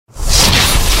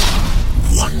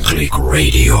Click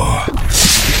Radio.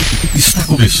 Está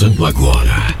começando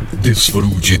agora.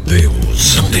 Desfrute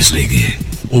Deus. Não desligue.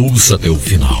 Ouça até o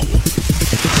final.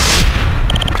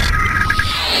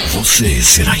 Você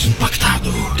será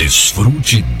impactado.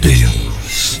 Desfrute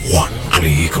Deus. One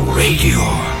Click Radio.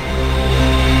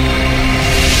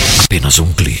 Apenas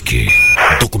um clique.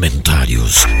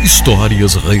 Documentários,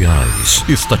 histórias reais,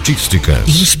 estatísticas,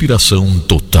 inspiração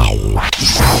total.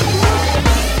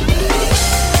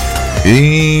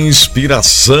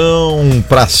 Inspiração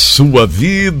para sua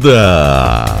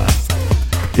vida.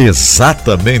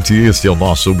 Exatamente esse é o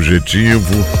nosso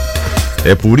objetivo.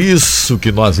 É por isso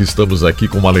que nós estamos aqui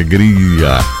com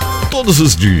alegria todos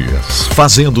os dias,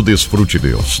 fazendo Desfrute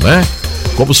Deus, né?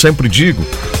 Como sempre digo,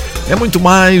 é muito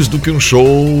mais do que um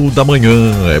show da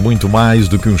manhã, é muito mais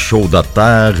do que um show da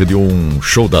tarde, um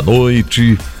show da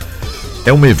noite.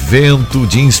 É um evento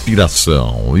de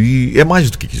inspiração e é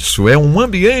mais do que isso, é um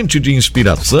ambiente de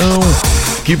inspiração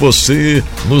que você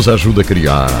nos ajuda a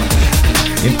criar.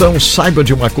 Então saiba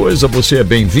de uma coisa, você é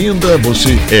bem-vinda,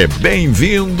 você é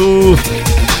bem-vindo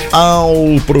ao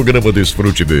programa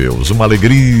Desfrute Deus. Uma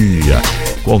alegria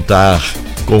contar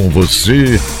com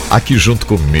você aqui junto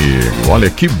comigo. Olha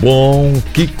que bom,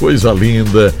 que coisa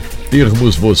linda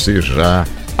termos você já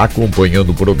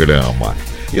acompanhando o programa.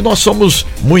 E nós somos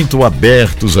muito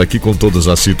abertos aqui com todas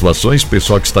as situações.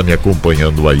 Pessoal que está me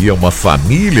acompanhando aí é uma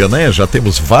família, né? Já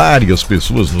temos várias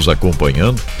pessoas nos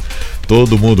acompanhando.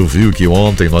 Todo mundo viu que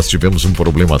ontem nós tivemos um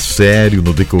problema sério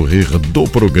no decorrer do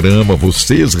programa.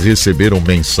 Vocês receberam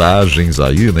mensagens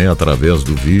aí, né? Através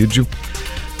do vídeo.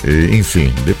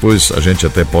 Enfim, depois a gente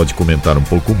até pode comentar um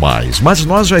pouco mais. Mas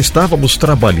nós já estávamos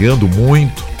trabalhando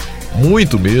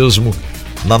muito mesmo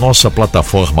na nossa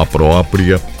plataforma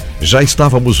própria. Já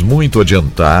estávamos muito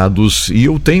adiantados e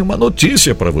eu tenho uma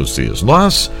notícia para vocês.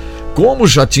 Nós, como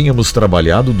já tínhamos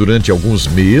trabalhado durante alguns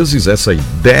meses, essa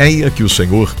ideia que o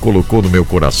Senhor colocou no meu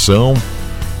coração,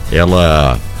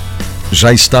 ela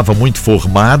já estava muito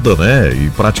formada, né?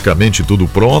 E praticamente tudo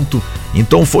pronto.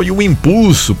 Então foi um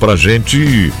impulso para a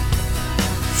gente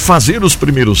fazer os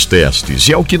primeiros testes.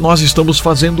 E é o que nós estamos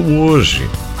fazendo hoje.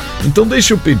 Então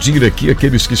deixa eu pedir aqui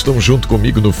àqueles que estão junto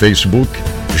comigo no Facebook.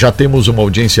 Já temos uma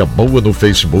audiência boa no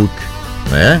Facebook,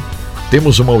 né?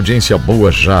 Temos uma audiência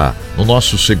boa já no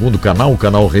nosso segundo canal, o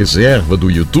canal reserva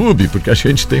do YouTube, porque a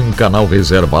gente tem um canal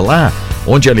reserva lá,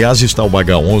 onde aliás está o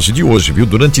H11 de hoje, viu?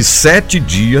 Durante 7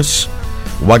 dias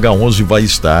o H11 vai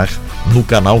estar no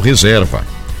canal reserva,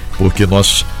 porque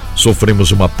nós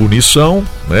sofremos uma punição,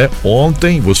 né?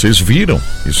 Ontem, vocês viram,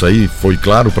 isso aí foi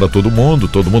claro para todo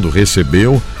mundo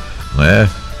recebeu, né?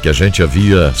 Que a gente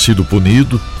havia sido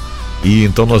punido. E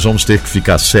então nós vamos ter que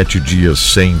ficar 7 dias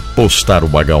sem postar o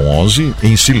H11,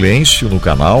 em silêncio no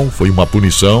canal. Foi uma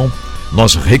punição.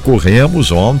 Nós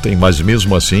recorremos ontem, mas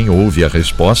mesmo assim houve a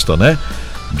resposta, né?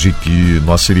 De que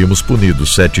nós seríamos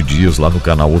punidos 7 dias lá no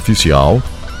canal oficial.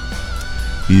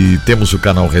 E temos o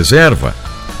canal reserva.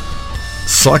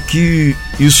 Só que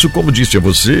isso, como disse a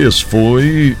vocês,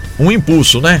 foi um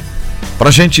impulso, né?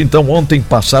 Pra gente então ontem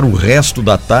passar o resto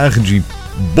da tarde,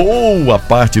 boa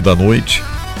parte da noite,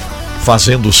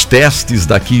 fazendo os testes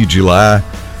daqui e de lá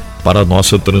para a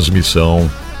nossa transmissão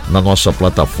na nossa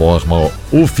plataforma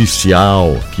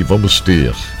oficial que vamos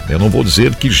ter. Eu não vou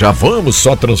dizer que já vamos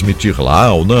só transmitir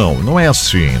lá ou não é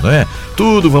assim, né?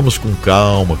 Tudo vamos com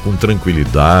calma, com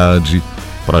tranquilidade,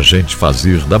 para a gente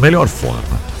fazer da melhor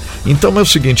forma. Então é o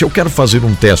seguinte, eu quero fazer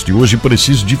um teste hoje e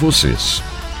preciso de vocês.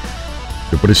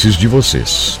 Eu preciso de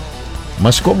vocês.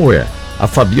 Mas como é? A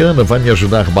Fabiana vai me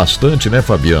ajudar bastante, né,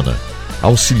 Fabiana?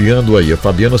 Auxiliando aí. A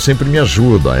Fabiana sempre me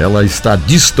ajuda. Ela está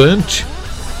distante,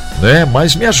 né?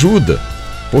 Mas me ajuda,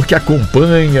 porque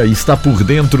acompanha e está por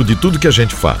dentro de tudo que a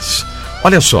gente faz.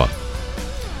 Olha só.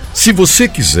 Se você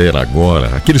quiser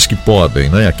agora, aqueles que podem,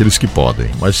 né? Aqueles que podem,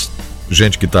 mas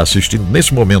gente que está assistindo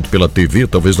nesse momento pela TV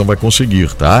talvez não vai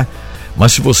conseguir, tá?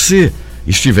 Mas se você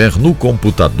estiver no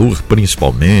computador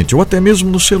principalmente, ou até mesmo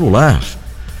no celular,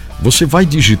 você vai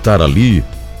digitar ali,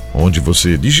 onde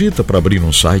você digita para abrir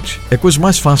um site, é a coisa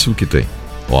mais fácil que tem.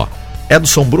 Ó,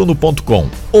 edsonbruno.com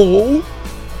ou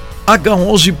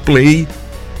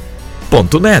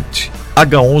h11play.net.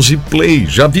 H11play,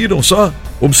 já viram só?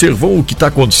 Observou o que está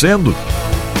acontecendo?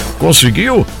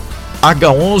 Conseguiu?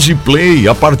 H11play,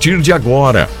 a partir de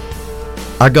agora.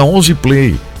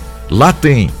 H11play. Lá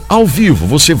tem, ao vivo,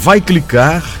 você vai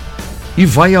clicar e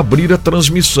vai abrir a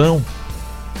transmissão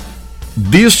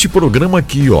deste programa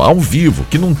aqui, ó, ao vivo,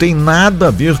 que não tem nada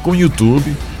a ver com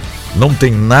YouTube, não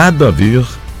tem nada a ver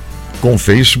com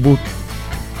Facebook,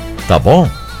 tá bom?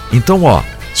 Então, ó,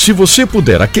 se você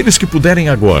puder, aqueles que puderem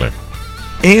agora,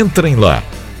 entrem lá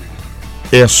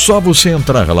É só você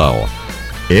entrar lá, ó.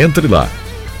 Entre lá,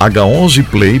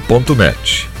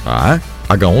 h11play.net, tá?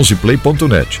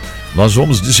 h11play.net. Nós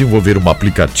vamos desenvolver um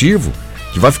aplicativo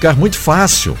que vai ficar muito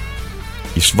fácil.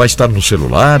 Isso vai estar no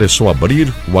celular, é só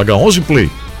abrir o H11 Play.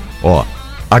 Ó,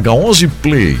 H11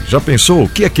 Play, já pensou? O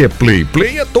que é Play?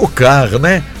 Play é tocar,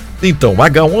 né? Então,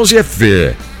 H11 é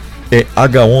fé. É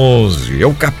H11, é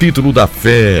o capítulo da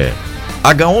fé.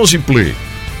 H11 Play.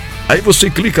 Aí você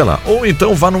clica lá. Ou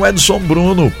então vá no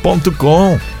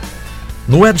edsonbruno.com.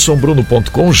 No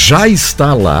edsonbruno.com já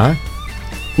está lá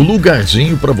o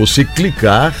lugarzinho para você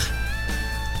clicar.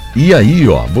 E aí,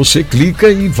 ó, você clica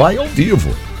e vai ao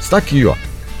vivo. Está aqui, ó.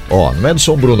 Ó, no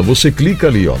Edson Bruno, você clica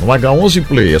ali, ó, no H11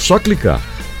 Play, é só clicar.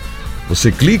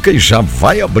 Você clica e já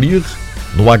vai abrir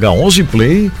no H11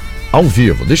 Play ao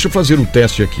vivo. Deixa eu fazer o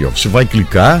teste aqui, ó. Você vai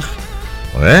clicar,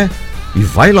 né? E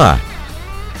vai lá.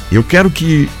 Eu quero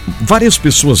que várias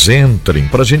pessoas entrem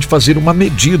para a gente fazer uma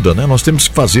medida, né? Nós temos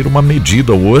que fazer uma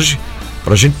medida hoje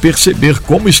para a gente perceber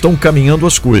como estão caminhando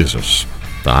as coisas,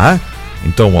 tá?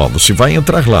 Então, ó, você vai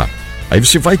entrar lá. Aí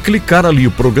você vai clicar ali,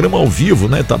 o programa ao vivo,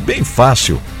 né? Tá bem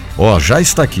fácil. Ó, já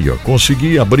está aqui, ó.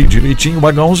 Consegui abrir direitinho o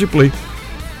H11 Play.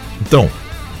 Então,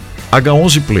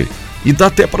 H11 Play. E dá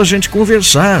até pra gente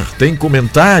conversar. Tem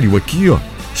comentário aqui, ó.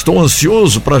 Estou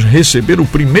ansioso para receber o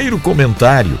primeiro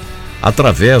comentário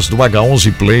através do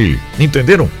H11 Play.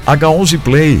 Entenderam? H11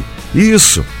 Play.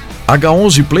 Isso.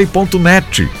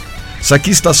 H11play.net. Isso aqui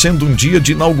está sendo um dia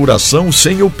de inauguração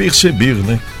sem eu perceber,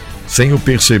 né? Sem eu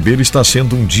perceber, está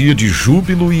sendo um dia de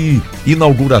júbilo e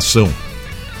inauguração.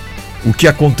 O que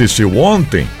aconteceu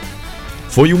ontem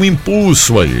foi um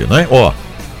impulso aí, né? Ó,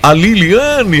 a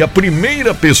Liliane, a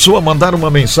primeira pessoa a mandar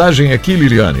uma mensagem aqui,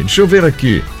 Liliane. Deixa eu ver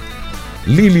aqui.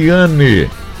 Liliane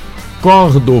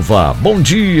Córdova, bom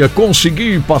dia,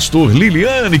 consegui, pastor.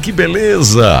 Liliane, que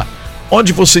beleza.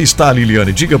 Onde você está,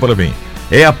 Liliane? Diga para mim.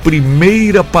 É a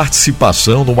primeira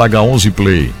participação no H11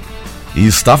 Play. E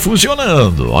está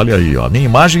funcionando, olha aí, ó, minha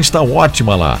imagem está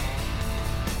ótima lá.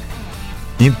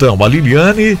 Então, a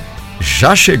Liliane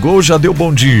já chegou, já deu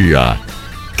bom dia.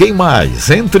 Quem mais?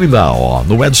 Entre lá, ó,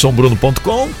 no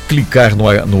edsonbruno.com, clicar no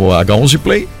H11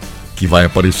 Play, que vai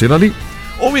aparecer ali.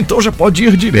 Ou então já pode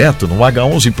ir direto no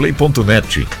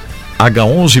h11play.net.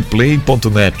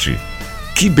 h11play.net.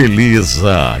 Que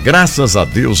beleza! Graças a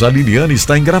Deus, a Liliane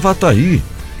está em Gravataí,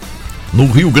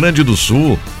 no Rio Grande do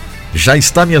Sul. Já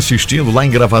está me assistindo lá em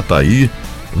Gravataí,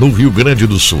 no Rio Grande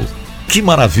do Sul. Que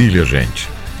maravilha, gente.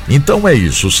 Então é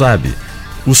isso, sabe?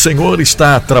 O Senhor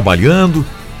está trabalhando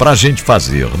pra gente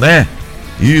fazer, né?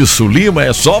 Isso, Lima,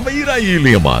 é só ir aí,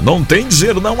 Lima. Não tem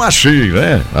dizer não achei,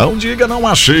 né? Não diga não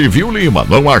achei, viu, Lima?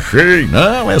 Não achei,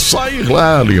 não, é só ir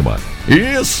lá, Lima.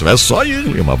 Isso, é só ir,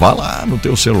 Lima. Vá lá no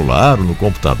teu celular, no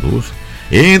computador.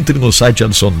 Entre no site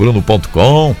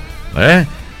edsonbruno.com, né?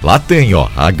 Lá tem, ó,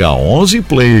 H11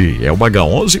 Play, é o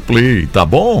H11 Play, tá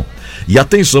bom? E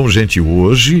atenção, gente,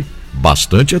 hoje,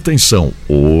 bastante atenção,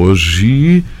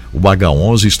 hoje o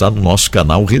H11 está no nosso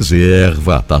canal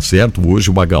Reserva, tá certo?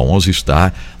 Hoje o H11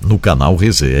 está no canal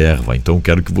Reserva, então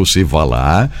quero que você vá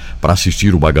lá para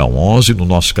assistir o H11 no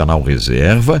nosso canal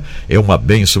Reserva. É uma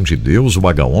bênção de Deus, o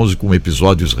H11 com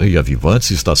episódios reavivantes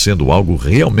está sendo algo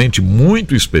realmente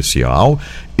muito especial.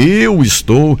 Eu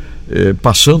estou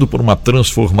passando por uma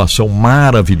transformação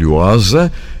maravilhosa,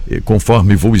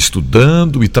 conforme vou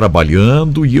estudando e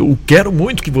trabalhando, e eu quero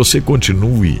muito que você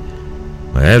continue,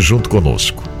 né, junto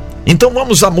conosco. Então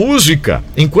vamos à música,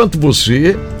 enquanto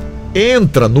você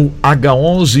entra no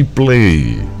H11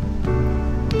 Play,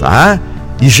 tá?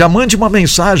 E já mande uma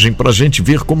mensagem para a gente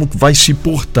ver como vai se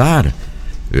portar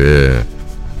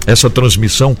essa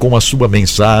transmissão com a sua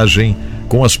mensagem,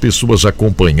 com as pessoas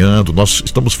acompanhando. Nós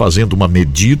estamos fazendo uma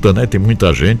medida, né? Tem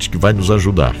muita gente que vai nos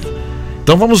ajudar.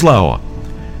 Então vamos lá, ó.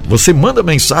 Você manda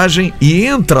mensagem e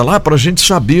entra lá para a gente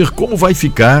saber como vai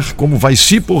ficar, como vai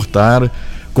se portar,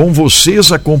 com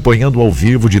vocês acompanhando ao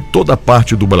vivo de toda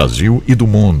parte do Brasil e do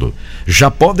mundo.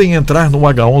 Já podem entrar no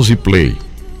H11 Play,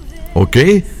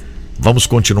 ok? Vamos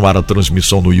continuar a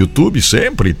transmissão no YouTube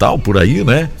sempre e tal, por aí,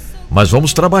 né? Mas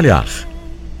vamos trabalhar.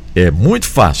 É muito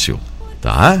fácil,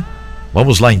 tá?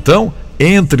 Vamos lá então,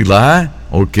 entre lá,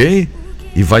 ok?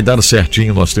 E vai dar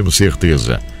certinho, nós temos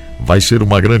certeza. Vai ser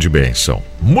uma grande bênção.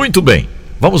 Muito bem.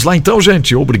 Vamos lá então,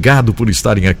 gente. Obrigado por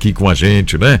estarem aqui com a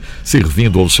gente, né?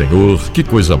 Servindo ao Senhor. Que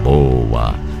coisa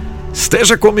boa.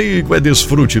 Esteja comigo,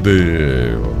 desfrute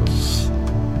Deus.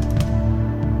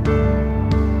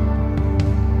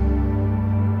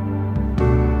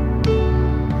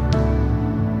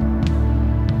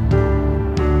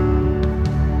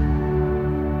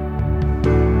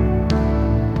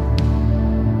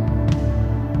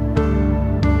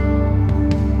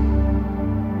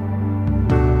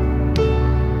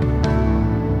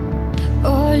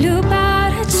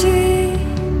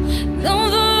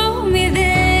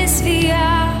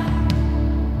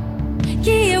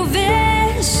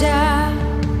 veja,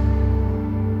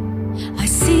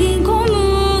 assim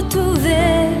como tu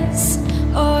vês.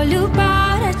 Olho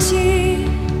para ti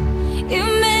e o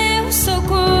meu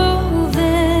socorro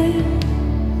vem,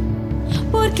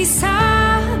 porque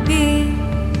sabes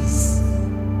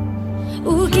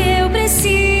o que eu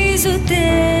preciso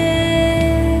ter.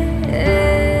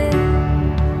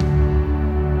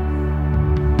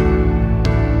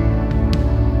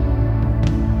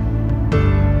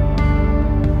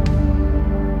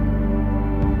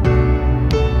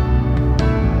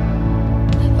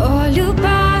 Olho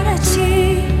para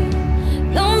ti,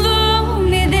 não vou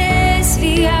me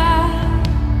desviar,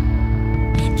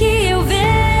 que eu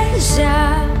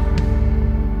veja,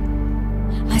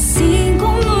 assim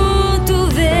como tu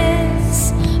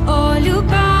vês. Olho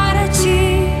para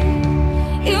ti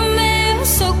e o meu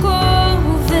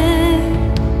socorro vem,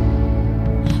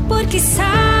 porque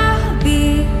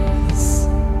sabes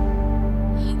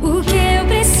o que eu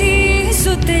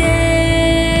preciso ter.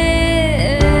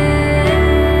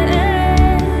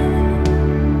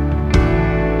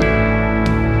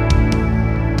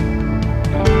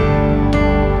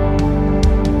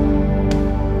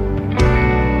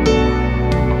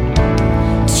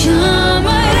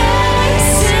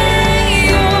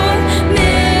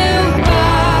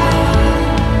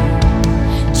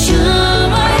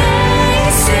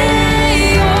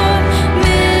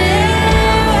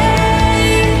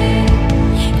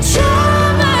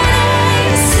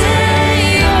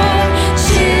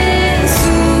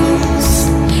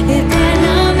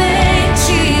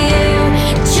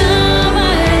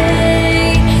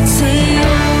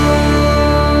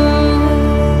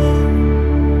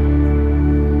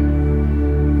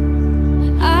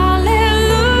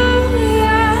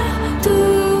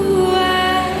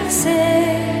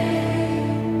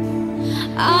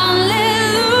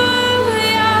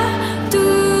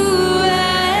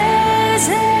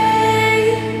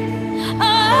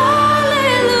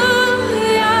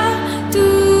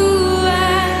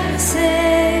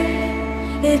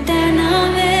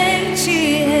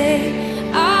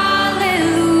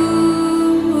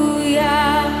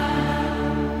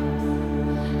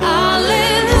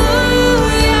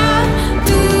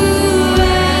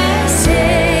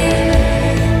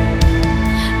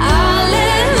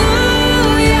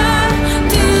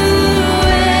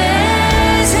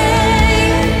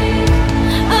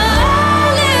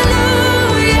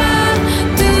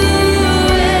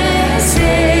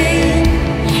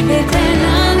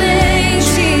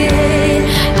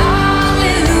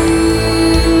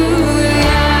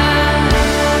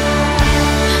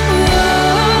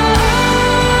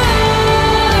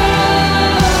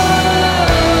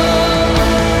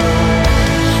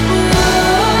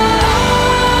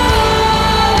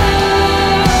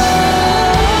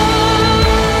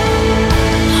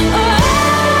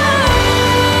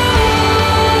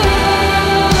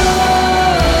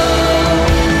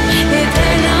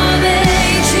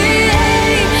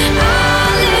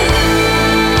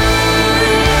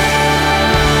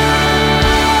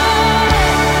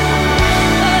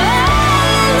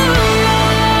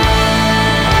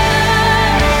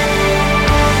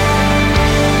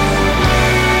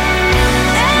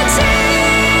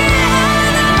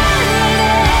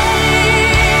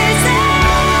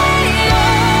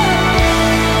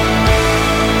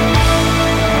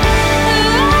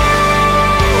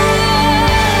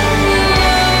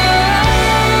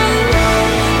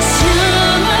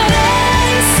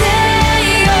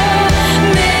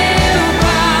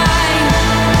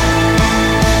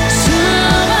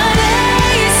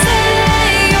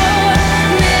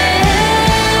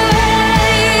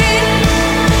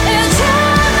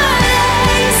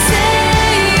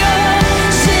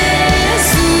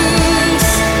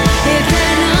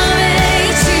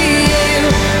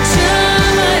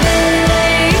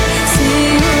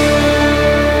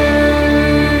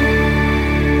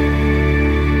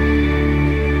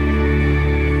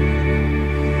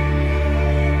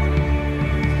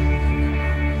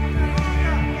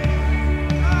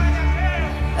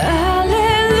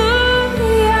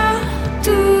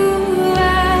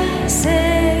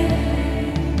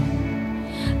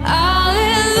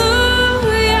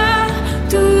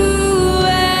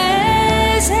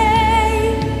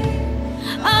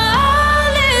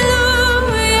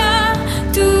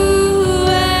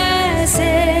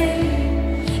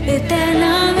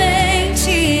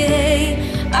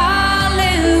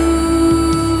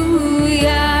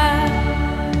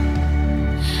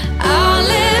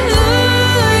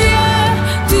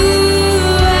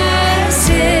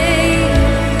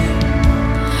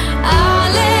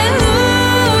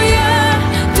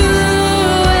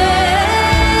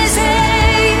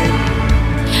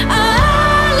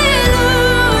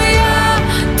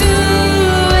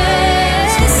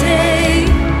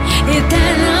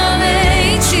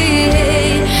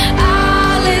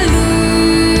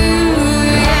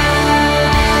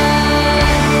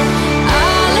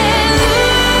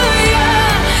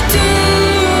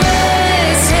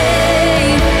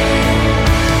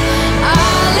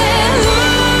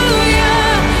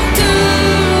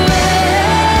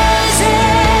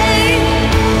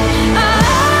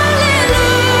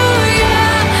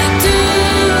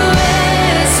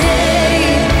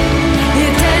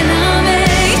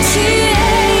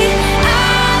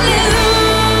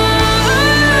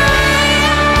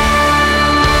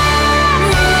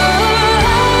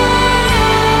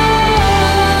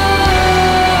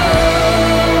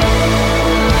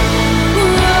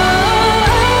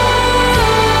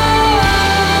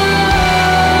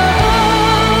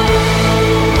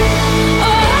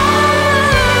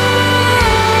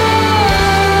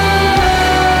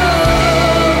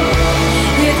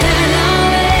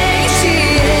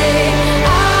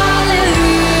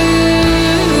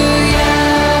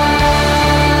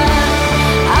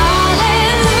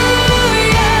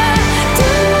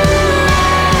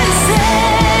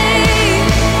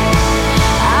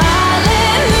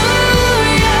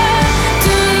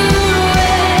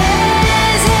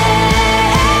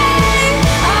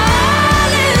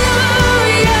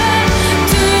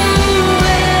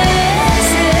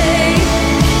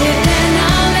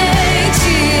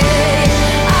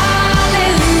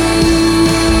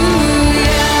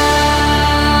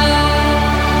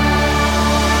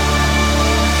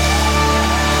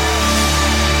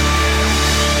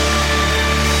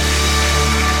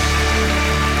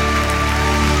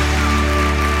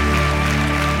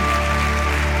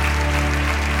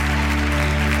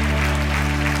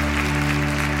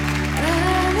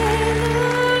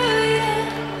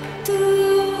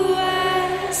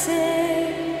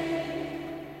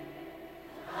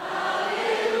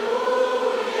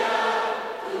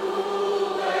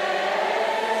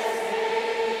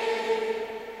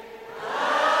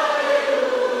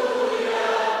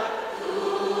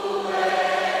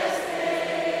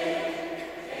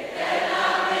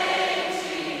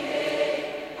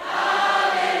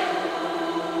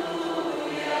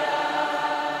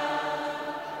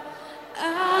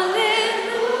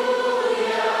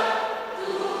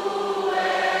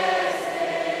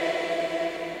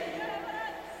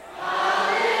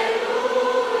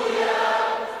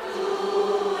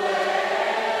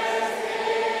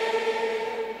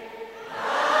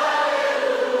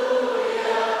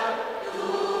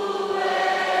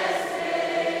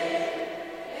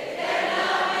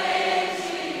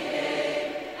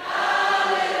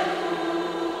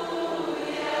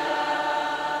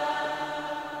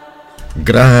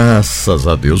 Graças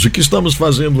a Deus. O que estamos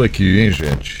fazendo aqui, hein,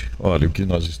 gente? Olha, o que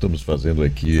nós estamos fazendo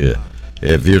aqui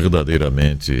é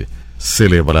verdadeiramente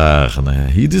celebrar,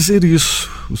 né? E dizer isso.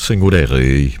 O Senhor é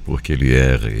rei, porque Ele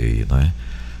é rei, né?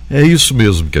 É isso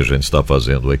mesmo que a gente está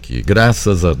fazendo aqui.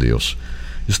 Graças a Deus.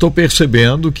 Estou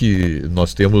percebendo que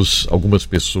nós temos algumas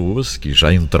pessoas que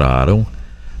já entraram.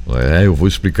 Eu vou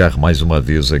explicar mais uma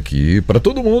vez aqui para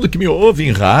todo mundo que me ouve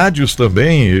em rádios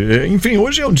também. Enfim,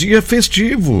 hoje é um dia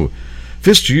festivo.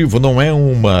 Festivo, não é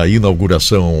uma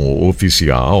inauguração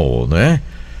oficial, né?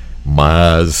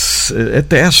 Mas é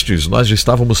testes. Nós já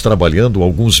estávamos trabalhando há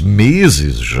alguns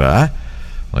meses já,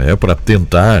 para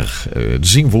tentar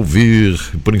desenvolver,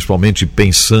 principalmente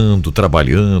pensando,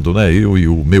 trabalhando, né? Eu e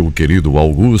o meu querido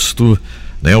Augusto,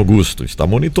 né? Augusto está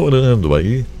monitorando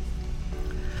aí.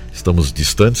 Estamos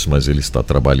distantes, mas ele está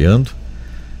trabalhando.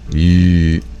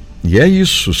 E é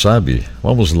isso, sabe?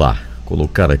 Vamos lá,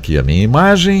 colocar aqui a minha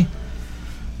imagem.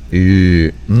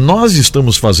 E nós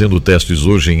estamos fazendo testes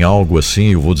hoje em algo assim,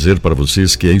 eu vou dizer para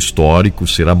vocês que é histórico,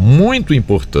 será muito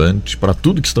importante para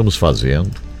tudo que estamos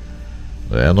fazendo.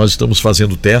 Nós estamos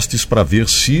fazendo testes para ver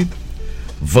se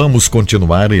vamos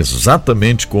continuar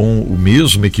exatamente com o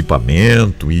mesmo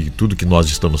equipamento e tudo que nós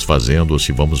estamos fazendo, ou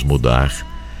se vamos mudar.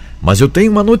 Mas eu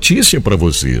tenho uma notícia para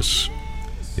vocês.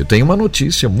 Eu tenho uma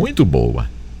notícia muito boa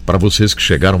para vocês que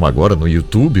chegaram agora no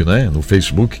YouTube, né? No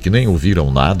Facebook, que nem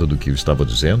ouviram nada do que eu estava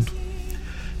dizendo.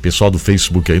 Pessoal do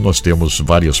Facebook aí, nós temos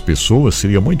várias pessoas.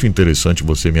 Seria muito interessante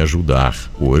você me ajudar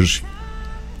hoje,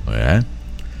 né?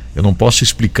 Eu não posso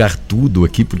explicar tudo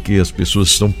aqui porque as pessoas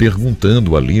estão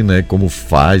perguntando ali, né? Como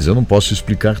faz, eu não posso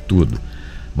explicar tudo.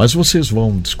 Mas vocês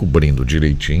vão descobrindo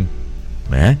direitinho,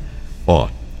 né?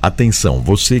 Atenção,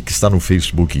 você que está no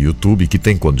Facebook e YouTube, que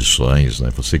tem condições, né?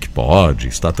 Você que pode,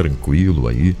 está tranquilo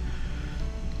aí.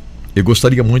 Eu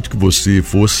gostaria muito que você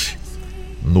fosse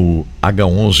no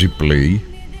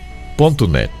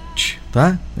h11play.net,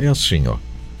 tá? É assim,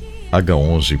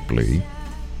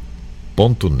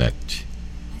 h11play.net.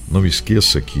 Não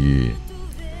esqueça que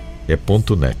é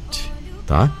 .net,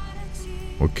 tá?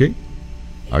 Ok?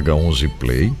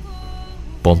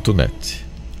 h11play.net.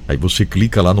 Aí você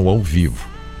clica lá no ao vivo.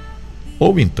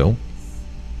 Ou então,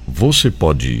 você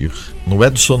pode ir no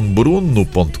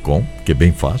edsonbruno.com, que é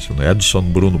bem fácil, né?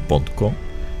 edsonbruno.com,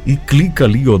 e clica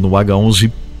ali no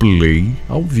H11 Play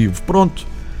ao vivo. Pronto.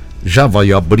 Já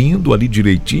vai abrindo ali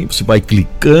direitinho, você vai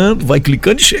clicando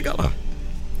e chega lá.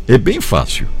 É bem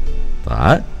fácil,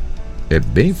 tá? É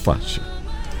bem fácil.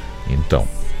 Então,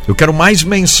 eu quero mais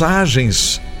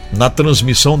mensagens na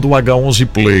transmissão do H11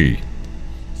 Play.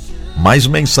 Mais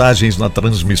mensagens na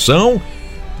transmissão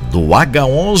do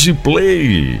H11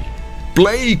 Play.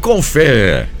 Play com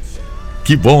fé.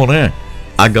 Que bom, né?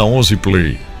 H11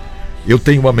 Play. Eu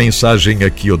tenho uma mensagem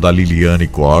aqui da Liliane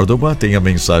Córdoba, tem a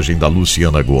mensagem da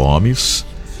Luciana Gomes,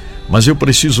 mas eu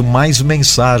preciso mais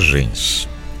mensagens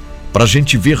para a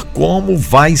gente ver como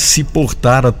vai se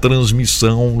portar a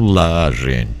transmissão lá,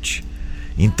 gente.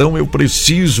 Então eu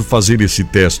preciso fazer esse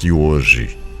teste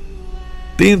hoje.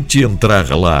 Tente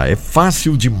entrar lá, é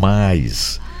fácil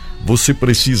demais. Você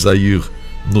precisa ir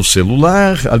no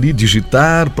celular, ali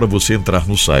digitar para você entrar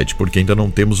no site, porque ainda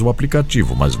não temos o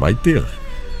aplicativo, mas vai ter.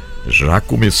 Já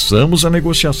começamos a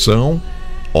negociação,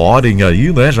 orem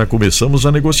aí, né? Já começamos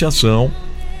a negociação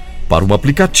para o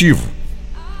aplicativo.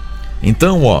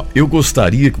 Então, eu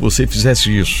gostaria que você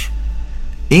fizesse isso.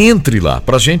 Entre lá,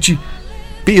 para a gente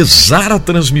pesar a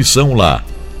transmissão lá.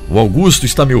 O Augusto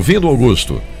está me ouvindo,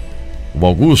 Augusto? O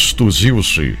Augusto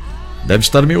Zilce deve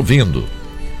estar me ouvindo.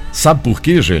 Sabe por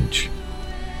quê, gente?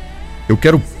 Eu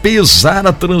quero pesar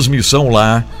a transmissão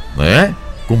lá, né?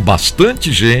 Com bastante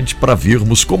gente para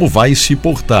vermos como vai se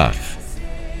portar.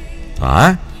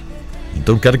 Tá?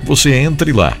 Então quero que você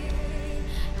entre lá.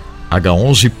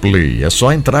 H11 Play. É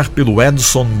só entrar pelo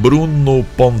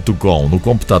edsonbruno.com. No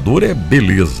computador é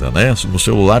beleza, né? No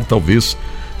celular talvez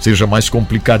seja mais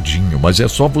complicadinho, mas é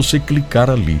só você clicar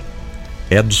ali.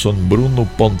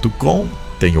 edsonbruno.com.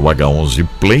 Tem o H11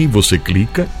 Play, você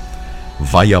clica.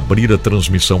 Vai abrir a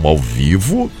transmissão ao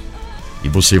vivo e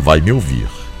você vai me ouvir.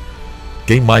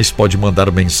 Quem mais pode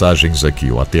mandar mensagens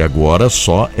aqui? Até agora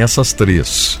só essas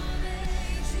 3.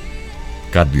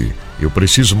 Cadê? Eu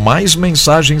preciso mais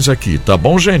mensagens aqui, tá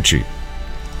bom, gente?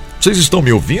 Vocês estão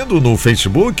me ouvindo no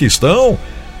Facebook? Estão?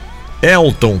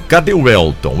 Elton, cadê o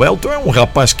Elton? O Elton é um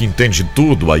rapaz que entende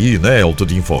tudo aí, né? Elton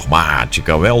de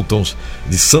informática, o Elton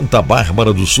de Santa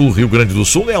Bárbara do Sul, Rio Grande do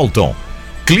Sul. Elton,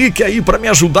 clique aí para me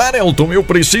ajudar, Elton. Eu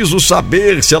preciso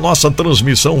saber se a nossa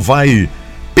transmissão vai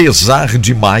pesar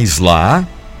demais lá.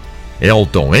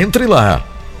 Elton, entre lá.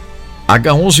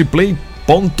 h11play.net.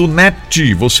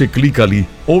 .net, você clica ali,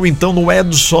 ou então no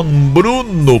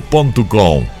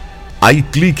edsonbruno.com. Aí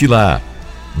clique lá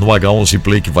no H11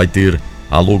 Play que vai ter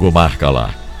a logomarca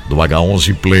lá, do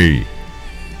H11 Play,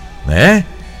 né?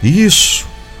 Isso,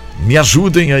 me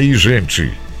ajudem aí,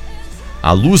 gente.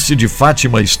 A Lúcia de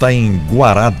Fátima está em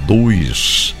Guará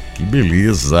 2, que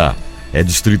beleza, é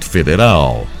Distrito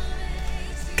Federal.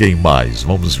 Quem mais?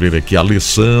 Vamos ver aqui,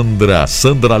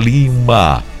 Sandra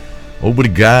Lima.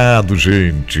 Obrigado,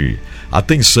 gente.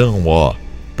 Atenção, ó.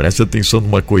 Preste atenção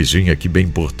numa coisinha aqui bem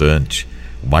importante.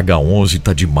 O H11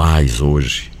 tá demais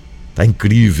hoje. Tá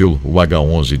incrível o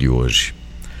H11 de hoje.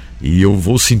 E eu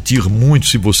vou sentir muito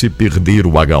se você perder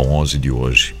o H11 de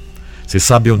hoje. Você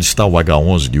sabe onde está o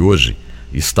H11 de hoje?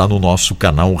 Está no nosso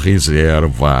canal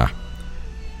Reserva.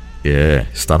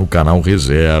 Está no canal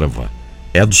Reserva.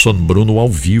 Edson Bruno ao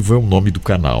vivo é o nome do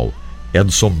canal.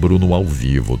 Edson Bruno ao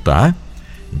vivo, tá?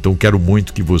 Então quero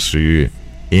muito que você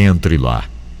entre lá,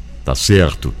 tá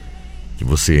certo? Que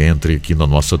você entre aqui na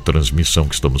nossa transmissão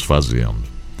que estamos fazendo.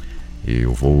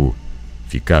 Eu vou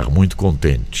ficar muito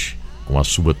contente com a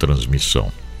sua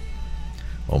transmissão.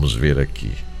 Vamos ver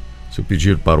aqui. Se eu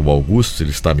pedir para o Augusto, se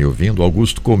ele está me ouvindo,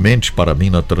 Augusto, comente para mim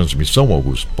na transmissão,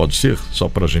 Augusto. Pode ser? Só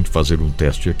para a gente fazer um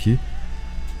teste aqui.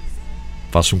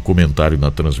 Faça um comentário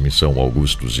na transmissão,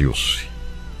 Augusto Zilce.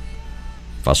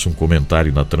 Faça um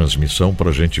comentário na transmissão para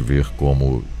a gente ver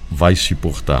como vai se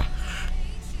portar.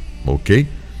 Ok?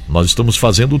 Nós estamos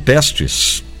fazendo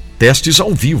testes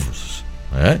ao vivo,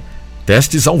 né?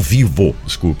 Testes ao vivo,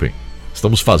 desculpem.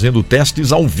 Estamos fazendo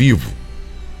testes ao vivo.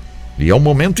 E é um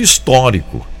momento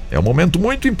histórico, é um momento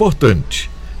muito importante.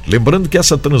 Lembrando que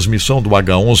essa transmissão do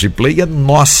H11 Play é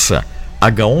nossa.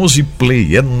 H11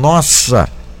 Play é nossa.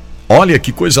 Olha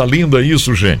que coisa linda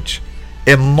isso, gente.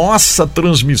 É nossa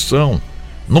transmissão.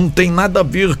 Não tem nada a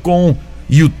ver com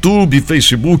YouTube e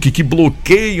Facebook que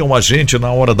bloqueiam a gente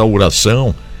na hora da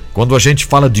oração. Quando a gente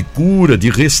fala de cura, de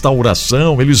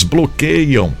restauração, eles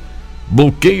bloqueiam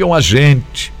a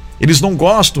gente. Eles não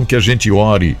gostam que a gente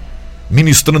ore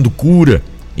ministrando cura.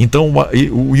 Então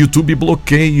o YouTube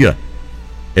bloqueia.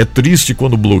 É triste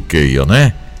quando bloqueia,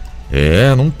 né?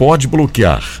 Não pode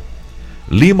bloquear.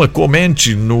 Lima,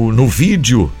 comente no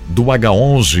vídeo do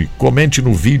H11. Comente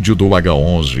no vídeo do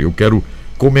H11. Eu quero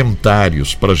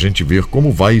comentários para a gente ver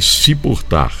como vai se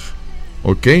portar,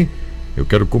 ok? Eu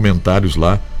quero comentários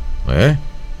lá, né?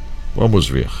 Vamos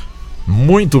ver.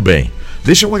 Muito bem.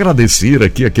 Deixa eu agradecer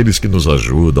aqui aqueles que nos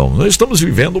ajudam. Nós estamos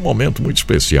vivendo um momento muito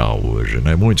especial hoje,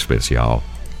 né? Muito especial.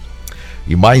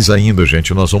 E mais ainda,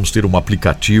 gente, nós vamos ter um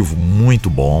aplicativo muito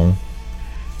bom.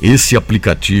 Esse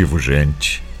aplicativo,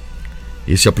 gente,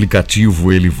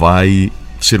 ele vai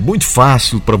ser muito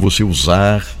fácil para você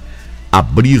usar,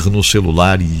 abrir no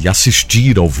celular e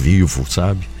assistir ao vivo,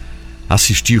 sabe?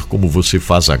 Assistir como você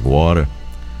faz agora.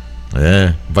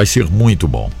 Vai ser muito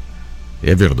bom.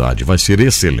 É verdade, vai ser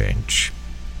excelente.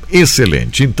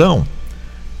 Excelente. Então,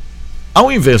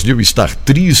 ao invés de eu estar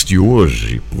triste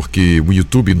hoje, porque o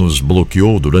YouTube nos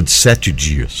bloqueou durante 7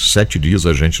 dias. 7 dias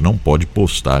a gente não pode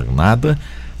postar nada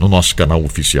no nosso canal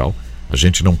oficial. A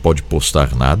gente não pode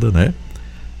postar nada, né?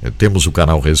 Temos o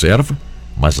canal Reserva,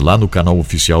 mas lá no canal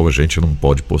oficial a gente não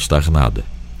pode postar nada.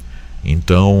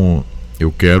 Então,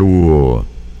 eu quero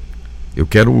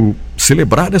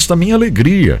celebrar esta minha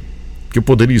alegria, que eu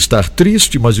poderia estar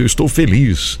triste, mas eu estou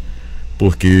feliz,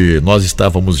 porque nós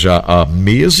estávamos já há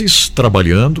meses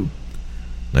trabalhando,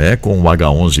 né, com o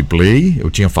H11 Play.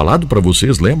 Eu tinha falado para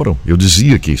vocês, lembram? Eu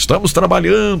dizia que estamos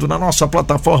trabalhando na nossa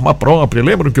plataforma própria.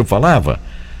 Lembram que eu falava?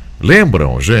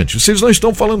 Lembram, gente? Vocês não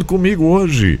estão falando comigo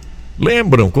hoje.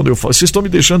 Lembram quando eu falo? Vocês estão me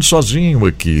deixando sozinho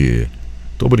aqui.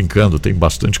 Tô brincando, tem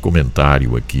bastante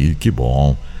comentário aqui, que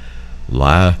bom.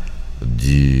 Lá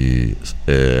de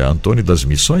Antônio das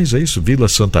Missões, é isso? Vila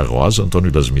Santa Rosa,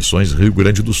 Antônio das Missões, Rio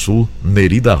Grande do Sul,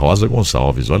 Nerida Rosa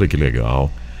Gonçalves, olha que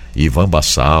legal. Ivan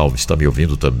Bassalves está me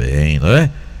ouvindo também, né?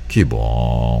 Que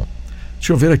bom.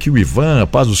 Deixa eu ver aqui o Ivan, a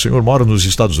paz do Senhor, mora nos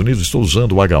Estados Unidos, estou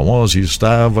usando o H11 e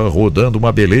estava rodando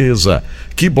uma beleza.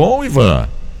 Que bom, Ivan.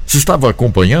 Você estava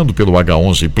acompanhando pelo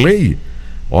H11 Play?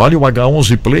 Olha, o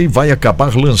H11 Play vai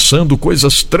acabar lançando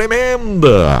coisas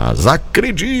tremendas,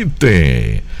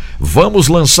 acreditem. Vamos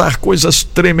lançar coisas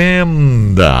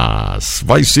tremendas.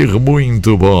 Vai ser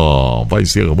muito bom, vai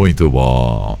ser muito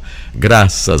bom.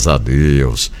 Graças a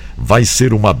Deus. Vai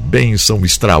ser uma bênção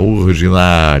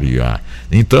extraordinária.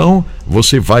 Então,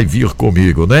 você vai vir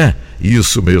comigo, né?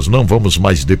 Isso mesmo, não vamos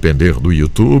mais depender do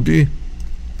YouTube,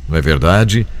 não é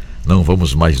verdade? Não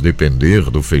vamos mais depender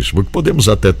do Facebook. Podemos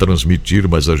até transmitir,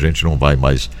 mas a gente não vai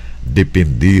mais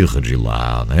depender de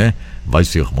lá, né? Vai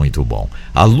ser muito bom.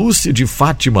 A Lúcia de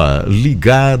Fátima,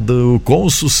 ligada com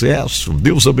sucesso.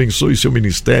 Deus abençoe seu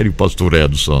ministério, pastor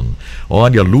Edson.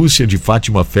 Olha, Lúcia de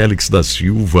Fátima Félix da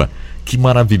Silva, que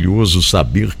maravilhoso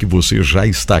saber que você já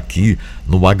está aqui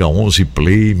no H11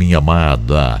 Play, minha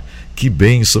amada. Que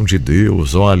bênção de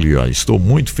Deus. Olha, estou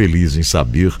muito feliz em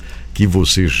saber que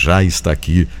você já está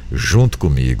aqui junto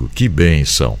comigo. Que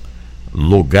bênção.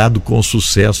 Logado com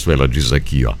sucesso, ela diz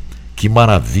aqui, ó. Que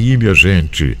maravilha,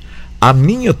 gente. A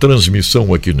minha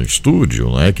transmissão aqui no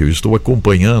estúdio, né, que eu estou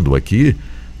acompanhando aqui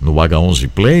no H11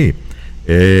 Play,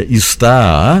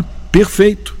 está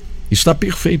perfeito. Está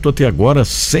perfeito até agora,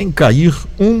 sem cair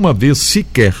uma vez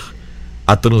sequer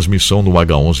a transmissão no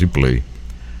H11 Play.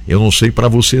 Eu não sei para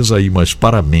vocês aí, mas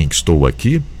para mim que estou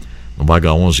aqui no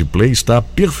H11 Play está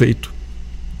perfeito.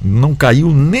 Não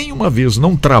caiu nenhuma vez,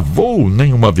 não travou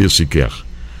nenhuma vez sequer.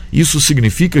 Isso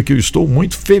significa que eu estou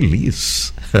muito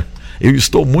feliz. Eu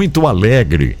estou muito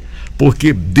alegre,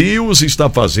 porque Deus está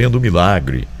fazendo um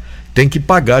milagre. Tem que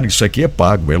pagar, isso aqui é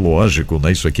pago, é lógico,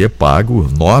 né? Isso aqui é pago,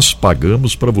 nós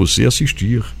pagamos para você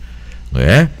assistir,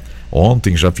 né?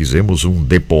 Ontem já fizemos um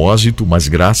depósito, mas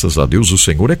graças a Deus o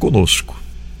Senhor é conosco.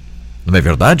 Não é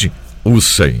verdade? O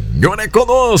Senhor é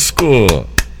conosco!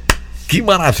 Que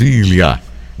maravilha!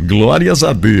 Glórias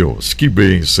a Deus, que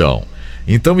bênção!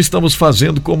 Então estamos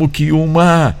fazendo como que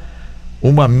uma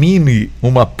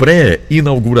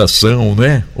pré-inauguração,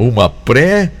 né? Uma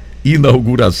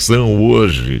pré-inauguração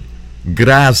hoje.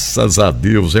 Graças a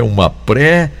Deus, é uma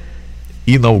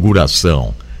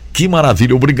pré-inauguração. Que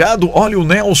maravilha, obrigado. Olha o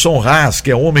Nelson Haas, que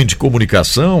é homem de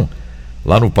comunicação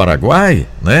lá no Paraguai,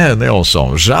 né,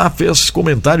 Nelson? Já fez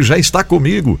comentário, já está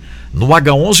comigo no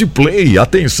H11 Play.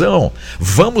 Atenção,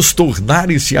 vamos tornar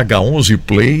esse H11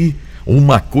 Play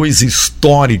uma coisa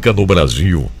histórica no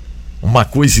Brasil. Uma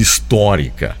coisa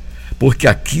histórica, porque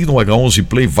aqui no H11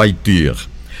 Play vai ter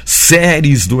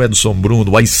séries do Edson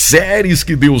Bruno, as séries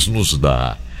que Deus nos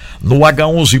dá. No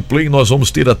H11 Play nós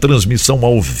vamos ter a transmissão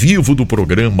ao vivo do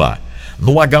programa.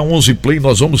 No H11 Play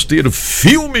nós vamos ter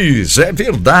filmes, é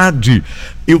verdade.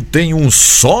 Eu tenho um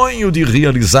sonho de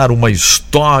realizar uma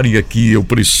história que eu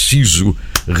preciso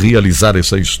realizar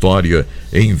essa história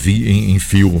em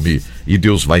filme. E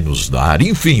Deus vai nos dar.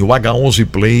 Enfim, o H11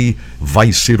 Play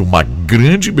vai ser uma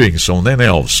grande bênção, né,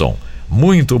 Nelson?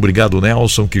 Muito obrigado,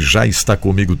 Nelson, que já está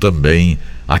comigo também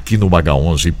aqui no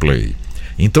H11 Play.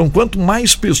 Então, quanto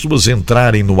mais pessoas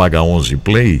entrarem no H11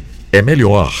 Play, é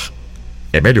melhor.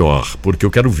 É melhor, porque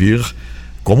eu quero ver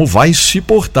como vai se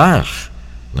portar,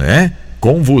 né?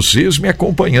 Com vocês me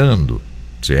acompanhando,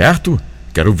 certo?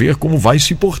 Quero ver como vai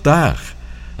se portar.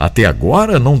 Até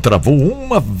agora não travou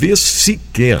uma vez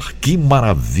sequer. Que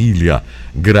maravilha,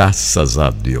 graças a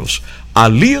Deus. A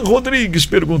Lia Rodrigues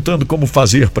perguntando como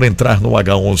fazer para entrar no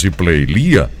H11 Play.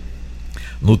 Lia,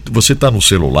 você está no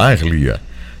celular, Lia?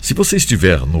 Se você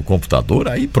estiver no computador,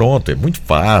 aí pronto, é muito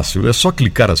fácil. É só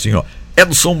clicar assim, ó,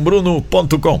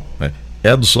 edsonbruno.com, né?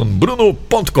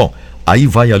 edsonbruno.com. Aí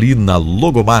vai ali na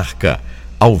logomarca,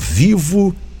 ao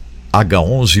vivo,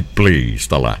 H11 Play,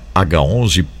 está lá,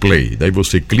 H11 Play. Daí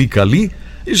você clica ali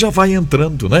e já vai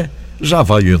entrando, né? Já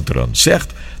vai entrando,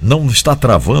 certo? Não está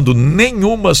travando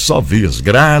nenhuma só vez,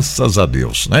 graças a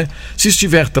Deus, né? Se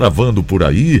estiver travando por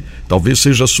aí, talvez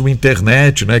seja a sua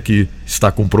internet, né? Que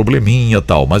está com probleminha e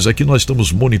tal, mas aqui nós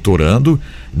estamos monitorando,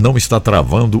 não está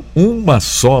travando uma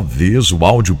só vez, o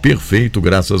áudio perfeito,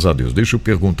 graças a Deus. Deixa eu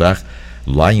perguntar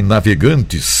lá em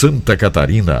Navegantes, Santa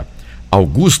Catarina.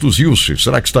 Augusto Zilce,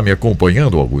 será que está me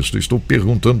acompanhando, Augusto? Estou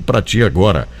perguntando para ti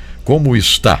agora, como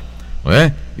está? Não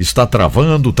é? Está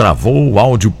travando, travou,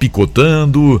 áudio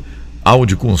picotando,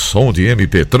 áudio com som de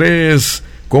MP3.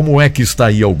 Como é que está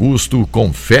aí, Augusto?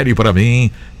 Confere para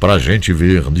mim, para a gente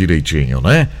ver direitinho,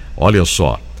 né? Olha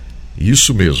só,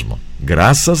 isso mesmo,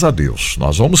 graças a Deus.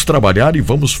 Nós vamos trabalhar e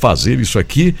vamos fazer isso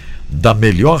aqui da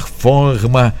melhor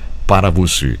forma para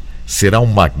você. Será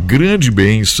uma grande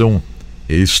bênção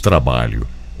esse trabalho,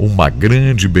 uma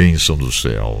grande bênção do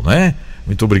céu, né?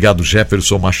 Muito obrigado,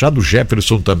 Jefferson Machado.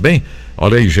 Jefferson também,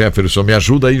 olha aí, Jefferson, me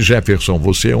ajuda aí, Jefferson,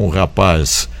 você é um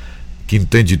rapaz que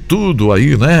entende tudo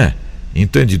aí, né?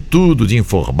 Entende tudo de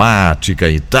informática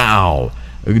e tal.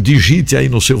 Digite aí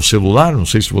no seu celular, não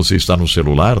sei se você está no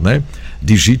celular, né?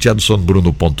 Digite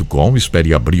edsonbruno.com,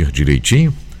 espere abrir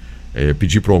direitinho.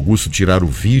 Pedi para o Augusto tirar o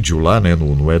vídeo lá, né,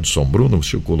 no Edson Bruno.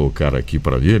 Deixa eu colocar aqui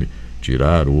para ele.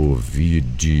 Tirar o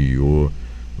vídeo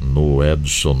no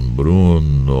Edson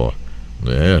Bruno,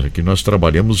 né? Que nós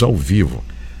trabalhamos ao vivo.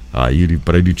 Aí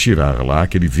para ele tirar lá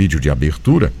aquele vídeo de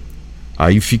abertura,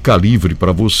 aí fica livre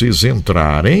para vocês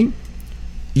entrarem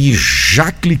e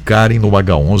já clicarem no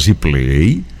H11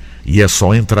 Play, e é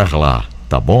só entrar lá,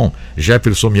 tá bom?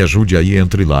 Jefferson, me ajude aí,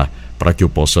 entre lá, para que eu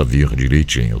possa ver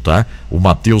direitinho, tá? O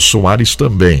Matheus Soares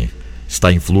também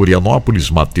está em Florianópolis.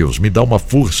 Matheus, me dá uma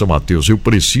força, Matheus, eu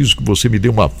preciso que você me dê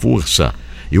uma força,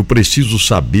 eu preciso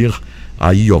saber.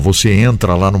 Aí, ó, você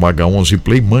entra lá no H11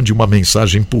 Play, mande uma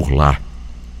mensagem por lá,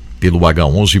 pelo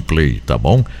H11 Play, tá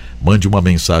bom? Mande uma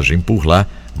mensagem por lá,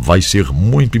 vai ser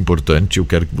muito importante, eu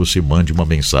quero que você mande uma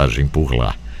mensagem por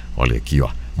lá. Olha aqui, ó,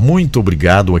 muito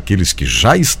obrigado àqueles que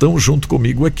já estão junto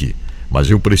comigo aqui, mas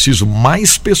eu preciso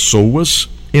mais pessoas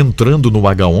entrando no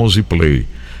H11 Play.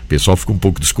 O pessoal fica um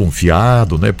pouco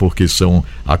desconfiado, né? Porque são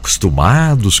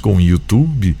acostumados com o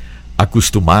YouTube,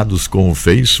 acostumados com o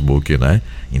Facebook, né?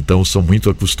 Então são muito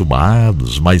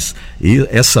acostumados, mas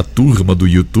essa turma do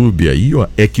YouTube aí, ó,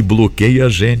 é que bloqueia a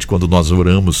gente quando nós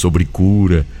oramos sobre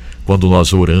cura, quando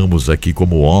nós oramos aqui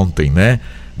como ontem, né?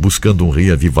 Buscando um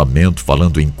reavivamento,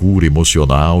 falando em cura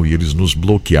emocional, e eles nos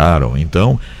bloquearam.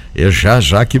 Então é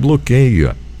já que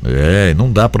bloqueia.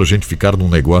 Não dá pra gente ficar num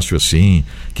negócio assim,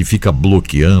 que fica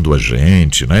bloqueando a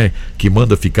gente, né? Que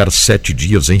manda ficar 7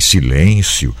 dias em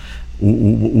silêncio.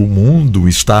 O mundo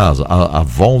está à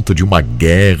volta de uma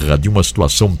guerra, de uma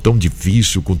situação tão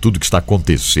difícil com tudo que está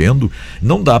acontecendo.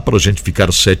 Não dá para a gente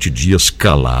ficar 7 dias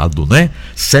calado, né?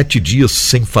 7 dias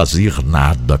sem fazer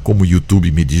nada, como o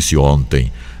YouTube me disse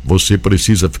ontem. Você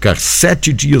precisa ficar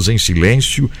 7 dias em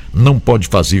silêncio, não pode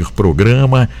fazer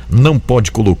programa, não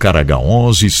pode colocar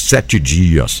H11, 7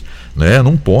 dias, né?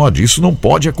 Não pode, isso não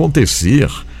pode acontecer.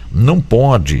 Não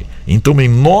pode. Então, em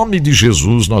nome de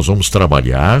Jesus, nós vamos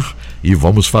trabalhar e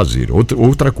vamos fazer.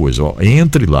 Outra coisa, ó,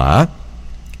 entre lá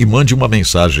e mande uma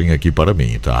mensagem aqui para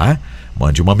mim, tá?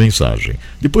 Mande uma mensagem.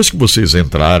 Depois que vocês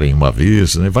entrarem uma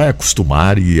vez, né, vai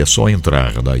acostumar e é só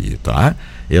entrar daí, tá?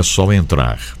 É só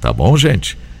entrar, tá bom,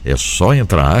 gente? É só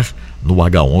entrar no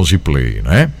H11 Play,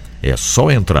 né? É só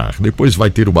entrar. Depois vai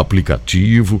ter o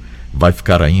aplicativo, vai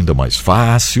ficar ainda mais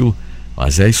fácil.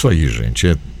 Mas é isso aí, gente,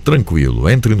 é tranquilo.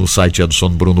 Entre no site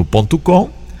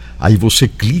edsonbruno.com, aí você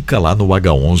clica lá no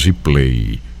H11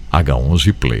 Play,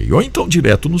 H11 Play, ou então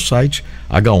direto no site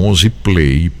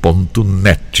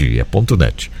h11play.net, é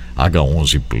 .net,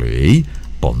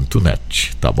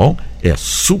 h11play.net, tá bom? É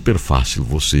super fácil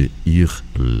você ir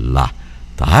lá,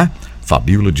 tá?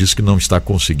 Fabiola diz que não está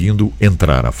conseguindo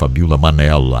entrar, a Fabiola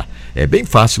Manella. É bem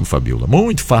fácil, Fabiola,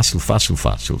 muito fácil,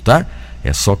 tá?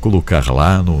 É só colocar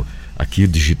lá aqui,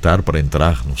 digitar para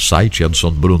entrar no site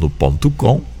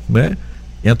edsonbruno.com, né?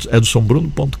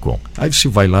 edsonbruno.com. Aí você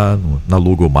vai lá na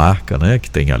logomarca, né, que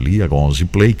tem ali, H11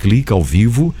 Play, clica ao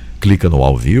vivo, clica no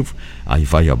ao vivo, aí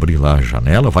vai abrir lá a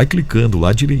janela, vai clicando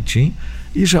lá direitinho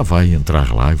e já vai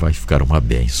entrar lá e vai ficar uma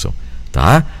bênção,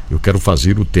 tá? Eu quero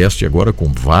fazer o teste agora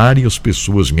com várias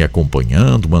pessoas me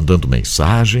acompanhando, mandando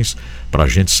mensagens para a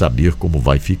gente saber como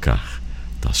vai ficar,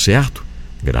 tá certo?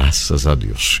 Graças a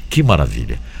Deus, que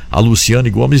maravilha. A Luciane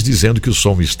Gomes dizendo que o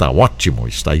som está ótimo,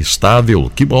 está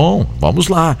estável, que bom, vamos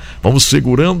lá, vamos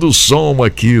segurando o som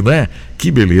aqui, né?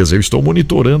 Que beleza, eu estou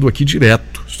monitorando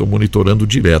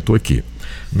direto aqui.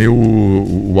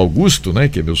 O Augusto, né,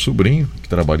 que é meu sobrinho, que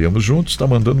trabalhamos juntos, está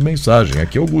mandando mensagem.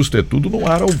 Aqui, Augusto, é tudo no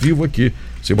ar ao vivo aqui.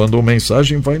 Você mandou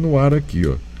mensagem, vai no ar aqui,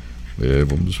 ó.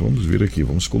 Vamos ver aqui,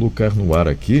 vamos colocar no ar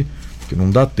aqui, porque não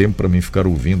dá tempo para mim ficar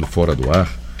ouvindo fora do ar.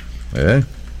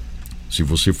 Se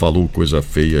você falou coisa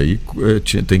feia aí,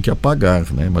 tem que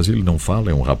apagar, né? Mas ele não fala,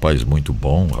 é um rapaz muito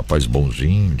bom, um rapaz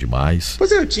bonzinho demais.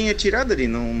 Pois é, eu tinha tirado ali,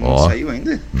 não saiu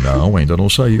ainda? Não, ainda não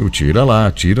saiu. Tira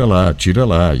lá.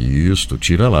 Isso,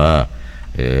 tira lá.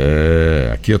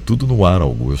 Aqui é tudo no ar,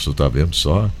 Augusto, tá vendo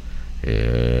só?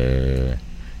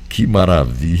 Que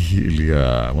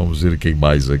maravilha. Vamos ver quem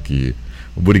mais aqui.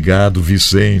 Obrigado,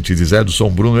 Vicente, diz Edson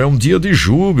Bruno, é um dia de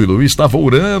júbilo, eu estava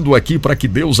orando aqui para que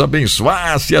Deus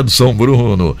abençoasse Edson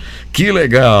Bruno, que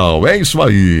legal, é isso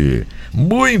aí,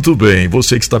 muito bem,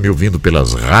 você que está me ouvindo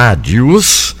pelas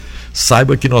rádios,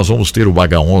 saiba que nós vamos ter o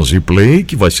H11 Play,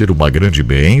 que vai ser uma grande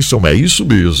bênção, é isso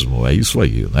mesmo, é isso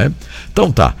aí, né?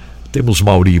 Então tá, temos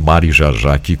Mauri e Mari já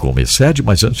aqui como excede,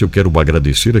 mas antes eu quero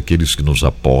agradecer aqueles que nos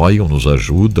apoiam, nos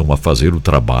ajudam a fazer o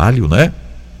trabalho, né?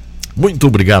 Muito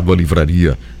obrigado à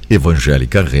Livraria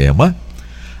Evangélica Rema.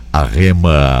 A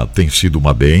Rema tem sido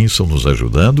uma bênção nos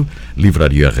ajudando.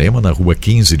 Livraria Rema, na rua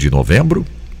 15 de novembro,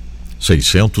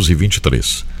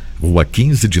 623. Rua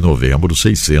 15 de novembro,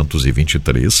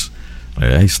 623.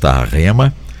 Está a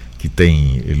Rema, que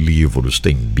tem livros,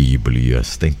 tem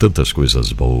bíblias, tem tantas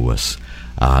coisas boas.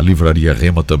 A Livraria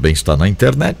Rema também está na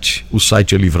internet. O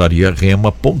site é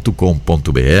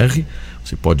livrariarema.com.br.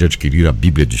 Você pode adquirir a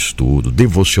Bíblia de Estudo,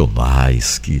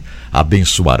 devocionais que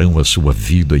abençoarão a sua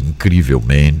vida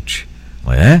incrivelmente,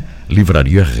 não é?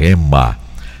 Livraria Rema.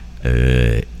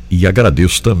 E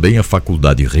agradeço também a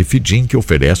Faculdade Refidim, que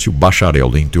oferece o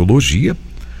bacharel em Teologia,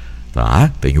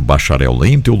 tá? Tem o bacharel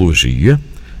em Teologia,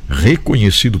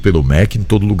 reconhecido pelo MEC em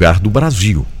todo lugar do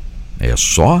Brasil. É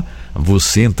só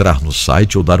você entrar no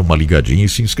site ou dar uma ligadinha e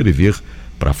se inscrever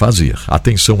para fazer.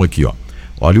 Atenção aqui, ó.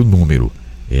 Olha o número.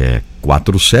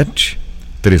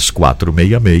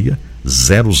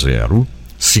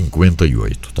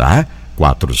 47-3466-0058, tá?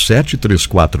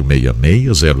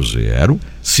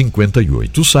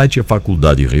 47-3466-0058. O site é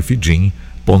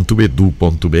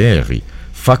faculdaderefidim.edu.br,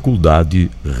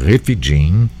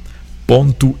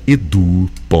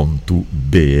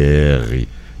 faculdaderefidim.edu.br.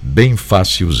 Bem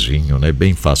facilzinho, né?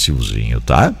 Bem facilzinho,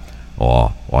 tá?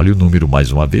 Ó, olha o número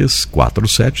mais uma vez,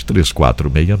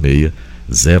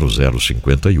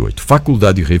 47-3466-0058.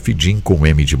 Faculdade Refidim, com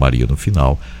M de Maria no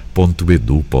final,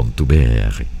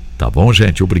 .edu.br. Tá bom,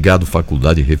 gente? Obrigado,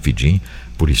 Faculdade Refidim,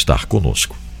 por estar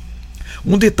conosco.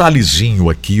 Um detalhezinho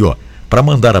aqui, ó. Para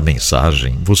mandar a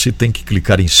mensagem, você tem que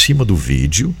clicar em cima do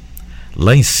vídeo.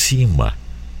 Lá em cima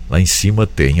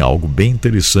tem algo bem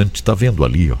interessante. Tá vendo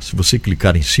ali, ó? Se você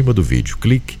clicar em cima do vídeo,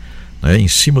 clique, né, em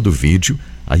cima do vídeo,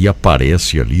 aí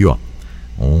aparece ali, ó,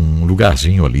 um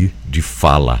lugarzinho ali de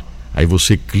fala. Aí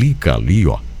você clica ali,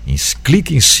 ó,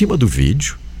 clica em cima do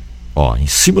vídeo, ó, em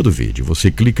cima do vídeo. Você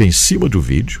clica em cima do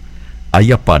vídeo,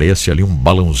 aí aparece ali um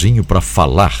balãozinho para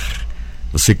falar.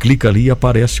 Você clica ali e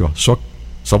aparece, ó, só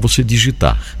você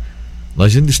digitar.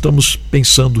 Nós ainda estamos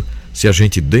pensando se a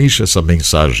gente deixa essa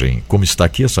mensagem, como está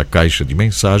aqui essa caixa de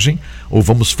mensagem, ou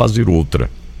vamos fazer outra,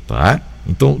 tá?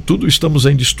 Então, tudo estamos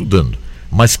ainda estudando.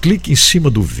 Mas clique em cima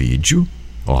do vídeo,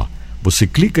 ó, você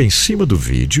clica em cima do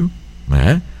vídeo,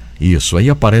 né? Isso, aí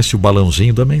aparece o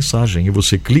balãozinho da mensagem, e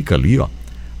você clica ali, ó,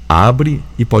 abre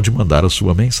e pode mandar a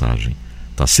sua mensagem,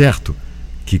 tá certo?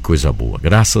 Que coisa boa,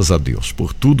 graças a Deus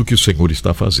por tudo que o Senhor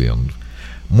está fazendo.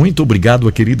 Muito obrigado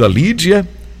a querida Lídia,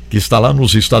 que está lá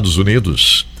nos Estados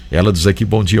Unidos. Ela diz aqui: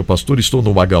 bom dia, pastor, estou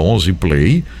no H11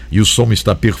 Play e o som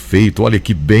está perfeito, olha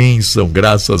que bênção,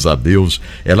 graças a Deus.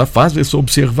 Ela faz essa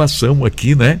observação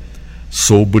aqui, né,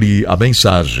 sobre a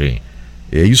mensagem.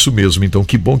 É isso mesmo, então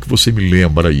que bom que você me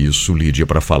lembra isso, Lídia,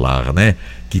 para falar, né,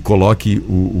 que coloque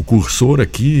o cursor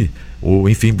aqui, ou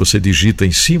enfim, você digita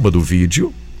em cima do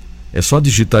vídeo. É só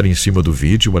digitar em cima do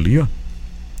vídeo ali, ó.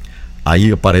 Aí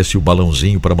aparece o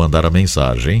balãozinho para mandar a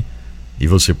mensagem e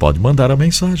você pode mandar a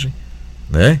mensagem,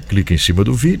 né? Clica em cima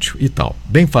do vídeo e tal.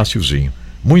 Bem facilzinho.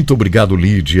 Muito obrigado,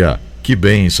 Lídia. Que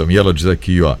bênção. E ela diz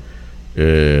aqui, ó,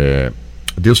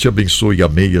 Deus te abençoe,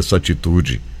 amei essa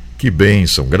atitude. Que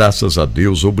bênção, graças a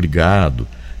Deus, obrigado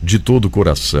de todo o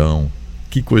coração.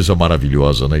 Que coisa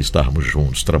maravilhosa, né? Estarmos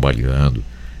juntos trabalhando.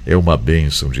 É uma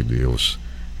bênção de Deus.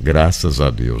 Graças a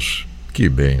Deus. Que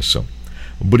bênção.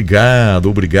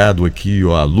 Obrigado aqui,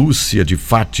 ó, a Lúcia de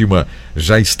Fátima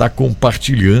já está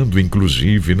compartilhando,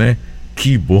 inclusive, né?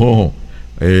 Que bom,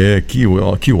 que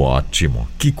ótimo,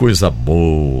 que coisa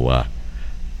boa,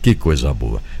 que coisa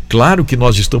boa. Claro que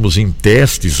nós estamos em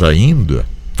testes ainda,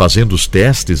 fazendo os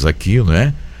testes aqui,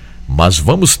 né? Mas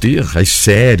vamos ter as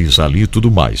séries ali e tudo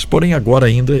mais. Porém, agora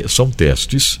ainda são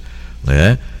testes,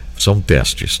 né? São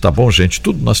testes, tá bom, gente?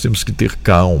 Tudo nós temos que ter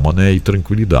calma, né? E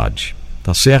tranquilidade,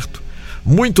 tá certo?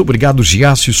 Muito obrigado,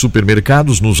 Giasse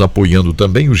Supermercados, nos apoiando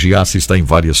também. O Giasse está em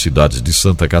várias cidades de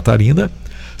Santa Catarina.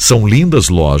 São lindas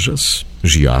lojas,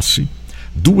 Giasse.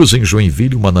 2 em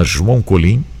Joinville, uma na João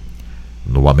Colim,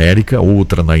 no América,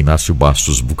 outra na Inácio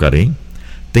Bastos Bucarém.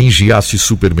 Tem Giasse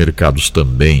Supermercados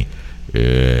também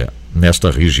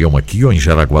nesta região aqui, ó, em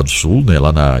Jaraguá do Sul, né,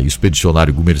 lá na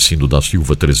Expedicionário Gumercindo da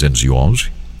Silva 311.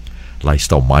 Lá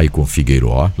está o Maicon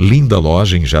Figueiró. Linda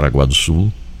loja em Jaraguá do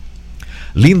Sul.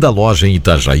 Linda loja em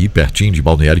Itajaí, pertinho de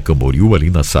Balneário Camboriú, ali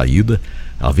na saída,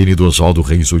 Avenida Oswaldo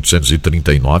Reis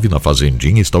 839, na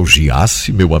Fazendinha, está o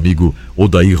Giasse, meu amigo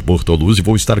Odair Bortoluzzi.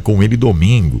 Vou estar com ele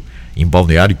domingo, em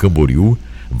Balneário Camboriú.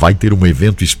 Vai ter um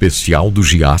evento especial do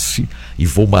Giasse e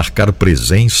vou marcar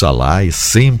presença lá. É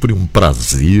sempre um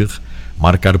prazer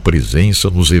marcar presença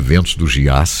nos eventos do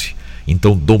Giasse.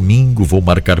 Então, domingo vou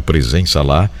marcar presença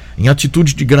lá, em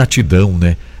atitude de gratidão,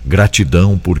 né?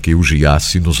 Gratidão porque o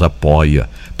Giasse nos apoia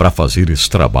para fazer esse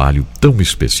trabalho tão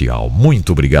especial.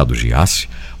 Muito obrigado, Giasse,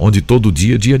 onde todo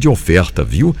dia é dia de oferta,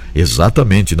 viu?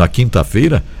 Exatamente, na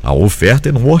quinta-feira a oferta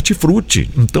é no hortifruti.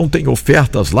 Então tem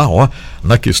ofertas lá, ó,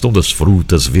 na questão das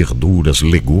frutas, verduras,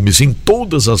 legumes, em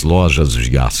todas as lojas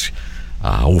Giasse.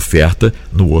 A oferta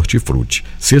no hortifruti.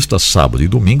 Sexta, sábado e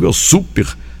domingo é o super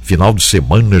final de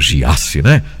semana Giasse,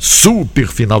 né? Super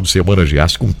final de semana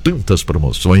Giasse, com tantas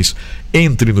promoções.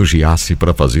 Entre no Giasse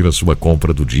para fazer a sua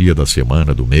compra do dia, da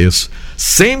semana, do mês.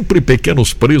 Sempre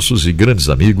pequenos preços e grandes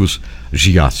amigos.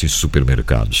 Giasse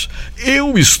Supermercados.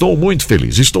 Eu estou muito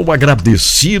feliz, estou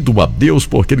agradecido a Deus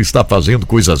porque Ele está fazendo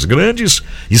coisas grandes.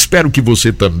 Espero que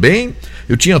você também.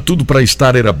 Eu tinha tudo para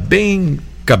estar, era bem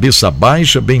cabeça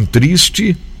baixa, bem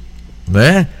triste,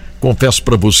 né? Confesso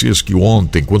para vocês que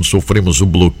ontem, quando sofremos o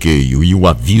bloqueio e o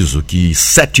aviso que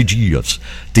 7 dias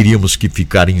teríamos que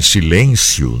ficar em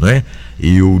silêncio, né?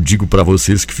 Eu digo para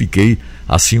vocês que fiquei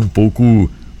assim um pouco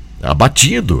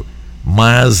abatido,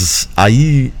 mas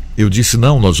aí eu disse,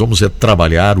 não, nós vamos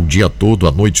trabalhar o dia todo,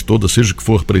 a noite toda, seja o que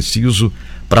for preciso,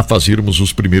 para fazermos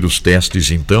os primeiros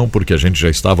testes então, porque a gente já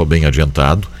estava bem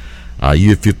adiantado. Aí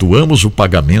efetuamos o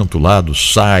pagamento lá do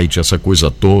site, essa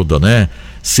coisa toda, né?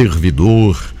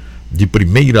 Servidor de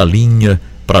primeira linha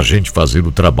para a gente fazer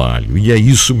o trabalho. E é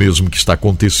isso mesmo que está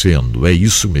acontecendo, é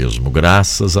isso mesmo,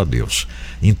 graças a Deus.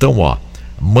 Então,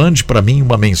 mande para mim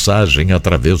uma mensagem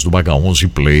através do H11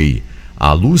 Play.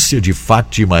 A Lúcia de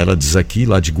Fátima, ela diz aqui,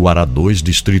 lá de Guará 2,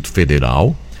 Distrito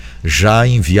Federal, já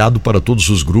enviado para todos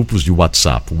os grupos de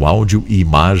WhatsApp. O áudio e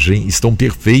imagem estão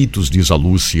perfeitos, diz a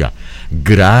Lúcia.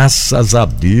 Graças a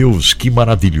Deus, que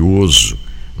maravilhoso,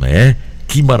 né?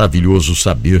 Que maravilhoso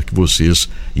saber que vocês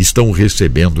estão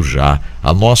recebendo já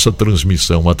a nossa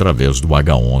transmissão através do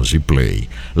H11 Play.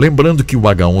 Lembrando que o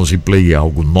H11 Play é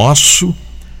algo nosso,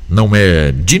 não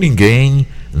é de ninguém,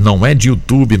 não é de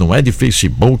YouTube, não é de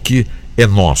Facebook, é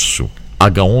nosso.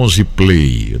 H11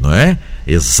 Play, não é?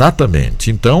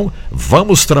 Exatamente. Então,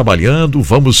 vamos trabalhando,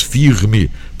 vamos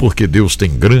firme, porque Deus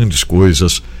tem grandes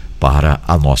coisas para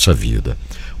a nossa vida.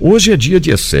 Hoje é dia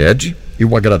de ESED,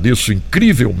 eu agradeço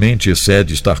incrivelmente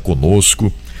ESED estar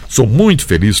conosco, sou muito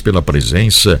feliz pela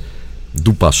presença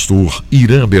do pastor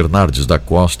Irã Bernardes da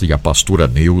Costa e a pastora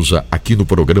Neuza aqui no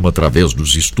programa através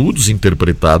dos estudos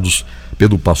interpretados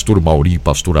pelo pastor Mauri e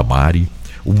pastora Mari.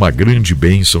 Uma grande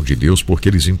bênção de Deus, porque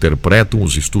eles interpretam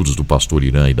os estudos do pastor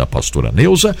Irã e da pastora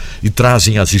Neuza e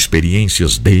trazem as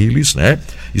experiências deles, né?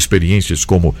 Experiências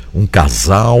como um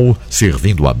casal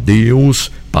servindo a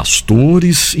Deus,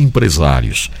 pastores,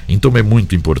 empresários. Então é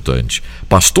muito importante.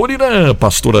 Pastor Irã,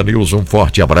 pastora Neuza, um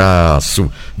forte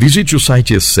abraço. Visite o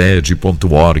site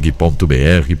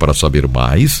esed.org.br para saber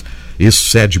mais.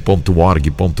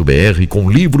 esed.org.br,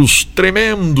 com livros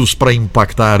tremendos para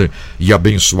impactar e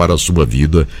abençoar a sua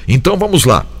vida. Então vamos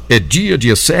lá, é dia de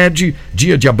ESED,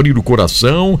 dia de abrir o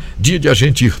coração, dia de a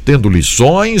gente ir tendo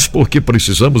lições, porque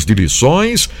precisamos de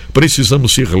lições,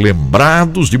 precisamos ser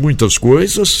lembrados de muitas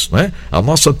coisas, né? A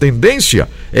nossa tendência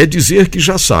é dizer que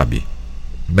já sabe.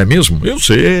 Não é mesmo? Eu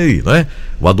sei, né?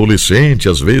 O adolescente,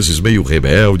 às vezes meio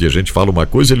rebelde, a gente fala uma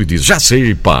coisa, ele diz, já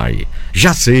sei, pai,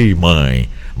 já sei, mãe.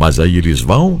 Mas aí eles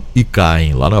vão e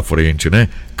caem lá na frente, né?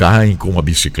 Caem com a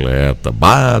bicicleta,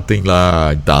 batem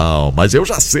lá e tal. Mas eu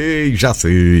já sei, já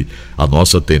sei. A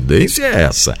nossa tendência é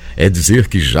essa, é dizer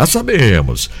que já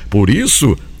sabemos. Por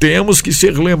isso, temos que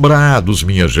ser lembrados,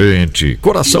 minha gente.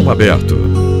 Coração aberto.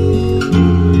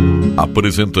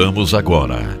 Apresentamos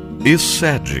agora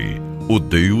ESED, o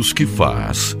Deus que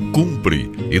faz, cumpre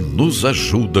e nos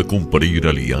ajuda a cumprir a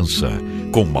aliança,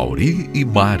 com Mauri e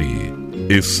Mari.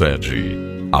 ESED,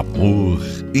 amor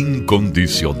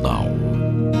incondicional.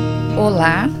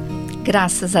 Olá,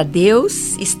 graças a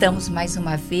Deus, estamos mais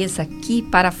uma vez aqui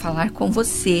para falar com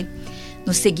você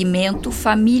no segmento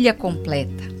Família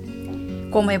Completa.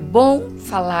 Como é bom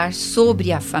falar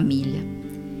sobre a família.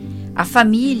 A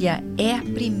família é a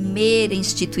primeira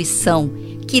instituição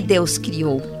que Deus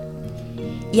criou.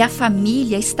 E a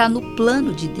família está no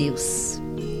plano de Deus.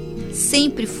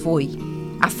 Sempre foi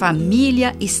a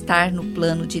família estar no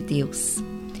plano de Deus.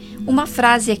 Uma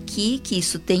frase aqui que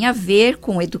isso tem a ver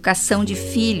com educação de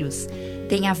filhos,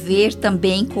 tem a ver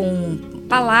também com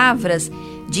palavras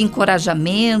de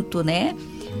encorajamento, né?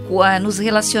 Nos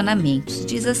relacionamentos.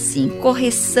 Diz assim: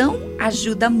 correção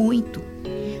ajuda muito,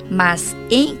 mas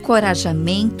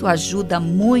encorajamento ajuda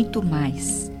muito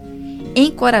mais.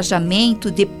 Encorajamento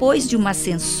depois de uma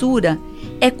censura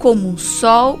é como um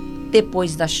sol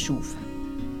depois da chuva.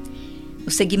 No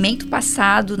segmento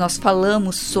passado nós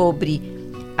falamos sobre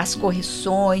as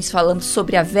correções, falamos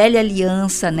sobre a velha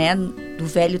aliança, né, do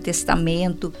Velho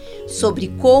Testamento, sobre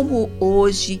como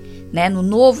hoje, né, no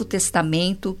Novo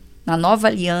Testamento, na Nova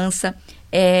Aliança,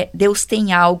 Deus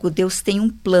tem algo, Deus tem um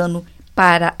plano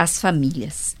para as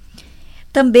famílias.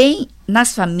 Também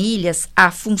nas famílias há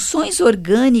funções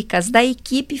orgânicas da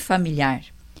equipe familiar.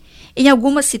 Em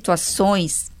algumas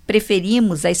situações,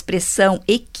 preferimos a expressão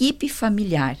equipe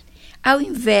familiar, ao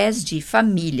invés de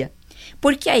família,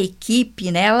 porque a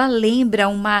equipe, né, ela lembra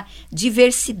uma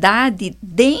diversidade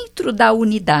dentro da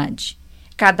unidade.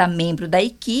 Cada membro da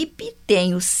equipe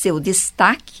tem o seu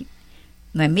destaque,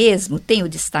 não é mesmo? Tem o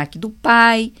destaque do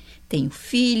pai, tem o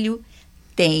filho,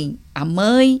 tem a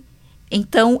mãe.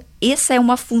 Então, essa é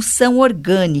uma função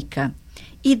orgânica.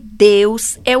 E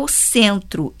Deus é o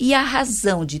centro e a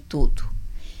razão de tudo.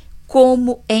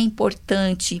 Como é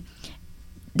importante,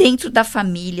 dentro da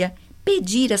família,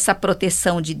 pedir essa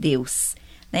proteção de Deus,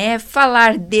 né?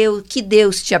 Falar que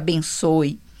Deus te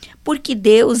abençoe, porque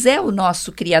Deus é o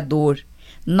nosso Criador.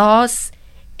 Nós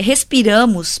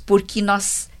respiramos porque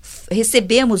nós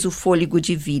recebemos o fôlego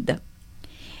de vida.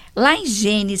 Lá em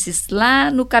Gênesis,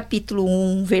 lá no capítulo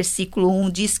 1, versículo 1,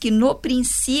 diz que no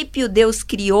princípio Deus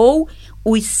criou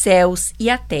os céus e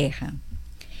a terra.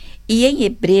 E em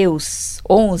Hebreus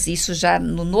 11, isso já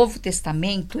no Novo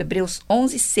Testamento, Hebreus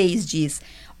 11:6 diz: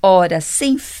 ora,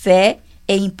 sem fé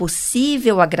é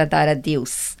impossível agradar a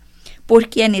Deus,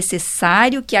 porque é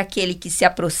necessário que aquele que se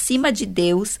aproxima de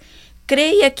Deus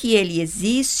creia que ele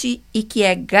existe e que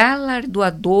é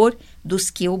galardoador dos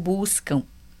que o buscam.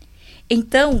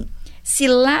 Então, se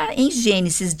lá em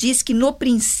Gênesis diz que no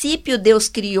princípio Deus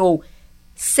criou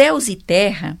céus e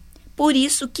terra, por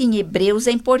isso que em Hebreus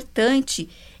é importante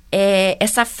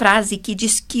essa frase que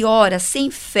diz que, ora, sem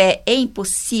fé é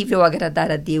impossível agradar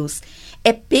a Deus.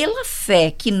 É pela fé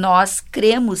que nós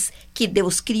cremos que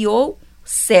Deus criou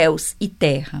céus e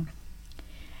terra.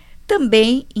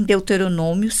 Também em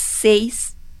Deuteronômio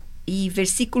 6 e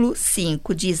versículo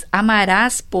 5 diz: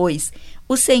 amarás, pois,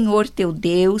 o Senhor teu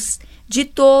Deus de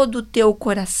todo o teu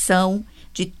coração,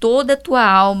 de toda a tua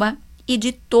alma e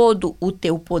de todo o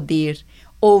teu poder,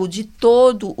 ou de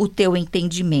todo o teu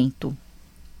entendimento.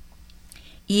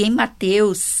 E em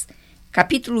Mateus,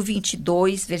 capítulo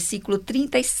 22, versículo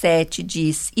 37,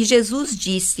 diz: e Jesus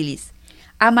disse-lhes: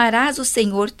 amarás o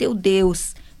Senhor teu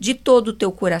Deus de todo o teu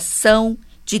coração,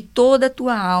 de toda a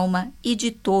tua alma e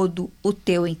de todo o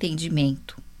teu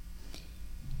entendimento.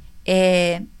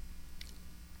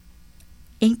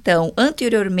 Então,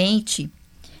 anteriormente,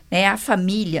 né, a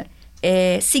família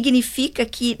significa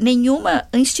que nenhuma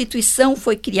instituição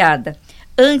foi criada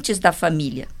antes da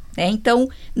família. Então,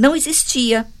 não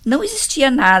existia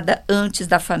nada antes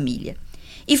da família.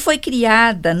 E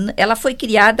ela foi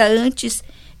criada antes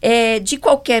de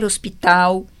qualquer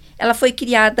hospital, ela foi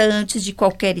criada antes de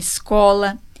qualquer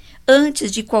escola,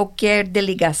 antes de qualquer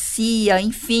delegacia,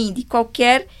 enfim, de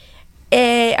qualquer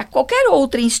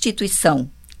outra instituição.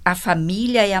 A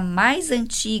família é a mais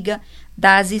antiga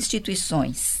das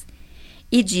instituições.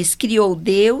 E diz: criou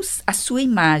Deus a sua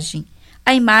imagem,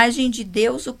 a imagem de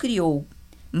Deus o criou.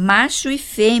 Macho e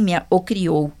fêmea o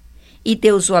criou, e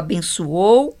Deus o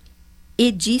abençoou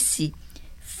e disse: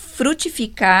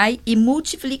 frutificai e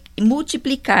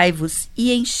multiplicai-vos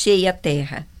e enchei a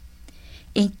terra.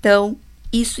 Então,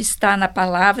 isso está na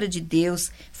palavra de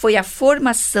Deus, foi a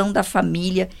formação da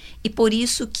família, e por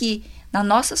isso que na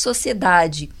nossa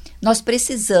sociedade nós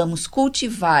precisamos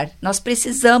cultivar, nós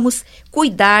precisamos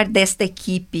cuidar desta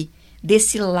equipe,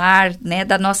 desse lar, né,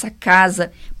 da nossa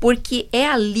casa, porque é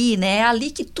ali, né, é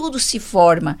ali que tudo se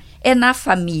forma, é na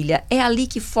família, é ali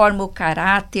que forma o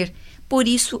caráter. Por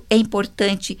isso é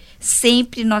importante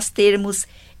sempre nós termos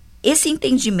esse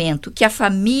entendimento que a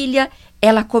família,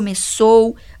 ela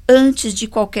começou antes de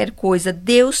qualquer coisa.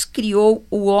 Deus criou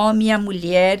o homem e a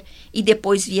mulher e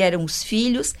depois vieram os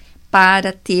filhos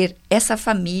para ter essa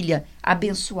família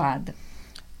abençoada.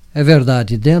 É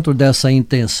verdade, dentro dessa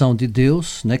intenção de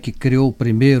Deus, né, que criou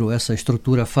primeiro essa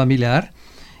estrutura familiar,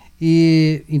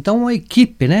 e então a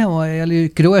equipe, né, ele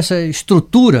criou essa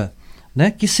estrutura, né,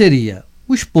 que seria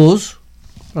o esposo,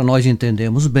 para nós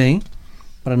entendermos bem,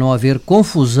 para não haver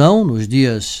confusão nos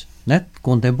dias, né,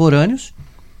 contemporâneos,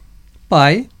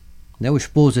 pai, né, o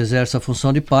esposo exerce a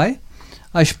função de pai,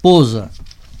 a esposa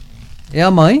é a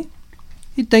mãe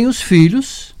e tem os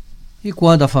filhos. E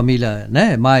quando a família,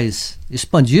 né, é mais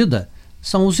expandida,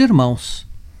 são os irmãos.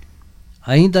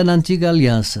 Ainda na antiga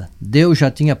aliança, Deus já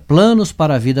tinha planos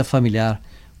para a vida familiar,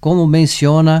 como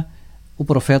menciona o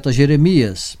profeta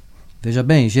Jeremias. Veja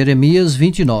bem, Jeremias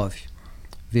 29,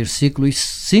 versículos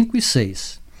 5 e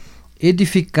 6.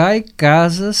 Edificai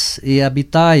casas e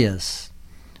habitai-as,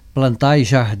 plantai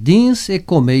jardins e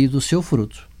comei do seu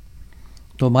fruto.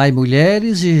 Tomai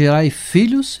mulheres e gerai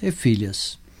filhos e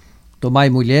filhas.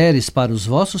 Tomai mulheres para os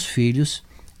vossos filhos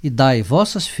e dai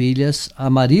vossas filhas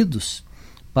a maridos,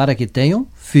 para que tenham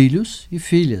filhos e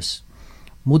filhas.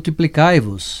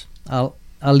 Multiplicai-vos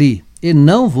ali e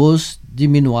não vos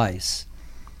diminuais.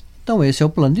 Então esse é o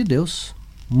plano de Deus,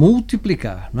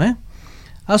 multiplicar, não é?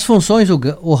 As funções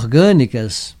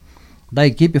orgânicas da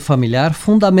equipe familiar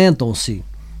fundamentam-se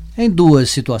em duas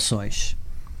situações.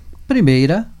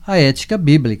 Primeira, a ética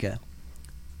bíblica.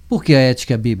 Por que a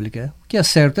ética bíblica? O que é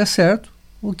certo,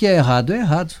 o que é errado.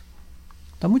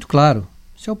 Está muito claro.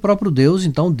 Se é o próprio Deus,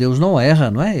 então Deus não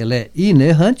erra, não é? Ele é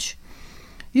inerrante.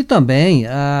 E também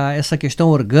essa questão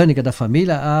orgânica da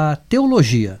família, a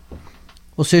teologia,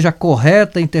 ou seja, a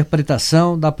correta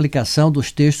interpretação da aplicação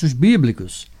dos textos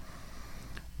bíblicos.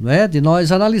 Não é? De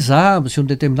nós analisarmos se um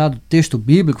determinado texto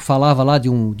bíblico falava lá de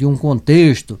um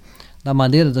contexto, da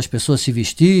maneira das pessoas se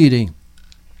vestirem,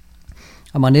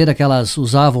 a maneira que elas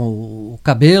usavam o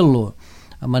cabelo,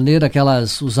 a maneira que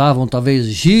elas usavam talvez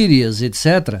gírias,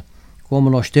 etc., como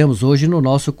nós temos hoje no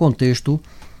nosso contexto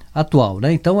atual,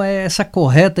 né? Então essa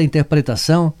correta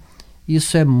interpretação,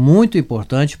 isso é muito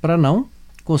importante para não,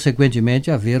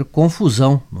 consequentemente, haver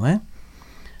confusão, não é?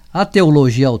 A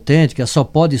teologia autêntica só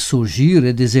pode surgir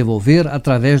e desenvolver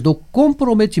através do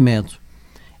comprometimento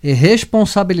e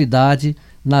responsabilidade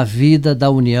na vida da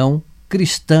união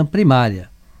cristã primária,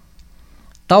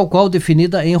 tal qual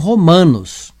definida em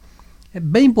Romanos. É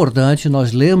bem importante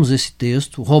nós lermos esse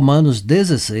texto, Romanos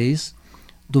 16,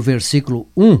 do versículo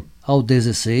 1 ao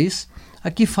 16,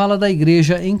 aqui fala da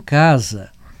igreja em casa.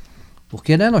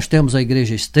 Porque nós temos a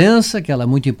igreja extensa, que ela é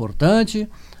muito importante,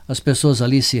 as pessoas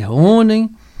ali se reúnem,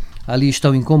 ali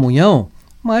estão em comunhão,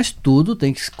 mas tudo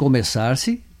tem que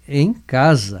começar-se em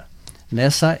casa,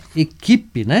 nessa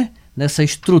equipe, nessa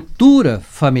estrutura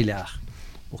familiar.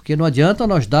 Porque não adianta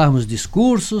nós darmos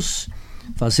discursos,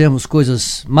 fazermos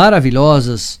coisas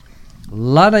maravilhosas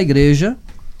lá na igreja,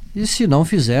 e se não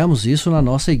fizermos isso na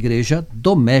nossa igreja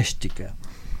doméstica.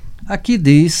 Aqui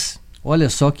diz, olha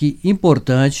só que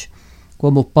importante,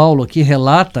 como Paulo aqui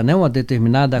relata, uma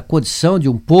determinada condição de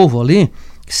um povo ali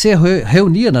que se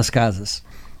reunia nas casas.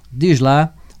 Diz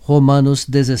lá, Romanos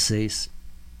 16.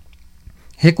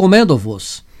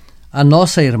 Recomendo-vos a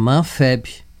nossa irmã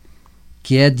Febe,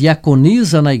 que é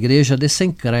diaconisa na igreja de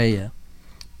Sencreia.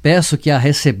 Peço que a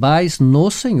recebais no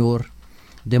Senhor,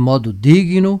 de modo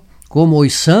digno, como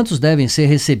os santos devem ser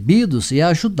recebidos, e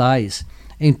ajudais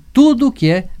em tudo o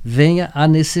que venha a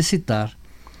necessitar,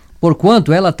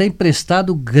 porquanto ela tem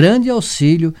prestado grande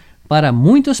auxílio para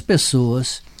muitas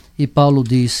pessoas, e Paulo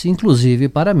diz, inclusive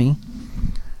para mim.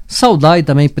 Saudai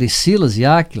também Priscila e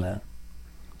Áquila,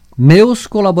 meus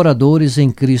colaboradores em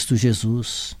Cristo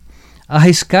Jesus.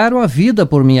 Arriscaram a vida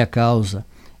por minha causa,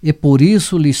 e por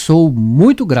isso lhes sou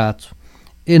muito grato.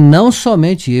 E não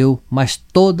somente eu, mas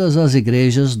todas as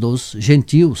igrejas dos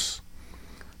gentios.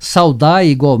 Saudai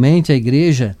igualmente a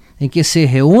igreja em que se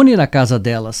reúne na casa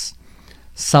delas.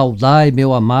 Saudai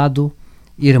meu amado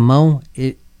irmão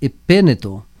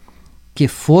Epêneto, que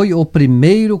foi o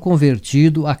primeiro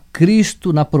convertido a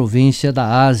Cristo na província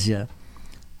da Ásia.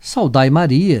 Saudai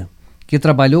Maria, que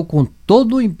trabalhou com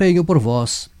todo o empenho por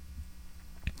vós.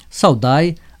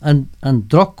 Saudai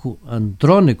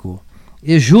Andrônico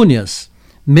e Júnias,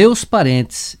 meus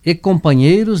parentes e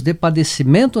companheiros de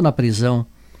padecimento na prisão,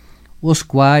 os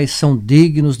quais são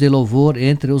dignos de louvor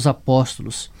entre os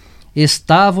apóstolos,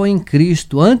 estavam em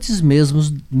Cristo antes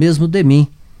mesmo de mim.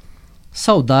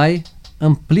 Saudai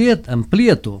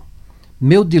Ampliato,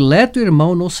 meu dileto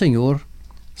irmão no Senhor.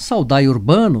 Saudai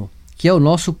Urbano, que é o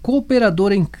nosso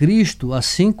cooperador em Cristo,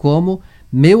 assim como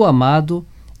meu amado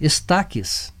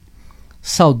Estaques.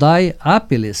 Saudai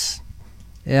Ápeles,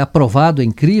 aprovado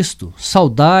em Cristo.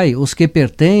 Saudai os que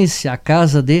pertencem à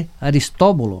casa de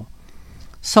Aristóbulo.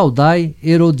 Saudai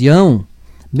Herodião,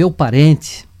 meu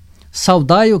parente.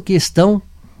 Saudai os que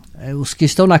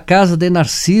estão na casa de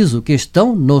Narciso, que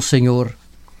estão no Senhor.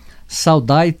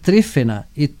 Saudai Trífena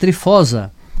e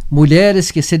Trifosa, mulheres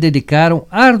que se dedicaram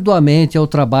arduamente ao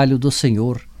trabalho do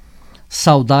Senhor.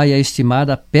 Saudai a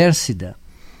estimada Pérsida,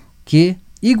 que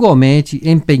igualmente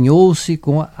empenhou-se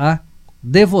com a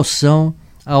devoção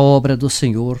à obra do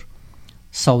Senhor.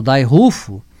 Saudai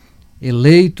Rufo,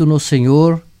 eleito no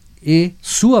Senhor, e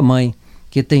sua mãe,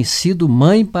 que tem sido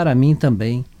mãe para mim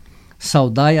também.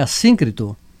 Saudai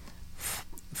Assíncrito,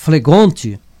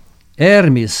 Flegonte,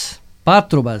 Hermes,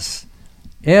 Pátrobas,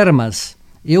 Hermas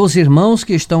e os irmãos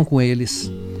que estão com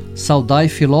eles. Saudai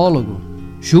Filólogo,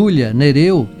 Júlia,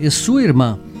 Nereu e sua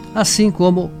irmã, assim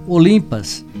como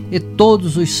Olimpas e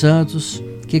todos os santos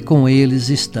que com eles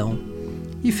estão.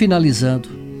 E finalizando,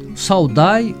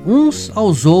 saudai uns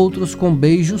aos outros com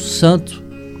beijo santo.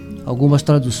 Algumas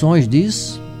traduções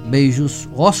diz beijos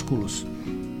ósculos.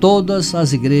 Todas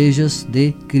as igrejas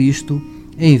de Cristo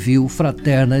envio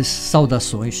fraternas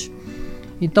saudações.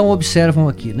 Então observam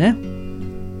aqui,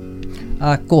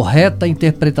 a correta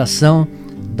interpretação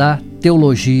da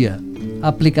teologia, a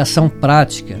aplicação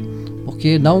prática,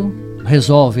 porque não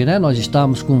resolve, né, nós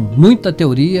estamos com muita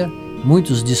teoria,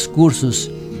 muitos discursos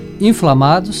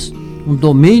inflamados, um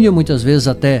domínio muitas vezes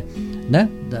até, né,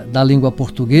 da língua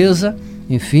portuguesa,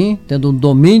 enfim, tendo um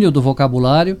domínio do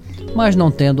vocabulário, mas não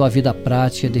tendo a vida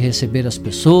prática de receber as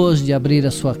pessoas, de abrir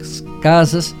as suas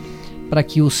casas para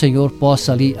que o Senhor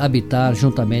possa ali habitar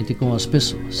juntamente com as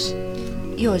pessoas.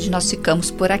 E hoje nós ficamos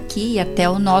por aqui e até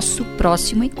o nosso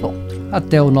próximo encontro.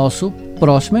 Até o nosso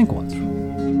próximo encontro.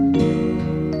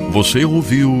 Você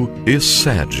ouviu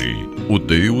Excede, o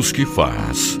Deus que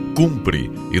faz,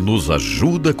 cumpre e nos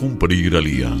ajuda a cumprir a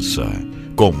aliança.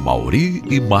 Com Mauri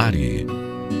e Mari.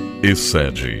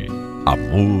 Excede,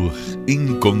 amor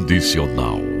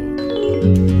incondicional.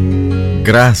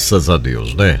 Graças a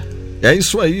Deus, né? É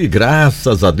isso aí,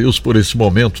 graças a Deus por esse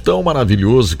momento tão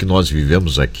maravilhoso que nós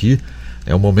vivemos aqui.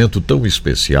 É um momento tão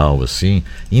especial assim,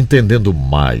 entendendo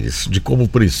mais de como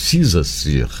precisa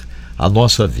ser a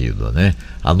nossa vida, né?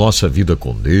 A nossa vida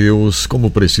com Deus,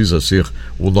 como precisa ser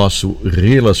o nosso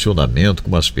relacionamento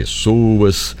com as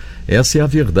pessoas. Essa é a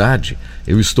verdade.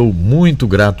 Eu estou muito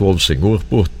grato ao Senhor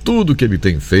por tudo que Ele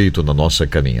tem feito na nossa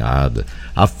caminhada,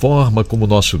 a forma como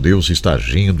nosso Deus está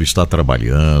agindo, está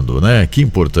trabalhando, né? Que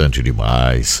importante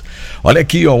demais. Olha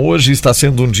aqui, ó, hoje está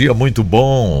sendo um dia muito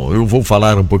bom. Eu vou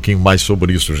falar um pouquinho mais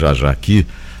sobre isso já aqui,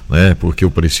 né? Porque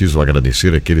eu preciso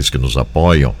agradecer aqueles que nos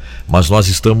apoiam, mas nós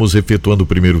estamos efetuando o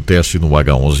primeiro teste no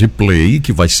H11 Play,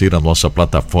 que vai ser a nossa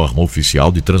plataforma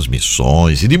oficial de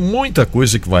transmissões e de muita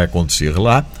coisa que vai acontecer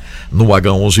lá no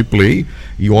H11 Play.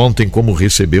 E ontem, como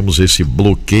recebemos esse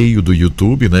bloqueio do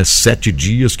YouTube, né, 7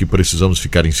 dias que precisamos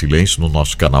ficar em silêncio no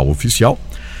nosso canal oficial,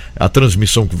 a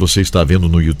transmissão que você está vendo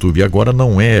no YouTube agora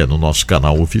não é no nosso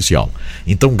canal oficial.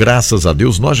 Então, graças a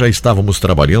Deus, nós já estávamos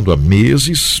trabalhando há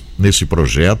meses nesse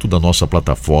projeto da nossa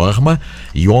plataforma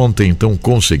e ontem, então,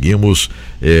 conseguimos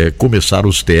começar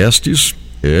os testes.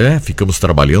 Ficamos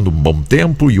trabalhando um bom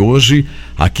tempo e hoje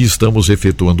aqui estamos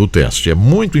efetuando o teste. É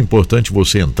muito importante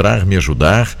você entrar, me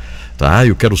ajudar, tá?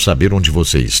 Eu quero saber onde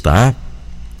você está.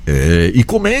 E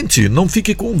comente, não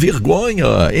fique com vergonha,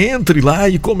 entre lá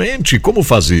e comente como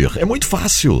fazer, é muito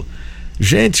fácil.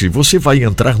 Gente, você vai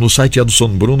entrar no site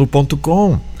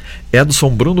edsonbruno.com,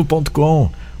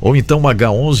 ou então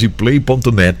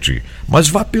h11play.net, mas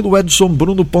vá pelo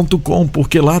edsonbruno.com,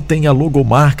 porque lá tem a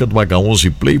logomarca do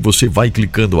H11 Play. Você vai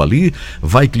clicando ali,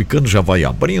 vai clicando, já vai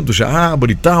abrindo, já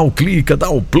abre e tal, clica, dá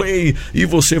o play e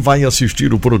você vai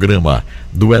assistir o programa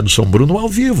do Edson Bruno ao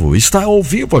vivo. Está ao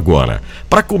vivo agora.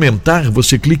 Para comentar,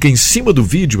 você clica em cima do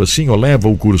vídeo, assim, ó, leva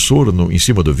o cursor em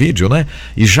cima do vídeo, né?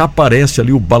 E já aparece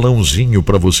ali o balãozinho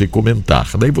para você comentar.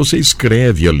 Daí você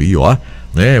escreve ali, ó,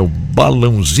 né? O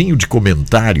balãozinho de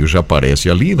comentário já aparece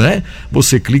ali, né?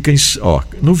 Você clica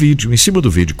no vídeo, em cima do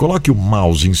vídeo, coloque o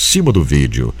mouse em cima do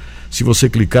vídeo. Se você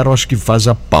clicar, eu acho que faz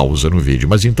a pausa no vídeo,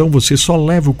 mas então você só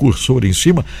leva o cursor em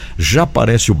cima, já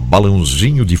aparece o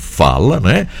balãozinho de fala,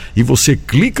 né? E você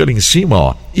clica ali em cima,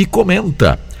 ó, e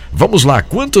comenta. Vamos lá,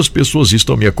 quantas pessoas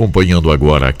estão me acompanhando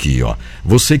agora aqui, ó?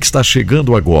 Você que está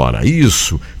chegando agora,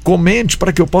 isso, comente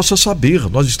para que eu possa saber.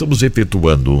 Nós estamos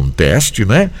efetuando um teste,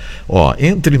 né? Ó,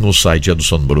 entre no site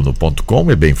edsonbruno.com,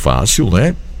 é bem fácil,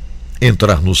 né?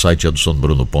 Entrar no site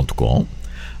edsonbruno.com,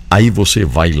 aí você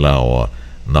vai lá, ó,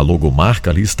 na logomarca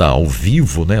ali está ao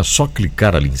vivo, né? Só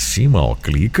clicar ali em cima, ó,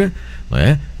 clica,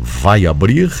 né? Vai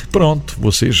abrir, pronto,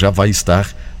 você já vai estar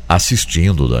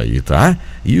assistindo daí, tá?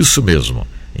 Isso mesmo.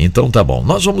 Então tá bom,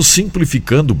 nós vamos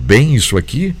simplificando bem isso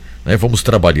aqui, né? Vamos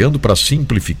trabalhando para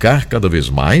simplificar cada vez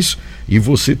mais e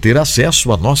você ter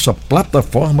acesso à nossa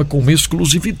plataforma com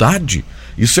exclusividade.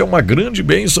 Isso é uma grande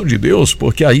bênção de Deus,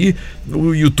 porque aí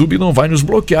o YouTube não vai nos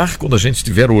bloquear quando a gente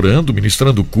estiver orando,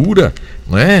 ministrando cura,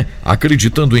 né?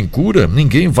 Acreditando em cura.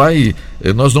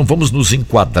 Nós não vamos nos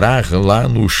enquadrar lá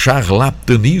no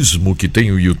charlatanismo que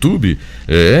tem o YouTube.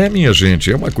 Minha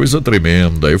gente, é uma coisa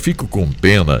tremenda. Eu fico com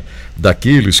pena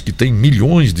daqueles que têm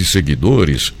milhões de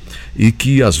seguidores e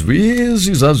que às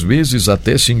vezes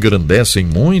até se engrandecem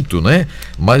muito, né?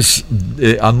 Mas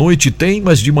à noite tem,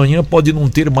 mas de manhã pode não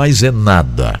ter mais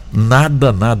nada,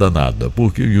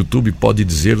 porque o YouTube pode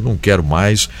dizer não quero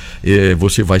mais,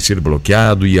 você vai ser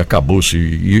bloqueado e acabou-se,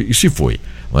 e se foi,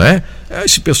 não é?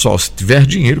 Esse pessoal, se tiver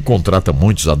dinheiro, contrata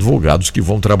muitos advogados que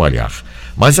vão trabalhar,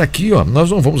 mas aqui, ó,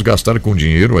 nós não vamos gastar com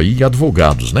dinheiro aí em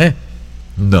advogados, né?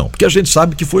 Não, porque a gente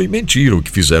sabe que foi mentira o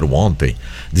que fizeram ontem,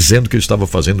 dizendo que eu estava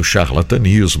fazendo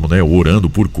charlatanismo, né, orando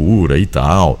por cura e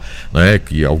tal, né,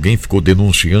 que alguém ficou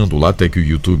denunciando lá, até que o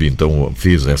YouTube então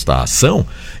fez esta ação,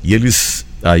 e eles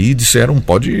aí disseram,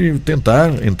 pode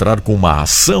tentar entrar com uma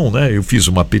ação, né? Eu fiz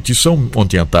uma petição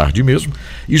ontem à tarde mesmo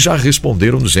e já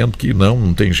responderam dizendo que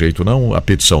não tem jeito não, a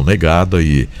petição negada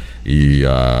e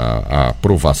a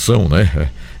aprovação, né?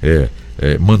 É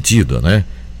mantida, né?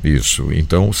 Isso,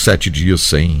 então 7 dias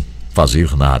sem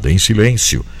fazer nada, em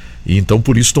silêncio. E então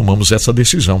por isso tomamos essa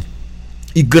decisão.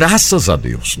 E graças a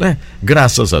Deus, né?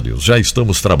 Graças a Deus, já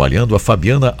estamos trabalhando. A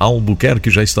Fabiana Albuquerque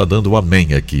já está dando um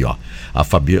amém aqui, ó. A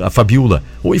Fabiola,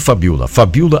 oi Fabiola,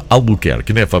 Fabiola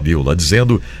Albuquerque, né Fabiola?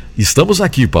 Dizendo, estamos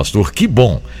aqui, pastor, que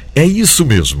bom. É isso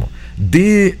mesmo,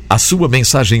 dê a sua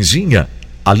mensagenzinha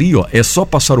ali, ó. É só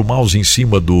passar o mouse em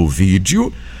cima do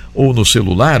vídeo ou no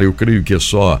celular, eu creio que é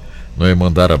só, não é,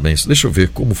 mandar a mensagem. Deixa eu ver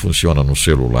como funciona no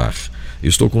celular.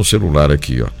 Estou com o celular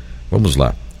aqui, ó. Vamos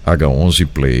lá, H11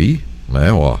 Play,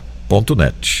 né, ó,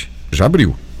 .net, já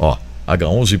abriu, ó,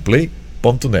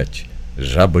 h11play.net,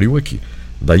 já abriu aqui,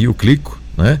 daí eu clico,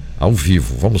 né, ao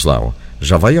vivo, vamos lá, ó,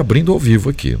 já vai abrindo ao vivo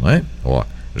aqui, né, ó,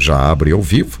 já abre ao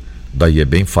vivo, daí é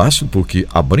bem fácil, porque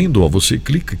abrindo, ó, você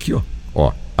clica aqui,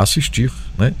 ó, assistir,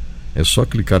 né, é só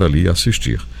clicar ali e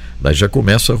assistir, daí já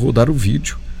começa a rodar o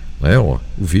vídeo, né, ó,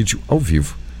 o vídeo ao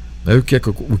vivo, né, o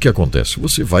que acontece?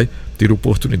 Você vai ter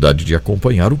oportunidade de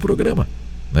acompanhar o programa,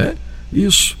 né?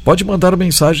 Isso, pode mandar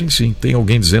mensagem sim. Tem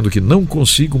alguém dizendo que não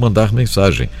consigo mandar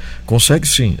mensagem. Consegue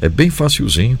sim, é bem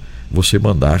facilzinho você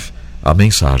mandar a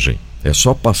mensagem. É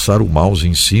só passar o mouse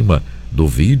em cima do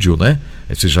vídeo, né?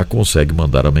 Aí você já consegue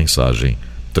mandar a mensagem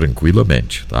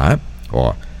tranquilamente, tá?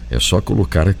 Ó, é só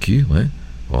colocar aqui, né?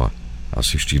 Ó,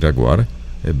 assistir agora.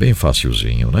 É bem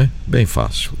facilzinho, né? Bem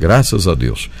fácil, graças a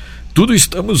Deus. Tudo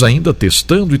estamos ainda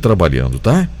testando e trabalhando,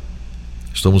 tá?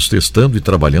 Estamos testando e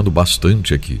trabalhando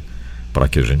bastante aqui, para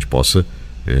que a gente possa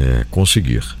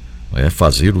conseguir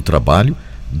fazer o trabalho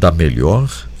da melhor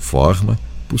forma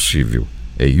possível.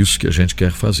 É isso que a gente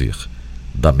quer fazer,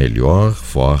 da melhor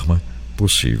forma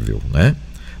possível, né?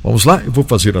 Vamos lá, eu vou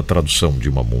fazer a tradução de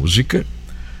uma música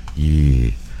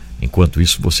e enquanto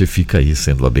isso você fica aí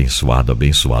sendo abençoado.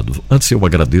 Antes eu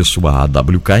agradeço a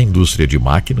AWK, Indústria de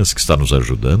Máquinas, que está nos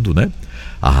ajudando, né?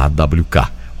 A AWK,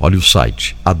 olha o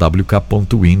site,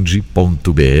 awk.ind.br,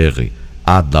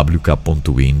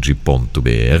 awk.ind.br,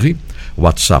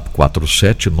 WhatsApp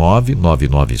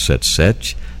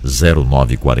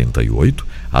 479-9977-0948.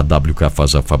 A AWK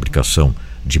faz a fabricação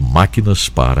de máquinas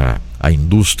para a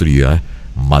indústria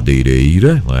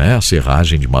madeireira, não é? A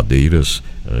serragem de madeiras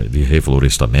de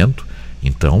reflorestamento.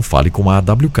 Então fale com a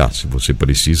AWK se você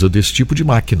precisa desse tipo de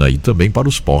máquina, e também para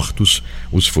os portos,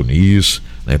 os funis,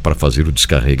 né, para fazer o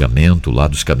descarregamento lá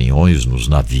dos caminhões nos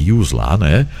navios lá,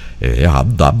 né? É a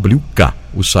AWK,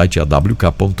 o site é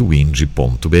awk.ind.br.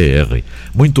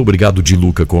 Muito obrigado,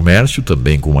 Diluca Comércio,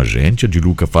 também com a gente. A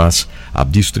Diluca faz a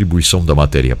distribuição da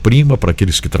matéria-prima para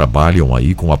aqueles que trabalham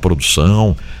aí com a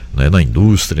produção, né, na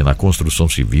indústria, na construção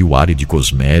civil, área de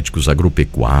cosméticos,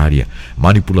 agropecuária,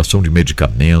 manipulação de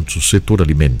medicamentos, setor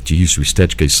alimentício,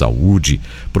 estética e saúde,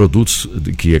 produtos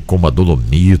que é como a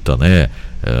dolomita, né,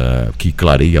 que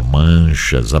clareia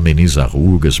manchas, ameniza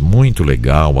rugas, muito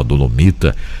legal a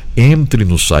dolomita. Entre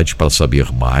no site para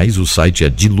saber mais. O site é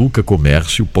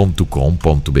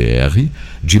dilucacomércio.com.br,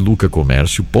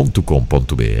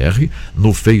 dilucacomércio.com.br.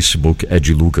 No Facebook é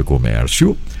Diluca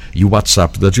Comércio. E o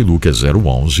WhatsApp da Diluca é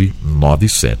 011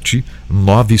 97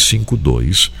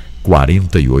 952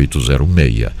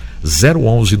 4806.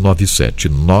 011 97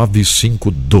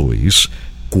 952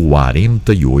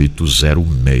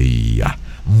 4806.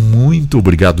 Muito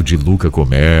obrigado, Diluca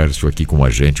Comércio, aqui com a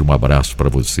gente. Um abraço para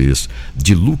vocês.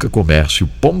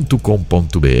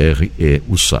 dilucacomércio.com.br é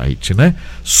o site, né?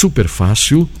 Super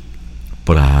fácil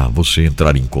para você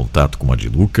entrar em contato com a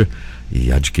Diluca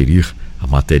e adquirir a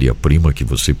matéria-prima que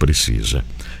você precisa.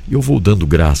 E eu vou dando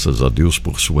graças a Deus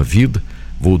por sua vida,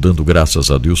 vou dando graças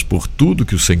a Deus por tudo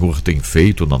que o Senhor tem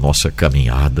feito na nossa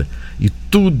caminhada e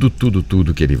tudo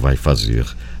que Ele vai fazer.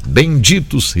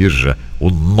 Bendito seja o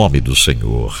nome do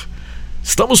Senhor.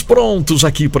 Estamos prontos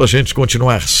aqui para a gente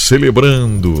continuar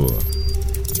celebrando.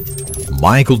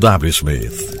 Michael W.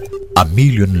 Smith, A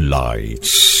Million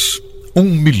Lights, 1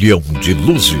 milhão de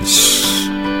luzes.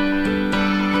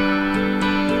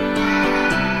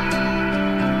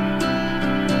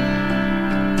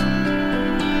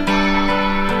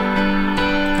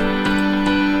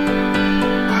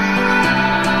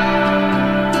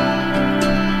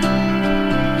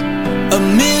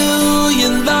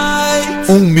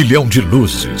 Um milhão de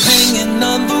luzes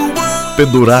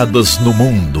penduradas no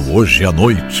mundo hoje à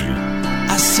noite.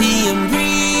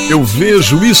 Eu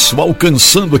vejo isso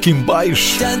alcançando aqui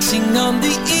embaixo,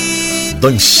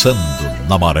 dançando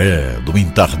na maré do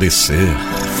entardecer.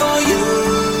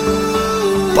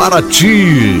 para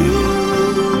ti.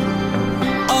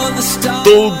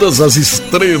 Todas as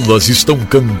estrelas estão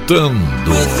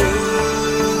cantando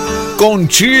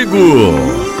contigo.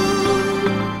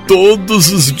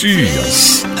 Todos os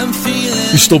dias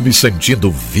estou me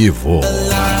sentindo vivo.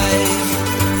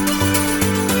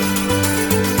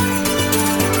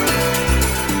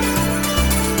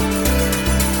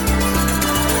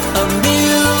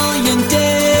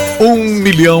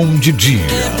 Milhão de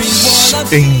dias,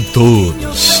 em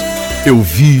todos eu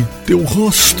vi teu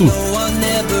rosto.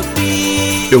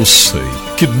 Eu sei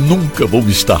que nunca vou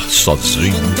estar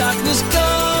sozinho,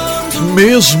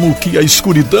 mesmo que a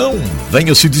escuridão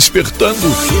venha se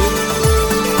despertando.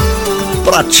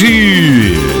 Para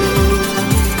ti,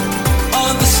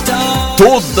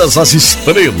 todas as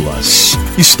estrelas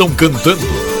estão cantando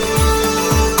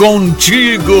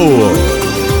contigo.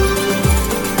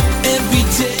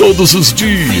 Todos os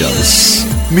dias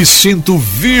me sinto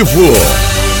vivo.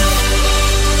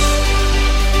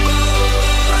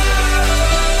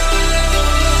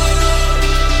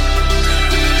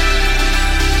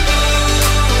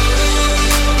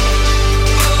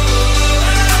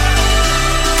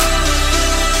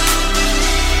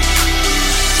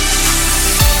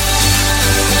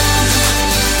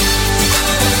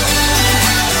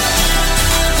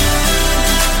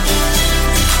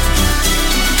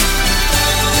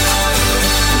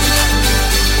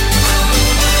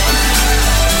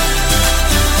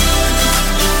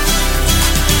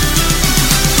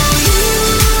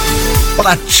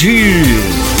 Para ti,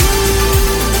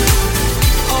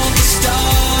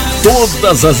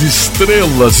 todas as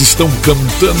estrelas estão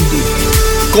cantando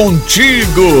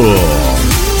contigo.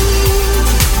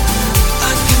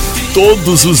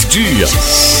 Todos os dias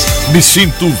me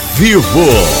sinto vivo.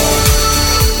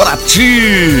 Para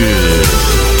ti,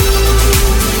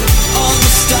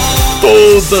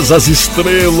 todas as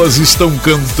estrelas estão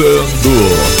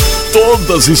cantando.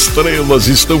 Todas as estrelas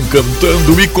estão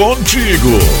cantando e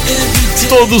contigo.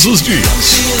 Todos os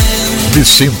dias me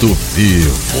sinto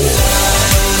vivo.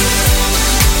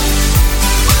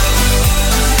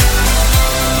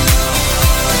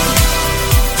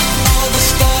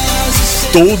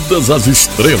 Todas as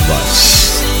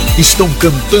estrelas estão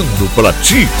cantando para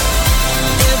ti.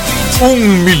 1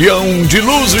 milhão de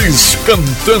luzes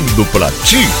cantando para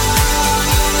ti.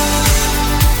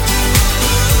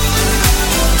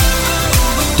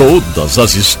 Todas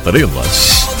as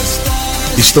estrelas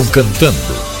estão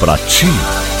cantando para ti.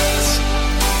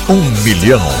 1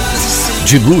 milhão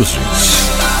de luzes.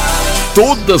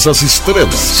 Todas as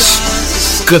estrelas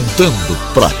cantando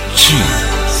para ti.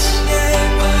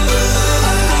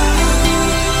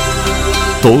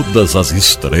 Todas as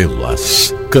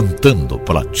estrelas cantando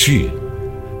para ti.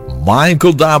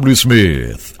 Michael W.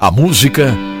 Smith. A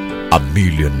música A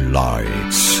Million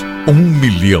Lights. 1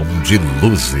 milhão de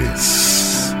luzes.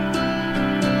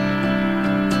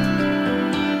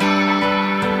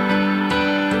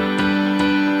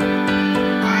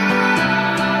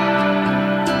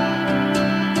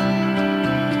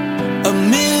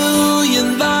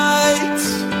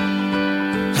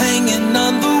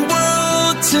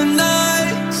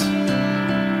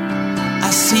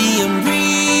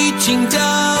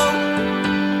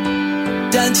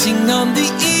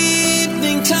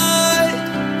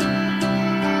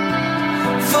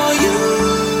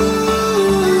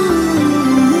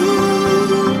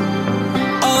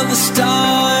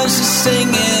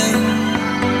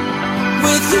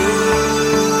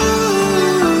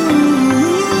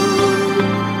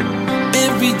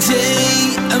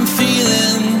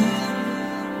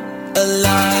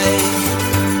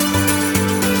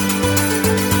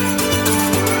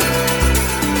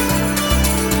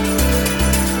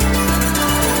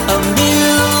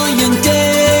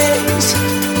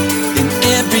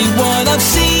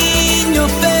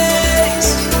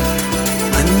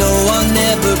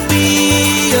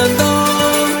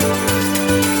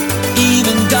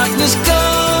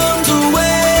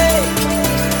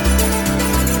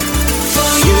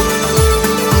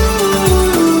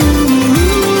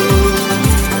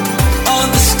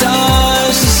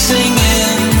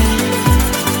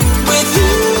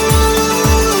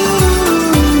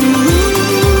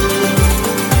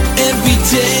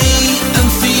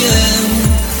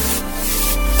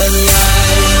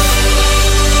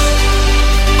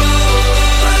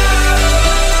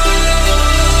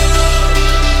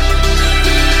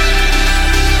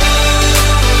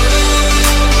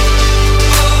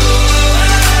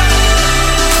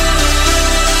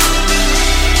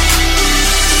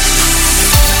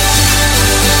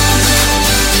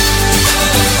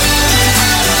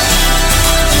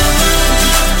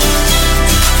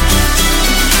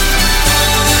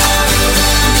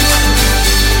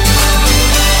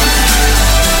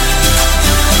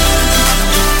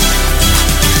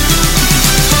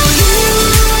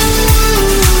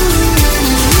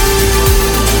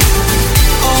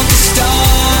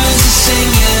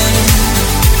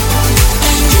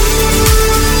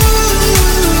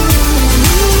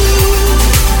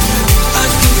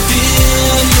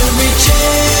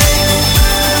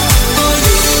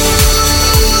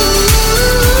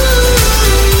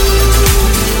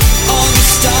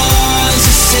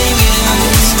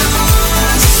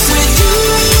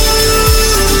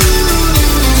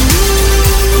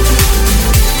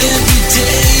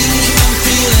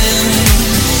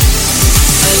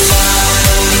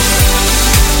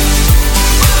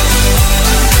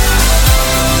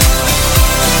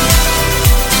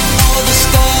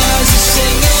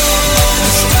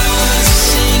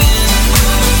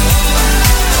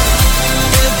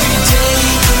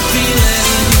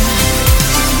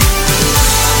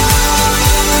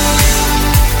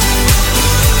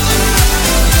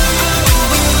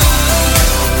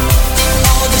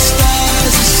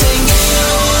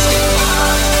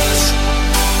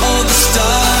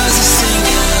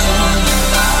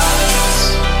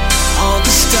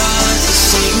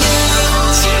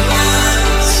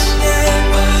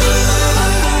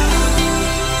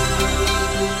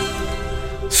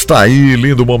 Está aí,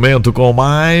 lindo momento com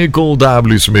Michael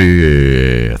W.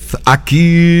 Smith,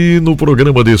 aqui no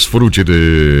programa Desfrute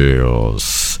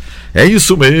Deus. É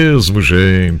isso mesmo,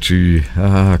 gente.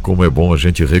 Como é bom a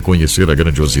gente reconhecer a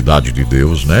grandiosidade de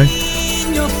Deus, né?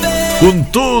 Com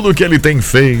tudo que Ele tem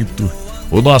feito,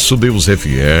 o nosso Deus é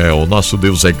fiel, o nosso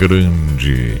Deus é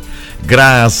grande.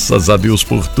 Graças a Deus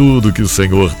por tudo que o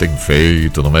Senhor tem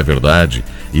feito, não é verdade?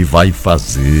 E vai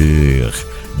fazer.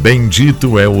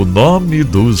 Bendito é o nome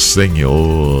do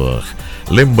Senhor.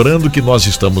 Lembrando que nós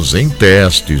estamos em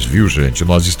testes, viu, gente?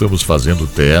 Nós estamos fazendo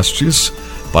testes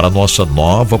para a nossa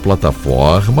nova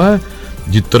plataforma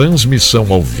de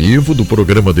transmissão ao vivo do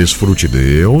programa Desfrute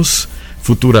Deus.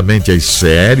 Futuramente as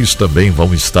séries também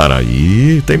vão estar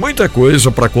aí. Tem muita coisa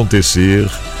para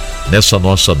acontecer nessa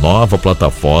nossa nova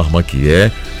plataforma que é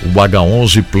o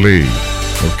H11 Play,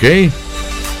 ok?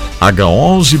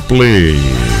 H11 Play.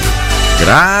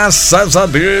 Graças a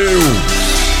Deus!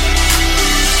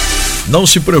 Não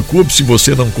se preocupe se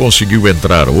você não conseguiu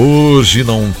entrar hoje,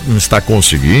 não está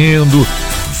conseguindo.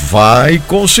 Vai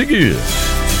conseguir.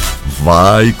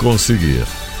 Vai conseguir.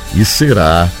 E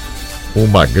será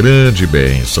uma grande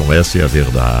bênção, essa é a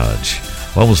verdade.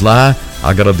 Vamos lá,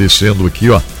 agradecendo aqui,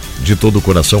 de todo o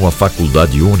coração a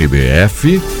Faculdade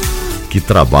UniBF, que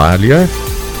trabalha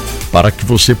para que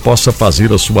você possa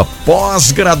fazer a sua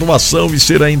pós-graduação e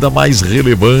ser ainda mais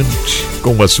relevante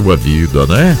com a sua vida,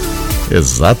 né?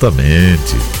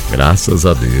 Exatamente, graças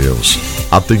a Deus.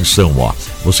 Atenção,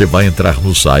 você vai entrar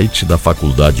no site da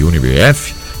Faculdade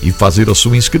UniBF e fazer a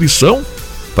sua inscrição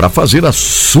para fazer a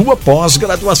sua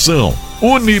pós-graduação.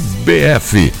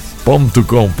 unibf.com.br,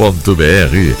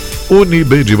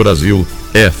 UniB de Brasil,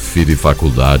 F de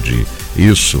faculdade.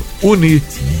 Isso,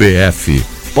 unibf.com.br,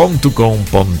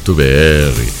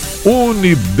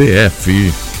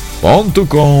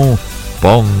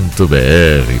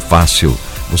 unibf.com.br. Fácil,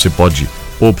 você pode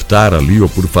optar ali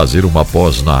por fazer uma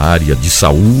pós na área de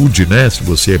saúde, né? Se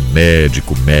você é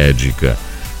médico, médica,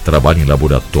 trabalha em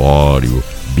laboratório,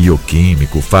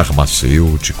 bioquímico,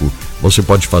 farmacêutico, você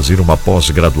pode fazer uma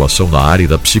pós-graduação na área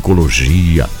da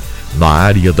psicologia, na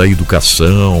área da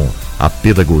educação, a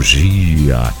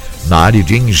pedagogia, na área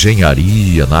de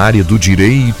engenharia, na área do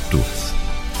direito.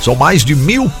 São mais de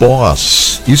 1000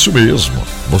 pós, isso mesmo.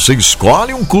 Você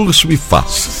escolhe um curso e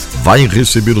faz. Vai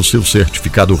receber o seu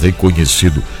certificado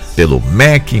reconhecido pelo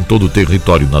MEC em todo o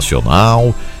território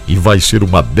nacional e vai ser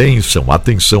uma bênção.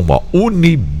 Atenção,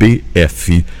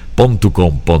 unibf.com.br,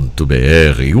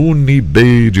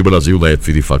 UniB de Brasil,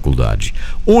 F de faculdade,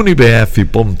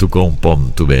 unibf.com.br.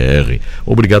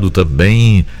 Obrigado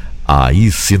também a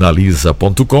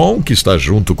iSinaliza.com, que está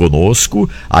junto conosco.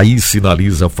 A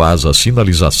iSinaliza faz a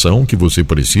sinalização que você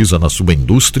precisa na sua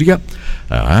indústria.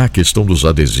 A questão dos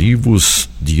adesivos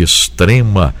de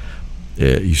extrema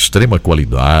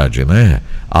qualidade, né?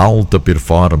 Alta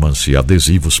performance,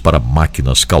 adesivos para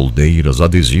máquinas, caldeiras,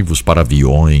 adesivos para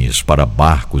aviões, para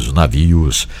barcos,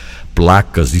 navios,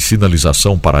 placas de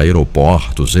sinalização para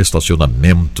aeroportos,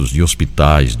 estacionamentos de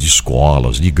hospitais, de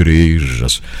escolas, de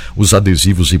igrejas, os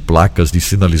adesivos e placas de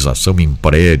sinalização em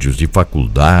prédios de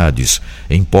faculdades,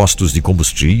 em postos de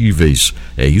combustíveis.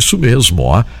 É isso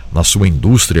mesmo, na sua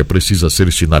indústria precisa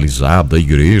ser sinalizada a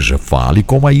igreja, fale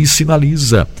com a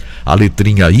iSinaliza. A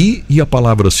letrinha I e a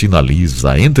palavra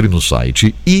sinaliza. Entre no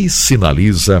site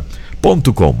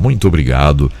iSinaliza.com. Muito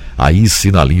obrigado a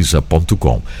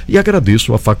iSinaliza.com. E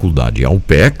agradeço à faculdade, ao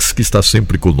PEX, que está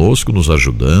sempre conosco, nos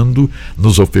ajudando,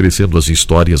 nos oferecendo as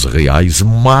histórias reais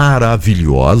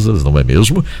maravilhosas, não é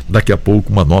mesmo? Daqui a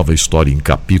pouco uma nova história em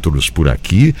capítulos por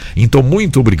aqui. Então,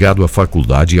 muito obrigado à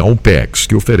faculdade e ao PEX,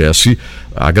 que oferece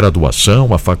a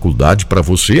graduação, a faculdade para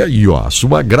você aí, a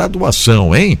sua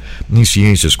graduação, em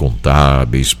ciências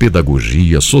contábeis,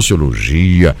 pedagogia,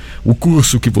 sociologia, o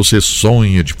curso que você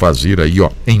sonha de fazer aí,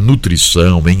 em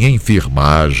nutrição, em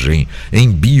enfermagem,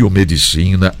 em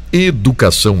biomedicina,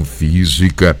 educação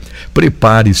física.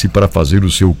 Prepare-se para fazer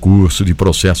o seu curso de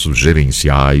processos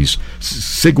gerenciais,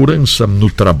 segurança no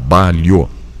trabalho.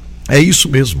 É isso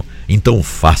mesmo. Então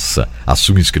faça a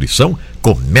sua inscrição,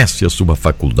 comece a sua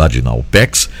faculdade na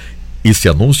UPEX. Esse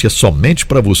anúncio é somente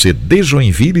para você de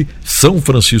Joinville, São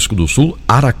Francisco do Sul,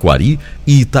 Araquari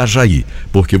e Itajaí,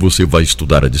 porque você vai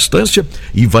estudar à distância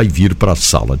e vai vir para a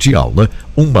sala de aula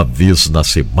uma vez na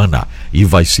semana e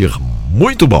vai ser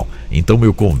muito bom. Então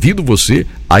eu convido você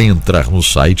a entrar no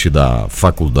site da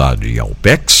faculdade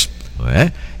UPEX,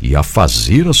 e a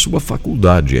fazer a sua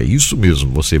faculdade. É isso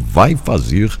mesmo, você vai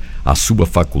fazer a sua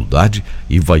faculdade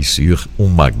e vai ser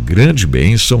uma grande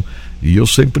bênção. E eu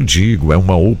sempre digo, é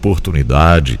uma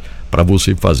oportunidade para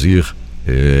você fazer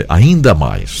ainda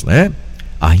mais,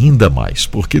 ainda mais,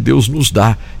 porque Deus nos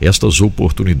dá estas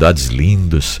oportunidades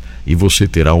lindas e você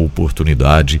terá a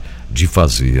oportunidade de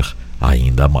fazer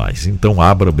ainda mais. Então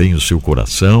abra bem o seu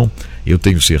coração, eu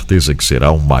tenho certeza que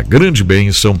será uma grande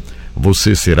bênção,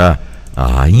 você será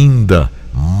ainda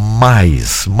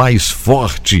mais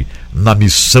forte na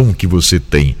missão que você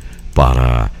tem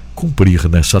para cumprir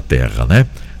nessa terra, né?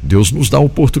 Deus nos dá a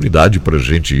oportunidade para a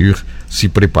gente ir se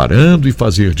preparando e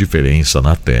fazer diferença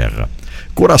na terra.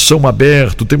 Coração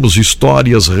aberto, temos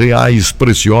histórias reais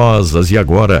preciosas e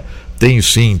agora tem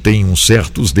uns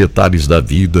certos detalhes da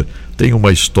vida, tem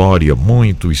uma história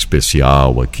muito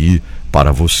especial aqui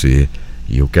para você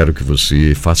e eu quero que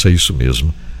você faça isso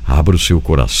mesmo, abra o seu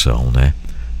coração, né?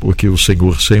 Porque o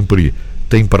Senhor sempre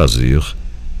tem prazer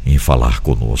em falar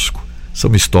conosco.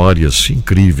 São histórias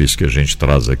incríveis que a gente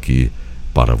traz aqui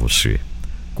para você.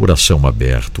 Coração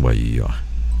aberto aí, ó.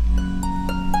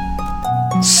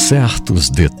 Certos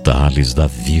detalhes da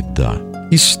vida,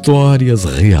 histórias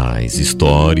reais,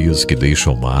 histórias que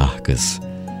deixam marcas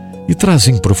e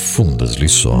trazem profundas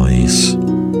lições.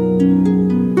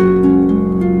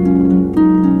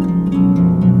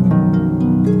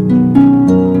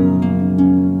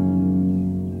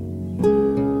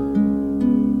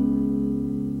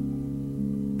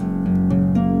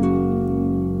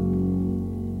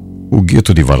 O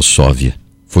gueto de Varsóvia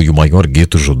foi o maior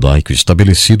gueto judaico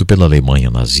estabelecido pela Alemanha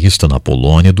nazista na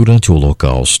Polônia durante o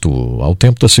Holocausto, ao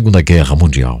tempo da Segunda Guerra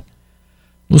Mundial.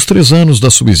 Nos 3 anos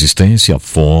da sua existência, a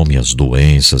fome, as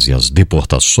doenças e as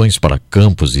deportações para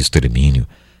campos de extermínio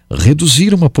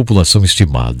reduziram a população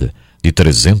estimada de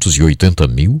 380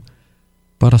 mil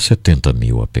para 70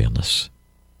 mil apenas.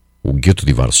 O gueto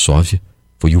de Varsóvia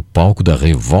foi o palco da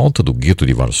revolta do gueto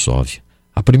de Varsóvia,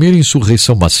 a primeira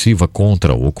insurreição massiva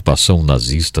contra a ocupação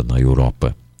nazista na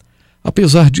Europa.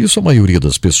 Apesar disso, a maioria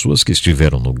das pessoas que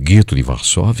estiveram no gueto de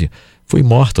Varsóvia foi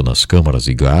morta nas câmaras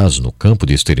de gás no campo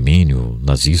de extermínio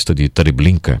nazista de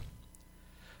Treblinka.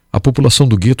 A população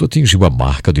do gueto atingiu a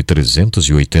marca de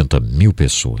 380 mil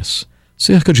pessoas,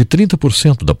 cerca de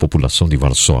 30% da população de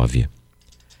Varsóvia.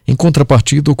 Em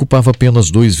contrapartida, ocupava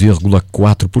apenas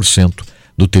 2,4%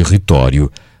 do território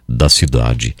da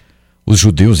cidade. Os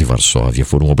judeus de Varsóvia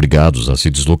foram obrigados a se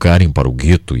deslocarem para o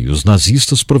gueto e os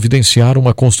nazistas providenciaram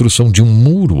a construção de um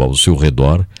muro ao seu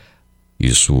redor.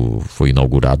 Isso foi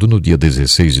inaugurado no dia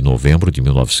 16 de novembro de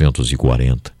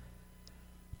 1940.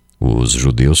 Os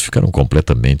judeus ficaram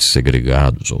completamente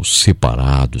segregados ou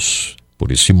separados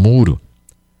por esse muro.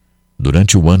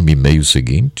 Durante o ano e meio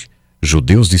seguinte,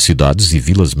 judeus de cidades e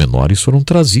vilas menores foram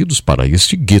trazidos para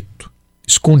este gueto,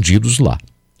 escondidos lá.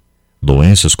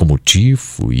 Doenças como o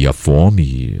tifo e a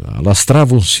fome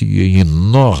alastravam-se em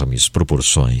enormes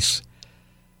proporções.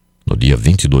 No dia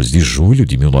 22 de julho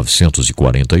de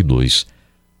 1942,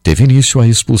 teve início a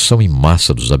expulsão em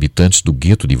massa dos habitantes do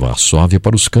gueto de Varsóvia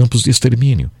para os campos de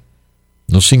extermínio.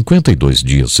 Nos 52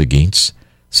 dias seguintes,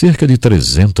 cerca de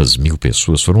 300 mil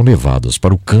pessoas foram levadas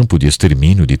para o campo de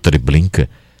extermínio de Treblinka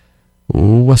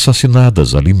ou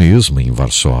assassinadas ali mesmo em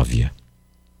Varsóvia.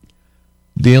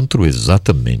 Dentro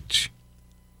exatamente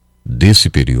desse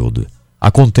período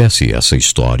acontece essa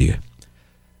história,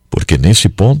 porque nesse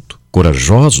ponto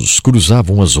corajosos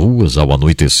cruzavam as ruas ao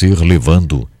anoitecer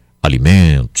levando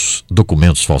alimentos,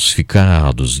 documentos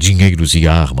falsificados, dinheiros e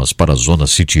armas para a zona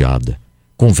sitiada.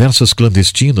 Conversas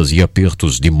clandestinas e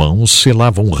apertos de mãos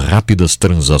selavam rápidas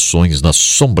transações nas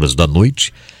sombras da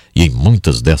noite e em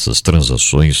muitas dessas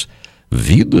transações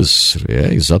vidas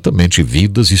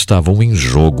estavam em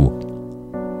jogo.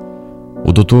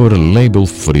 O Dr. Leibel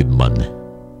Friedman,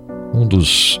 um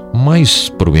dos mais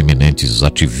proeminentes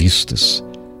ativistas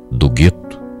do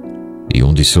gueto e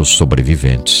um de seus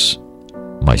sobreviventes,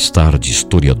 mais tarde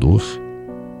historiador,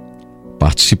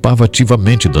 participava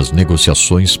ativamente das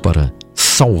negociações para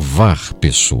salvar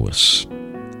pessoas.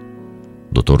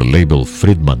 Dr. Leibel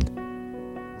Friedman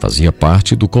fazia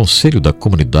parte do conselho da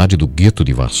comunidade do gueto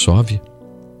de Varsóvia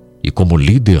e, como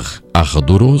líder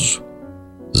ardoroso,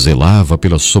 zelava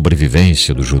pela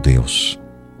sobrevivência dos judeus.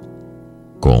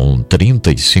 Com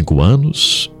 35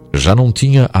 anos, já não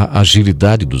tinha a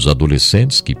agilidade dos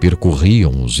adolescentes que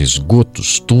percorriam os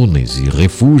esgotos, túneis e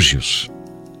refúgios,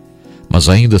 mas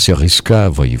ainda se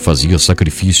arriscava e fazia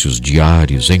sacrifícios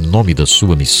diários em nome da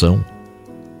sua missão.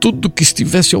 Tudo que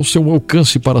estivesse ao seu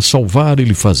alcance para salvar,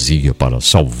 ele fazia para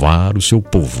salvar o seu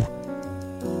povo.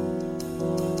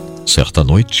 Certa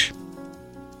noite,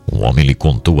 um homem lhe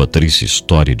contou a triste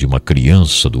história de uma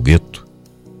criança do gueto,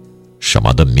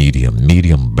 chamada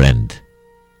Miriam Brand,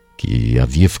 que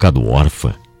havia ficado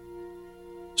órfã.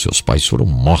 Seus pais foram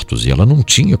mortos e ela não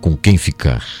tinha com quem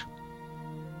ficar.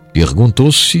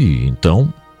 Perguntou-se,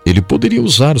 então, ele poderia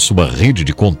usar sua rede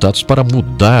de contatos para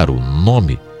mudar o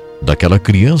nome daquela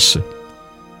criança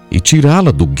e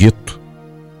tirá-la do gueto.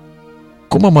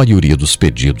 Como a maioria dos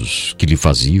pedidos que lhe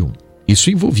faziam, isso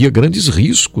envolvia grandes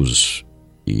riscos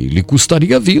e lhe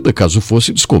custaria a vida caso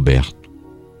fosse descoberto.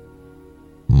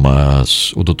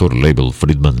 Mas o Dr. Label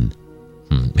Friedman,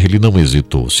 ele não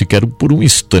hesitou sequer por um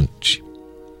instante.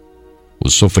 O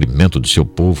sofrimento de seu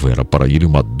povo era para ele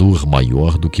uma dor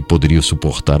maior do que poderia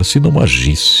suportar se não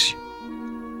agisse.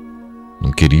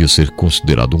 Não queria ser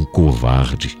considerado um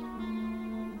covarde.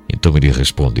 Então ele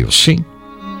respondeu: sim,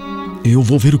 eu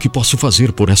vou ver o que posso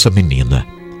fazer por essa menina.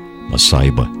 Mas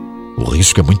saiba, o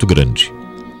risco é muito grande.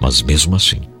 Mas mesmo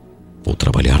assim, vou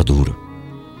trabalhar duro.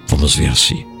 Vamos ver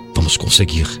se vamos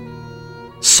conseguir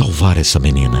salvar essa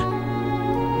menina.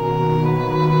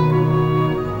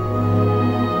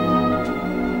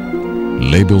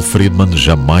 Label Friedman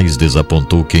jamais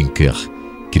desapontou quem quer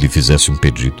que lhe fizesse um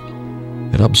pedido.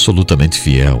 Era absolutamente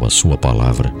fiel à sua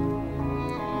palavra.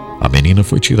 A menina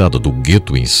foi tirada do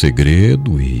gueto em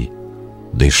segredo e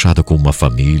deixada com uma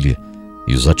família,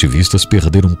 e os ativistas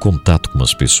perderam contato com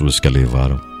as pessoas que a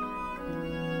levaram.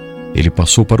 Ele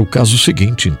passou para o caso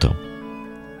seguinte, então.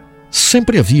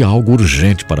 Sempre havia algo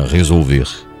urgente para resolver.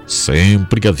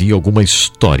 Sempre havia alguma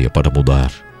história para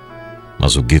mudar.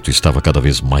 Mas o gueto estava cada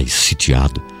vez mais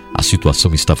sitiado. A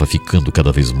situação estava ficando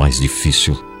cada vez mais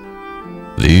difícil.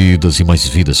 Vidas e mais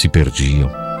vidas se perdiam.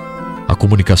 A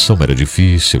comunicação era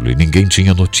difícil e ninguém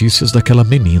tinha notícias daquela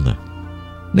menina.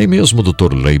 Nem mesmo o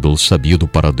Dr. Label sabia do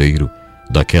paradeiro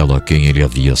daquela a quem ele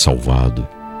havia salvado.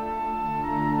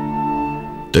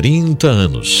 30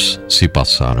 anos se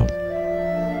passaram.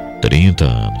 30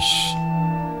 anos.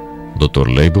 Dr.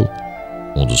 Label,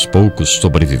 um dos poucos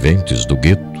sobreviventes do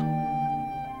gueto,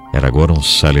 era agora um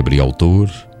célebre autor,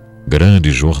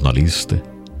 grande jornalista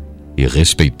e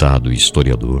respeitado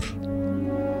historiador.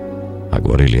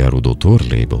 Agora ele era o Dr.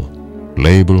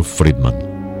 Label Friedman.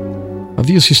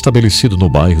 Havia se estabelecido no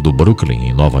bairro do Brooklyn,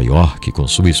 em Nova York, com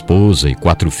sua esposa e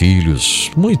 4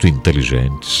 filhos muito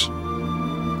inteligentes.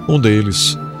 Um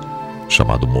deles,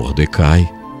 chamado Mordecai,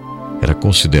 era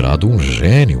considerado um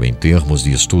gênio em termos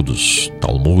de estudos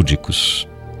talmúdicos.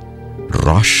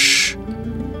 Rosh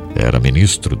era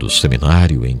ministro do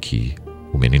seminário em que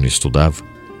o menino estudava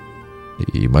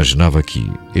e imaginava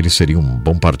que ele seria um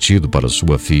bom partido para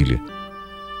sua filha.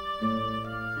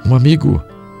 Um amigo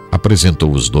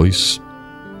apresentou os dois,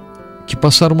 que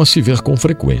passaram a se ver com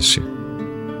frequência.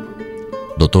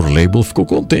 Dr. Label ficou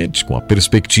contente com a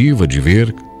perspectiva de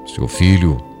ver seu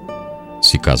filho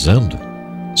se casando.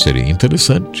 Seria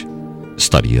interessante.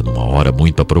 Estaria numa hora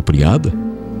muito apropriada.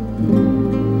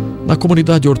 Na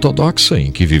comunidade ortodoxa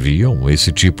em que viviam,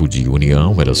 esse tipo de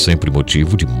união era sempre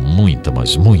motivo de muita,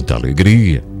 mas muita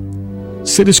alegria.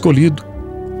 Ser escolhido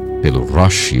pelo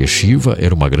Rosh Yeshiva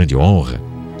era uma grande honra,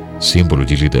 símbolo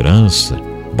de liderança,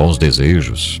 bons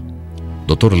desejos.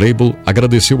 Dr. Label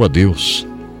agradeceu a Deus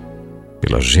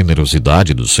pela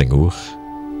generosidade do Senhor.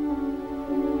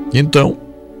 Então,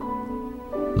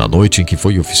 na noite em que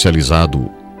foi oficializado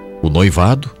o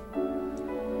noivado,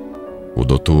 o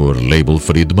Dr. Label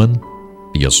Friedman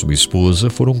e a sua esposa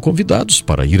foram convidados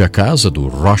para ir à casa do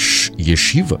Rosh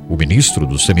Yeshiva, o ministro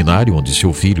do seminário onde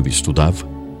seu filho estudava.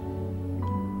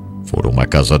 Foram à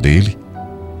casa dele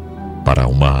para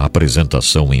uma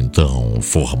apresentação então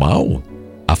formal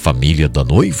à família da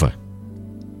noiva,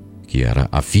 que era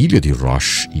a filha de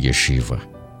Rosh Yeshiva.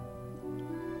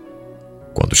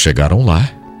 Quando chegaram lá,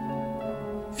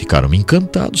 ficaram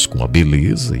encantados com a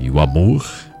beleza e o amor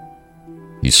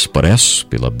expresso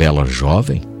pela bela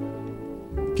jovem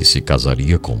que se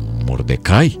casaria com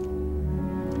Mordecai.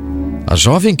 A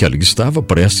jovem que ali estava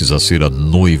prestes a ser a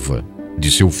noiva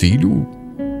de seu filho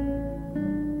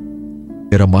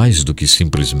era mais do que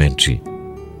simplesmente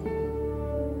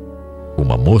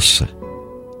uma moça.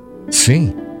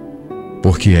 Sim,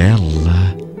 porque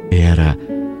ela era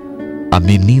a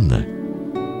menina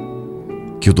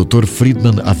que o Dr.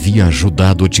 Friedman havia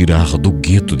ajudado a tirar do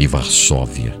gueto de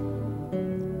Varsóvia.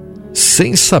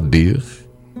 Sem saber,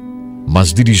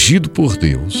 mas dirigido por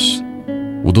Deus,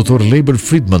 o Dr. Label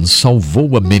Friedman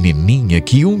salvou a menininha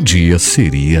que um dia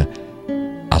seria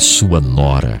a sua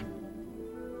nora.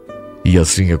 E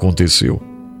assim aconteceu.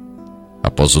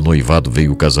 Após o noivado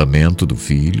veio o casamento do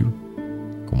filho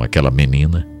com aquela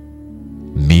menina,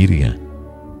 Miriam,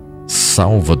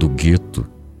 salva do gueto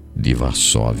de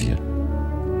Varsóvia.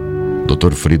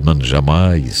 Dr. Friedman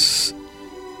jamais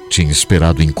tinha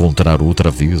esperado encontrar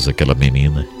outra vez aquela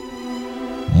menina,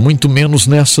 muito menos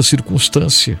nessa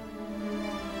circunstância.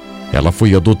 Ela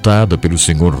foi adotada pelo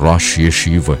Sr. Rosh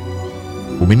Yeshiva,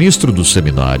 o ministro do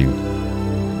seminário,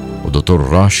 Dr.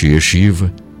 Roshi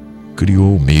Yeshiva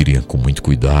criou Miriam com muito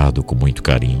cuidado, com muito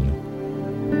carinho.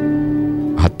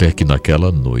 Até que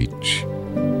naquela noite,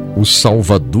 o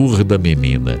salvador da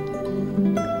menina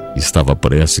estava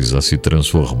prestes a se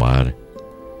transformar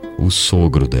o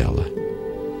sogro dela.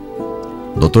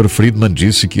 Dr. Friedman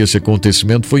disse que esse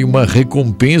acontecimento foi uma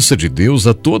recompensa de Deus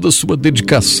a toda a sua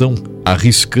dedicação,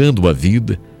 arriscando a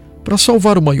vida para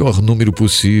salvar o maior número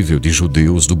possível de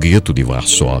judeus do gueto de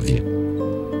Varsóvia.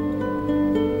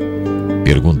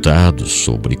 Perguntado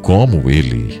sobre como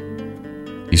ele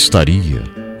estaria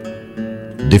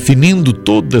definindo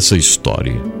toda essa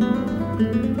história,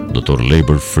 Dr.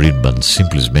 Labor Friedman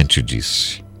simplesmente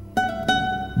disse: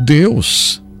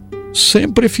 Deus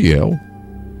sempre é fiel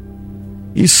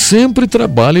e sempre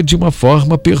trabalha de uma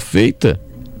forma perfeita,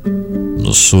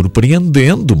 nos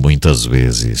surpreendendo muitas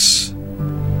vezes.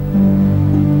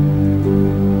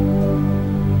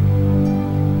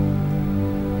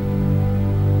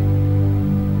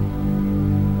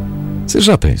 Vocês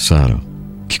já pensaram?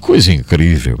 Que coisa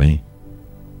incrível, hein?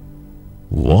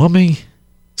 O homem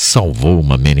salvou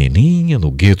uma menininha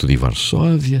no gueto de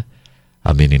Varsóvia.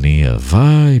 A menininha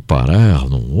vai parar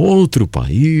num outro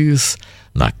país,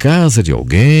 na casa de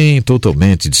alguém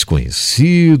totalmente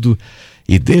desconhecido,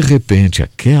 e de repente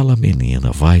aquela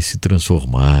menina vai se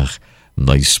transformar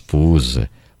na esposa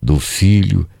do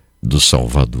filho do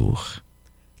Salvador.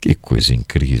 Que coisa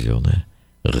incrível, né?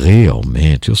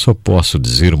 Realmente, eu só posso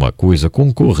dizer uma coisa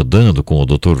concordando com o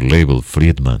Dr. Label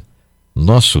Friedman.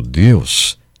 Nosso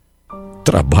Deus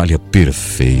trabalha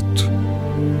perfeito.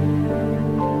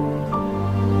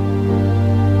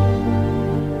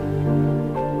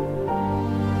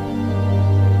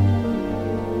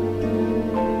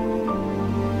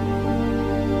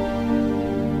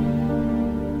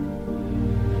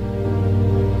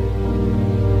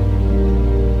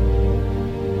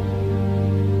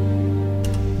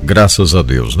 Graças a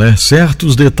Deus, né?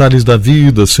 Certos detalhes da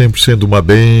vida sempre sendo uma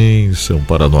bênção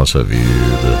para a nossa vida.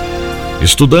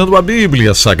 Estudando a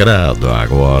Bíblia Sagrada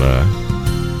agora.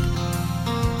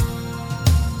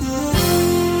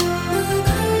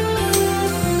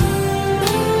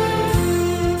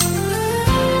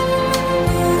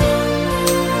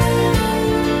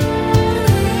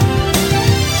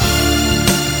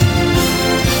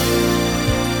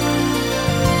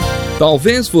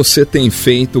 Talvez você tenha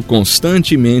feito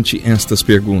constantemente estas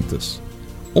perguntas.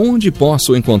 Onde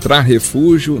posso encontrar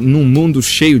refúgio num mundo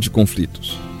cheio de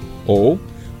conflitos? Ou,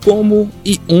 como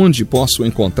e onde posso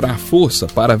encontrar força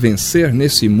para vencer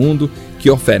nesse mundo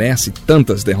que oferece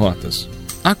tantas derrotas?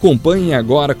 Acompanhe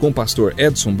agora com o pastor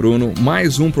Edson Bruno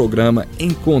mais um programa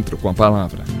Encontro com a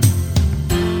Palavra.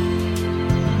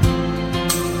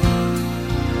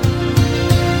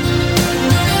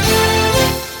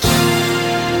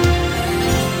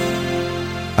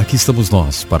 Aqui estamos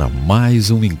nós para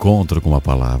mais um encontro com a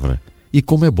palavra. E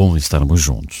como é bom estarmos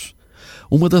juntos.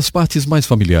 Uma das partes mais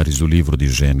familiares do livro de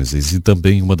Gênesis e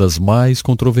também uma das mais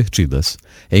controvertidas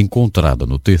é encontrada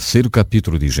no 3º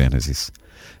capítulo de Gênesis.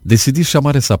 Decidi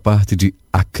chamar essa parte de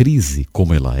A Crise,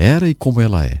 como ela era e como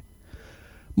ela é.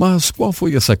 Mas qual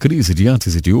foi essa crise de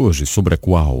antes e de hoje sobre a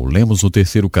qual lemos no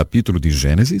 3º capítulo de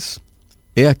Gênesis?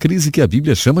 É a crise que a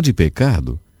Bíblia chama de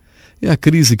pecado. É a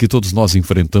crise que todos nós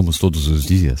enfrentamos todos os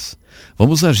dias.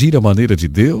 Vamos agir à maneira de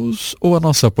Deus ou à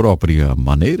nossa própria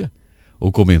maneira?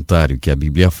 O comentário que a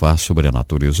Bíblia faz sobre a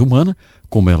natureza humana,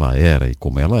 como ela era e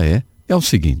como ela é o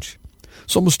seguinte: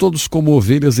 somos todos como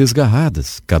ovelhas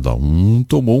desgarradas, cada um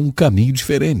tomou um caminho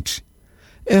diferente.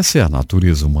 Essa é a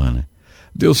natureza humana.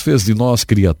 Deus fez de nós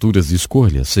criaturas de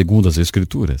escolha, segundo as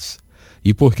Escrituras.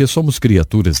 E porque somos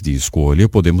criaturas de escolha,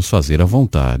 podemos fazer a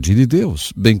vontade de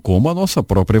Deus, bem como a nossa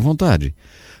própria vontade.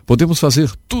 Podemos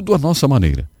fazer tudo à nossa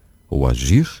maneira, ou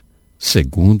agir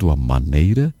segundo a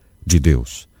maneira de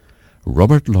Deus.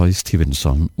 Robert Louis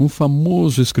Stevenson, um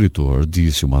famoso escritor,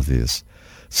 disse uma vez: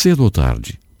 cedo ou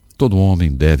tarde, todo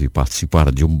homem deve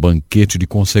participar de um banquete de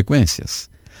consequências.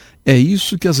 É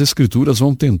isso que as Escrituras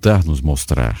vão tentar nos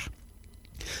mostrar.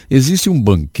 Existe um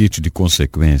banquete de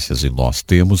consequências e nós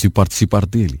temos de participar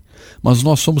dele. Mas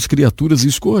nós somos criaturas de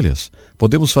escolhas.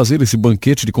 Podemos fazer esse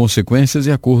banquete de consequências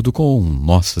de acordo com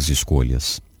nossas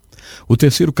escolhas. O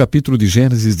 3º capítulo de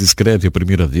Gênesis descreve a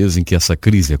primeira vez em que essa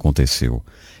crise aconteceu.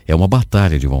 É uma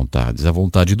batalha de vontades, a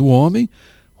vontade do homem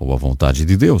ou a vontade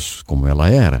de Deus, como ela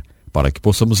era, para que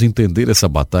possamos entender essa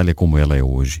batalha como ela é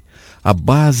hoje. A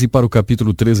base para o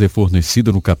capítulo 3 é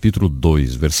fornecida no capítulo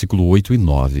 2, versículo 8 e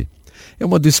 9. É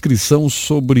uma descrição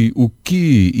sobre o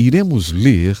que iremos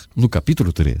ler no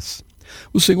capítulo 3.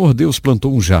 O Senhor Deus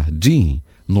plantou um jardim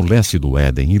no leste do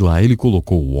Éden, e lá ele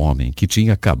colocou o homem que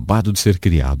tinha acabado de ser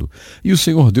criado. E o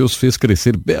Senhor Deus fez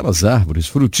crescer belas árvores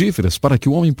frutíferas para que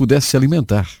o homem pudesse se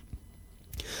alimentar.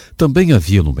 Também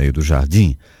havia no meio do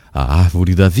jardim a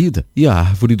árvore da vida e a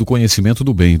árvore do conhecimento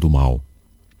do bem e do mal.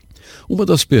 Uma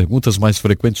das perguntas mais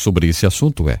frequentes sobre esse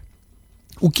assunto é: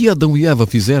 o que Adão e Eva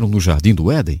fizeram no jardim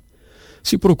do Éden?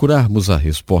 Se procurarmos a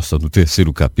resposta no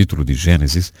 3º capítulo de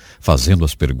Gênesis, fazendo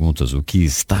as perguntas o que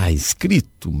está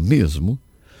escrito mesmo,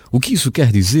 o que isso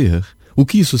quer dizer, o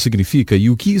que isso significa e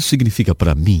o que isso significa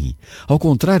para mim, ao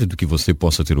contrário do que você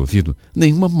possa ter ouvido,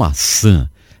 nenhuma maçã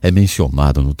é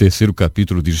mencionada no 3º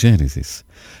capítulo de Gênesis.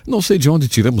 Não sei de onde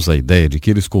tiramos a ideia de que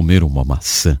eles comeram uma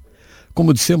maçã.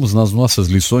 Como dissemos nas nossas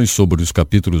lições sobre os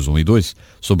capítulos 1 e 2,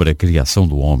 sobre a criação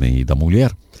do homem e da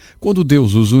mulher, quando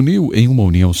Deus os uniu em uma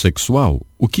união sexual,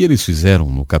 o que eles fizeram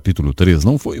no capítulo 3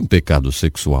 não foi um pecado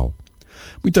sexual.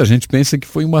 Muita gente pensa que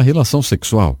foi uma relação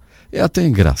sexual. É até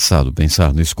engraçado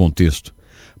pensar nesse contexto.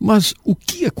 Mas o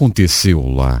que aconteceu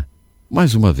lá?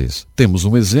 Mais uma vez, temos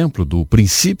um exemplo do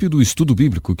princípio do estudo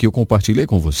bíblico que eu compartilhei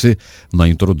com você na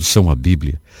introdução à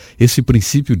Bíblia. Esse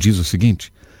princípio diz o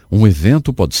seguinte: um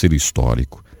evento pode ser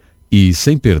histórico e,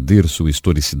 sem perder sua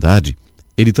historicidade,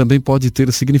 ele também pode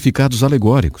ter significados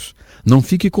alegóricos. Não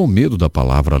fique com medo da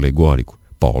palavra alegórico.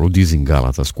 Paulo diz em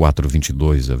Gálatas 4,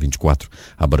 22 a 24,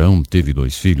 Abraão teve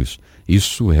 2 filhos.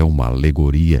 Isso é uma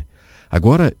alegoria.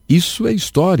 Agora, isso é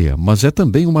história, mas é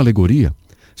também uma alegoria.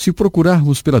 Se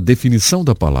procurarmos pela definição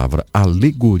da palavra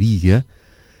alegoria,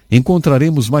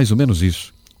 encontraremos mais ou menos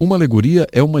isso. Uma alegoria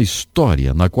é uma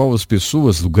história na qual as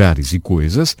pessoas, lugares e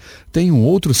coisas têm um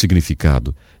outro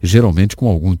significado, geralmente com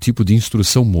algum tipo de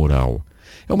instrução moral.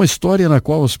 É uma história na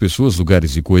qual as pessoas,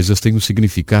 lugares e coisas têm um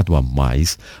significado a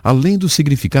mais, além do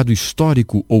significado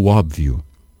histórico ou óbvio.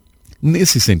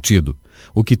 Nesse sentido,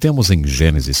 o que temos em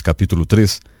Gênesis capítulo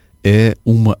 3 é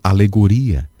uma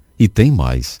alegoria. E tem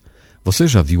mais. Você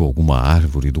já viu alguma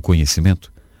árvore do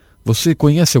conhecimento? Você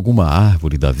conhece alguma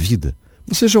árvore da vida?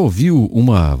 Você já ouviu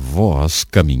uma voz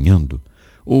caminhando?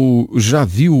 Ou já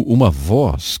viu uma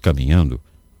voz caminhando?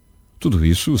 Tudo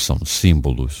isso são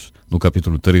símbolos. No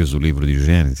capítulo 3 do livro de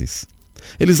Gênesis,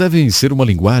 eles devem ser uma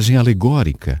linguagem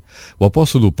alegórica. O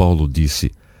apóstolo Paulo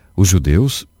disse: os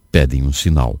judeus pedem um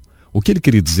sinal. O que ele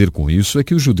queria dizer com isso é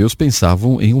que os judeus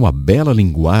pensavam em uma bela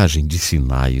linguagem de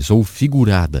sinais ou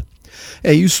figurada.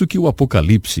 É isso que o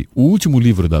Apocalipse, o último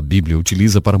livro da Bíblia,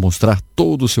 utiliza para mostrar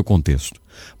todo o seu contexto.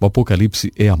 O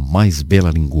Apocalipse é a mais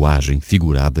bela linguagem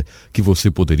figurada que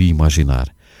você poderia imaginar.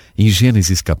 Em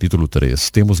Gênesis capítulo 3,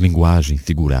 temos linguagem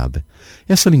figurada.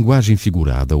 Essa linguagem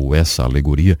figurada, ou essa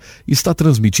alegoria, está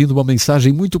transmitindo uma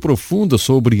mensagem muito profunda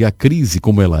sobre a crise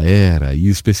como ela era e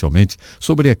especialmente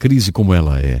sobre a crise como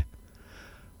ela é.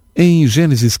 Em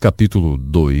Gênesis capítulo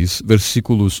 2,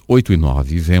 versículos 8 e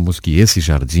 9, vemos que esse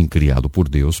jardim criado por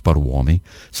Deus para o homem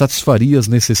satisfaria as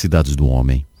necessidades do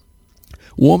homem.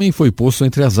 O homem foi posto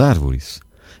entre as árvores.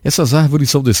 Essas árvores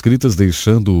são descritas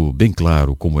deixando bem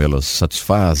claro como elas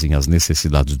satisfazem as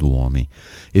necessidades do homem.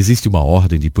 Existe uma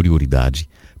ordem de prioridade.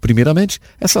 Primeiramente,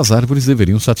 essas árvores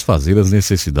deveriam satisfazer as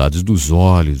necessidades dos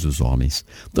olhos dos homens.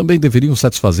 Também deveriam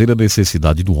satisfazer a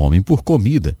necessidade do homem por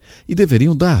comida e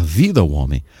deveriam dar vida ao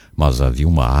homem. Mas havia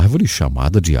uma árvore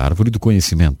chamada de árvore do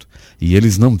conhecimento, e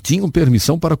eles não tinham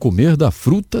permissão para comer da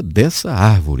fruta dessa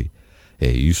árvore.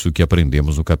 É isso que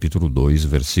aprendemos no capítulo 2,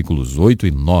 versículos 8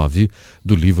 e 9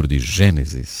 do livro de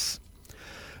Gênesis.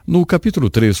 No capítulo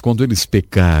 3, quando eles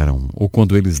pecaram, ou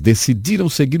quando eles decidiram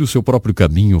seguir o seu próprio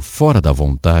caminho fora da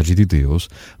vontade de Deus,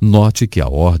 note que a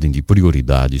ordem de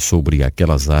prioridade sobre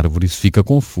aquelas árvores fica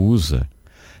confusa.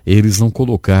 Eles não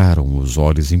colocaram os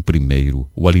olhos em primeiro,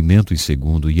 o alimento em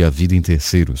segundo e a vida em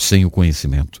terceiro, sem o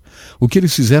conhecimento. O que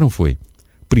eles fizeram foi: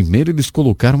 primeiro eles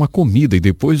colocaram a comida e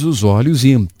depois os olhos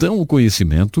e então o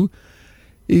conhecimento,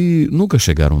 e nunca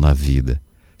chegaram na vida,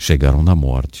 chegaram na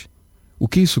morte. O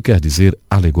que isso quer dizer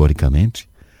alegoricamente?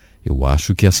 Eu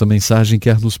acho que essa mensagem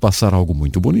quer nos passar algo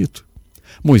muito bonito.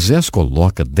 Moisés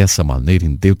coloca dessa maneira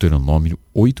em Deuteronômio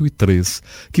 8:3,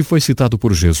 que foi citado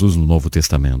por Jesus no Novo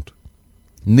Testamento: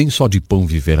 nem só de pão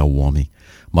viverá o homem,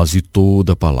 mas de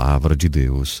toda a palavra de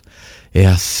Deus. É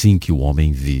assim que o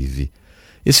homem vive.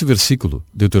 Esse versículo,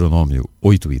 Deuteronômio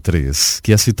 8:3,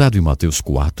 que é citado em Mateus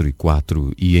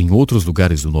 4:4 e em outros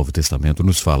lugares do Novo Testamento,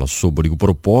 nos fala sobre o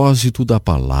propósito da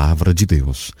palavra de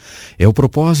Deus. É o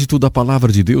propósito da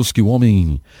palavra de Deus que o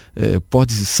homem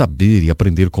pode saber e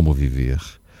aprender como viver.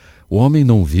 O homem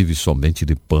não vive somente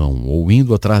de pão ou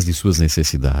indo atrás de suas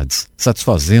necessidades,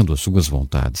 satisfazendo as suas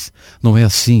vontades. Não é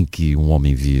assim que um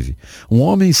homem vive. Um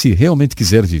homem, se realmente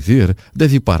quiser viver,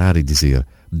 deve parar e dizer: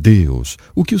 Deus,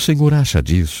 o que o Senhor acha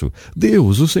disso?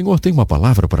 Deus, o Senhor tem uma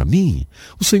palavra para mim?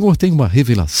 O Senhor tem uma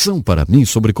revelação para mim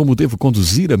sobre como devo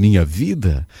conduzir a minha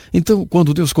vida? Então,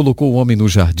 quando Deus colocou o homem no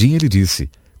jardim, ele disse: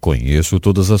 conheço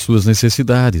todas as suas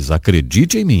necessidades,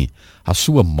 acredite em mim. A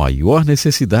sua maior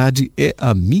necessidade é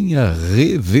a minha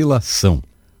revelação.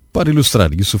 Para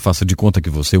ilustrar isso, faça de conta que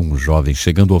você é um jovem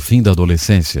chegando ao fim da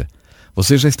adolescência.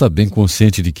 Você já está bem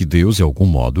consciente de que Deus, de algum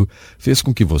modo, fez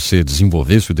com que você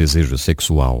desenvolvesse o desejo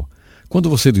sexual. Quando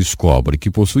você descobre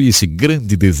que possui esse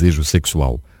grande desejo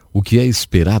sexual, o que é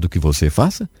esperado que você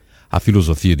faça? A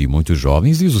filosofia de muitos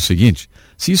jovens diz o seguinte: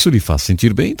 se isso lhe faz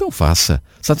sentir bem, então faça.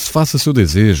 Satisfaça seu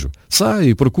desejo. Saia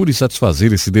e procure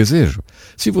satisfazer esse desejo.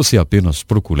 Se você apenas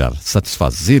procurar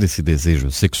satisfazer esse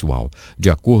desejo sexual de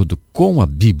acordo com a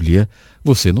Bíblia,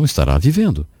 você não estará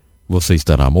vivendo. Você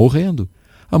estará morrendo.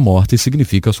 A morte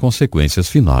significa as consequências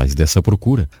finais dessa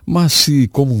procura. Mas se,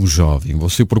 como um jovem,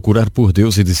 você procurar por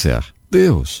Deus e disser: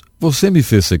 Deus, você me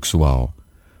fez sexual.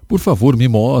 Por favor, me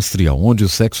mostre aonde o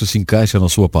sexo se encaixa na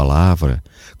sua palavra.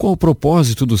 Qual o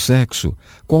propósito do sexo?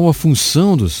 Qual a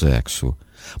função do sexo?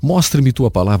 Mostre-me tua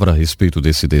palavra a respeito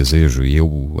desse desejo e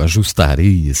eu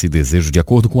ajustarei esse desejo de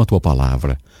acordo com a tua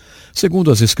palavra. Segundo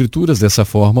as Escrituras, dessa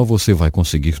forma você vai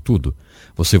conseguir tudo.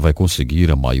 Você vai conseguir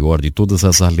a maior de todas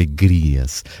as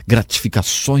alegrias,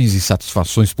 gratificações e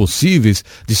satisfações possíveis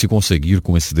de se conseguir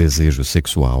com esse desejo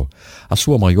sexual. A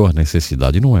sua maior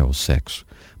necessidade não é o sexo,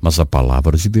 mas a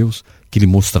palavra de Deus, que lhe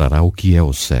mostrará o que é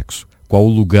o sexo, qual o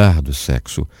lugar do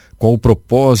sexo, qual o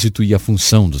propósito e a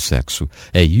função do sexo.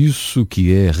 É isso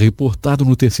que é reportado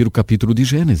no 3º capítulo de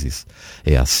Gênesis.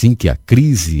 É assim que a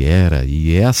crise era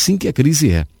e é assim que a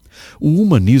crise é. O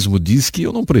humanismo diz que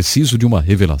eu não preciso de uma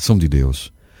revelação de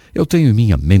Deus. Eu tenho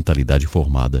minha mentalidade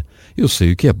formada. Eu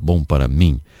sei o que é bom para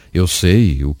mim. Eu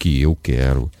sei o que eu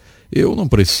quero. Eu não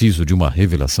preciso de uma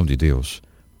revelação de Deus.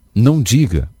 Não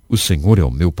diga: o Senhor é o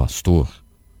meu pastor.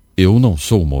 Eu não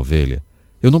sou uma ovelha.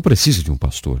 Eu não preciso de um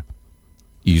pastor.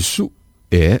 Isso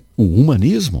é o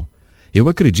humanismo. Eu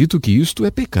acredito que isto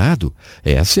é pecado.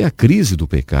 Essa é a crise do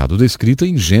pecado descrita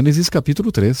em Gênesis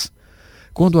capítulo 3.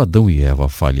 Quando Adão e Eva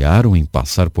falharam em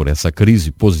passar por essa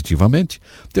crise positivamente,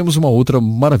 temos uma outra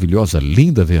maravilhosa,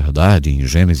 linda verdade em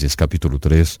Gênesis capítulo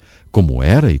 3, como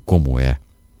era e como é.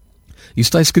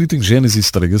 Está escrito em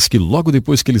Gênesis 3 que logo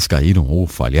depois que eles caíram ou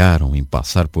falharam em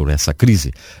passar por essa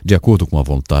crise, de acordo com a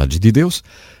vontade de Deus,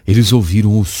 eles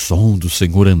ouviram o som do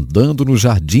Senhor andando no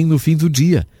jardim no fim do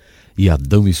dia. E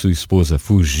Adão e sua esposa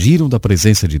fugiram da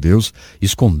presença de Deus,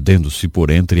 escondendo-se por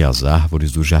entre as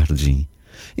árvores do jardim.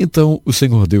 Então o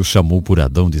Senhor Deus chamou por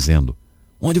Adão, dizendo: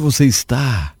 onde você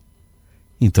está?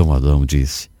 Então Adão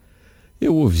disse: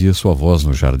 eu ouvi a sua voz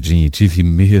no jardim e tive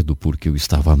medo porque eu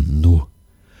estava nu.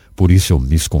 Por isso eu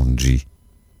me escondi.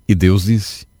 E Deus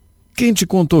disse: quem te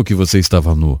contou que você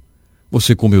estava nu?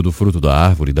 Você comeu do fruto da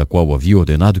árvore da qual havia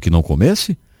ordenado que não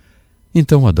comesse?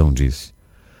 Então Adão disse: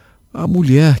 a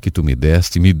mulher que tu me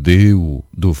deste me deu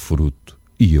do fruto,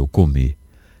 e eu comi.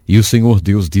 E o Senhor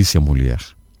Deus disse à mulher: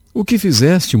 o que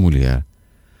fizeste, mulher?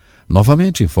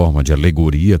 Novamente, em forma de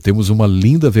alegoria, temos uma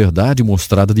linda verdade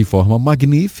mostrada de forma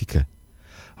magnífica.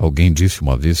 Alguém disse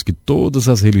uma vez que todas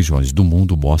as religiões do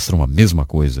mundo mostram a mesma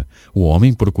coisa, o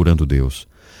homem procurando Deus.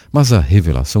 Mas a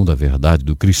revelação da verdade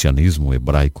do cristianismo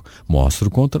hebraico mostra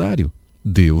o contrário,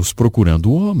 Deus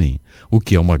procurando o homem, o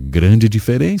que é uma grande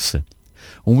diferença.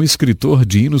 Um escritor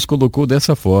de hinos colocou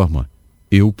dessa forma: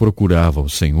 eu procurava o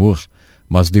Senhor,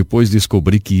 mas depois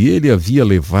descobri que ele havia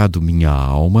levado minha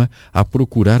alma a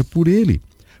procurar por ele,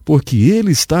 porque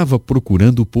ele estava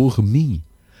procurando por mim.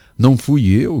 Não fui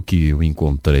eu que o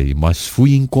encontrei, mas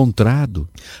fui encontrado.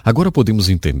 Agora podemos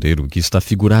entender o que está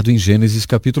figurado em Gênesis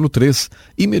capítulo 3,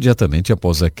 imediatamente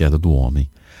após a queda do homem.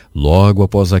 Logo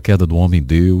após a queda do homem,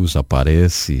 Deus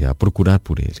aparece a procurar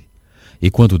por ele. E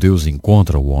quando Deus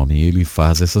encontra o homem, ele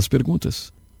faz essas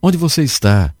perguntas: onde você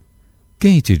está?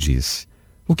 Quem te disse?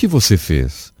 O que você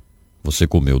fez? Você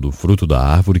comeu do fruto da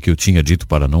árvore que eu tinha dito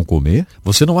para não comer?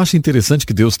 Você não acha interessante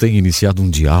que Deus tenha iniciado um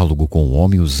diálogo com o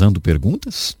homem usando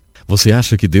perguntas? Você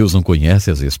acha que Deus não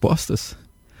conhece as respostas?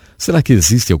 Será que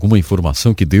existe alguma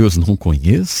informação que Deus não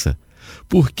conheça?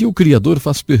 Por que o Criador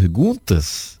faz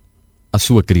perguntas à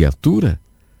sua criatura?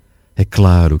 É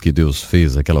claro que Deus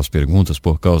fez aquelas perguntas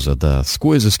por causa das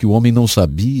coisas que o homem não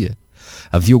sabia.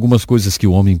 Havia algumas coisas que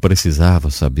o homem precisava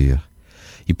saber.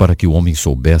 E para que o homem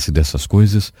soubesse dessas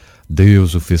coisas,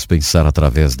 Deus o fez pensar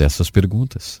através dessas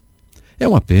perguntas. É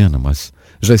uma pena, mas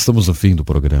já estamos no fim do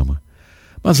programa.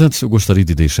 Mas antes eu gostaria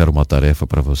de deixar uma tarefa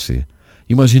para você.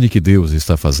 Imagine que Deus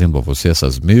está fazendo a você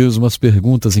essas mesmas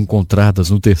perguntas encontradas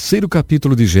no 3º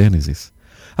capítulo de Gênesis.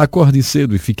 Acorde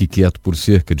cedo e fique quieto por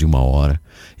cerca de 1 hora.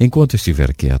 Enquanto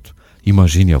estiver quieto,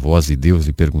 imagine a voz de Deus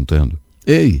lhe perguntando: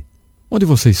 Ei, onde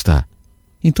você está?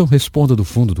 Então responda do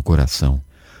fundo do coração.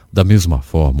 Da mesma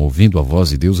forma, ouvindo a voz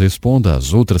de Deus, responda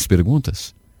às outras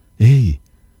perguntas. Ei,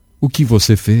 o que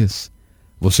você fez?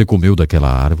 Você comeu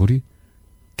daquela árvore?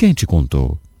 Quem te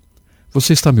contou?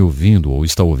 Você está me ouvindo ou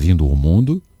está ouvindo o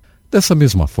mundo? Dessa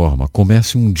mesma forma,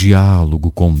 comece um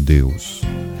diálogo com Deus.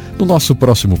 No nosso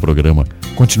próximo programa,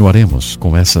 continuaremos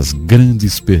com essas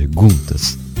grandes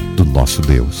perguntas do nosso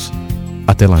Deus.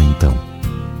 Até lá então.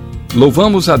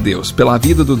 Louvamos a Deus pela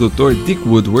vida do Dr. Dick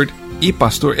Woodward e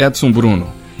Pastor Edson Bruno.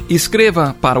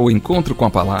 Escreva para o Encontro com a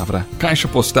Palavra, Caixa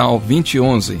Postal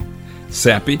 2011,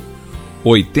 CEP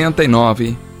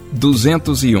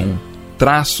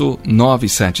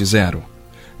 89-201-970,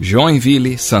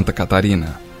 Joinville, Santa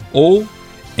Catarina. Ou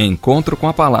Encontro com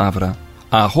a Palavra,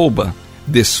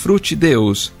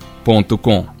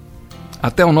 @DesfruteDeus.com.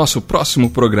 Até o nosso próximo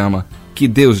programa. Que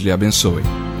Deus lhe abençoe.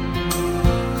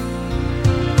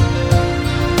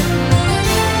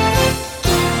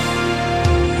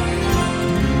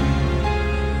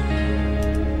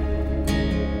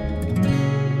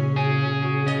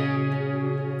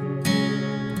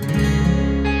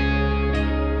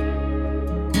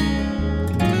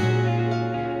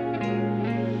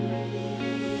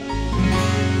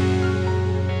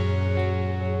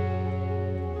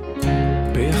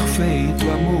 Perfeito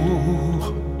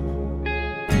amor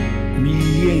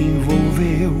me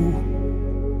envolveu,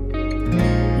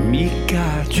 me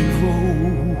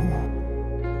cativou,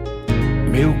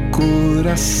 meu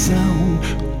coração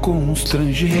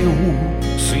constrangeu.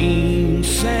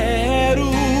 Sincero,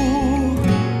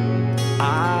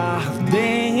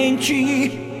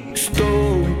 ardente,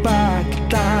 estou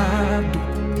impactado.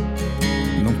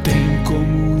 Não tem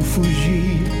como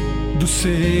fugir do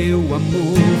seu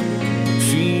amor.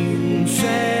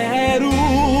 Sincero,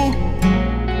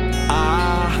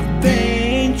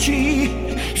 ardente,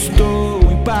 estou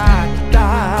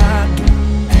impactado.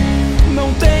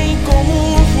 Não tem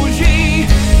como fugir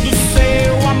do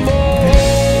seu amor.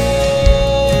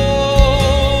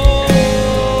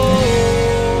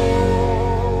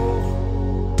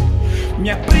 Me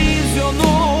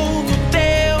aprisionou no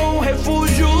teu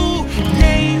refúgio,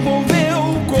 me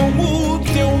envolveu com o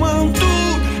teu manto.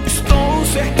 Estou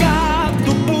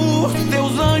cercado por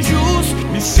teus anjos,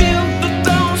 me sinto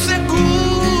tão seguro.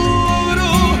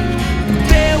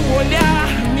 Teu olhar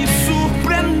me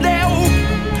surpreendeu,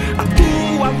 a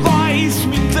tua voz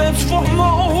me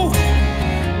transformou.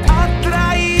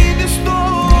 Atraído estou,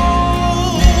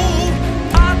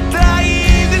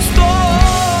 atraído estou.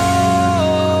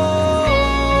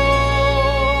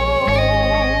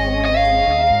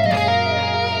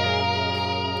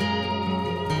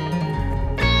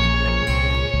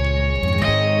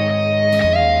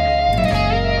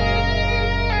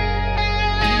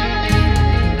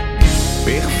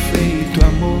 Perfeito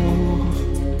amor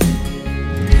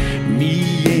me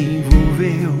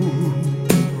envolveu,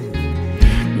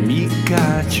 me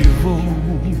cativou,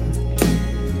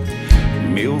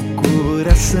 meu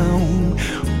coração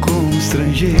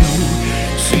constrangeu.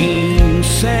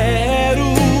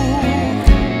 Sincero,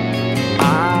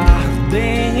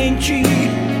 ardente,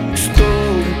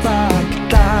 estou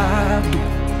impactado.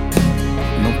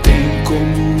 Não tem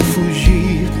como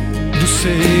fugir do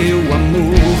seu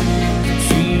amor.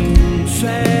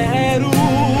 Sincero,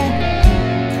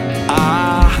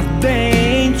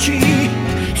 ardente,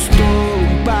 estou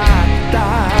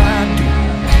impactado.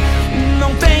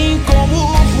 Não tem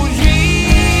como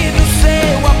fugir do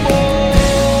seu amor.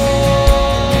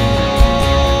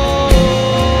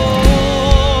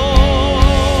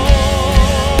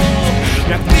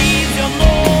 Me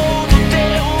aprisionou no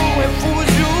teu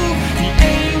refúgio, me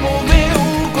envolveu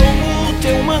com o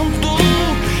teu manto.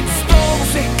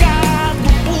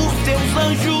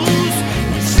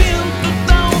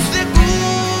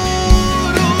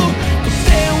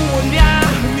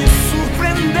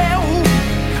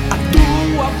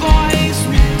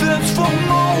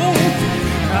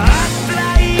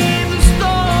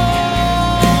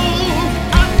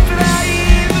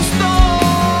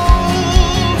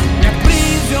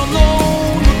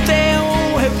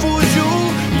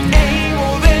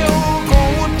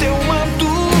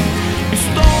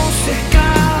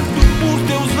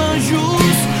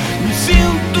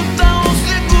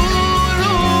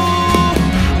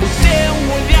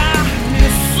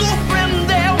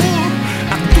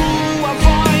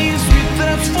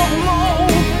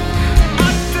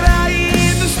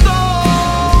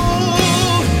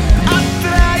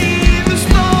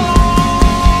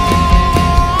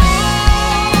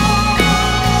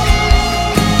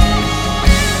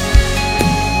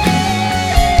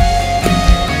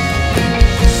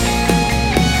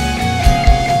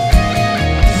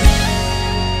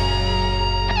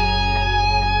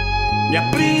 me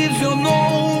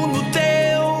aprisionou no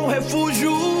teu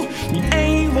refúgio,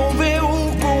 me envolveu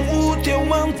com o teu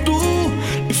manto.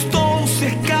 Estou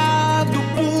cercado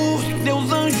por teus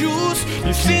anjos,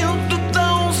 me sinto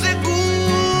tão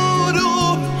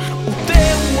seguro. O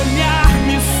teu olhar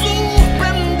me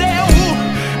surpreendeu,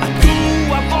 a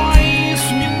tua voz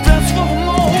me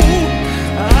transformou.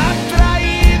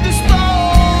 Atraído estou,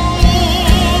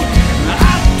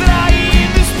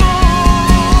 atraído estou.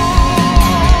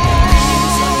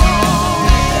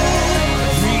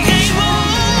 Me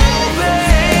envolveu,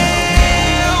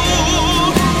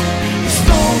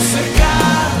 estou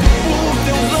cercado por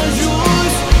teus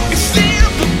anjos e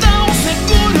sinto tão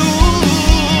seguro.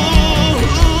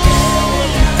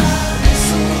 Me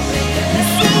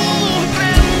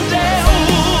surpreendeu,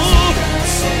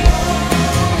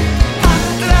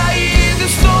 atraído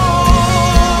estou,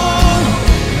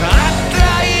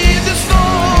 atraído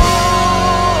estou.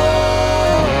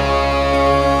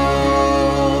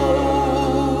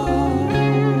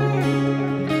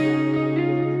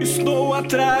 Estou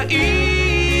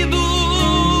atraído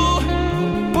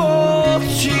por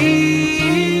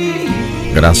ti.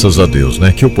 Graças a Deus,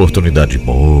 né? Que oportunidade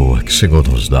boa que o Senhor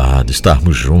nos dá de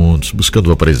estarmos juntos,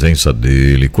 buscando a presença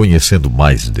dEle, conhecendo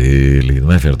mais dEle,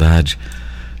 não é verdade?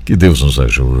 Que Deus nos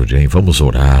ajude, hein? Vamos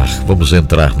orar, vamos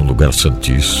entrar no lugar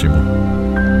santíssimo.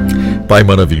 Pai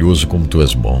maravilhoso, como Tu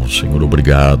és bom, Senhor,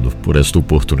 obrigado por esta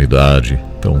oportunidade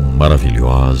tão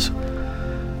maravilhosa.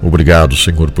 Obrigado,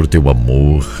 Senhor, por Teu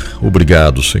amor.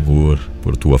 Obrigado, Senhor,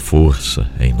 por Tua força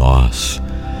em nós.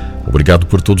 Obrigado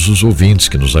por todos os ouvintes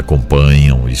que nos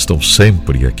acompanham e estão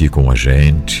sempre aqui com a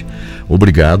gente.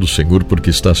 Obrigado, Senhor, porque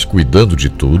estás cuidando de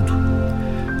tudo.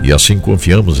 E assim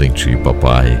confiamos em Ti,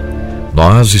 Papai.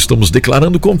 Nós estamos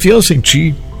declarando confiança em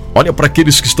Ti. Olha para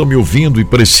aqueles que estão me ouvindo e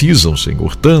precisam,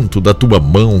 Senhor, tanto da Tua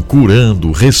mão,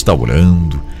 curando,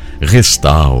 restaurando.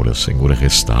 Restaura, Senhor,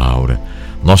 restaura.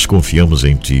 Nós confiamos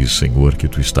em Ti, Senhor, que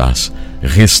Tu estás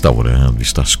restaurando,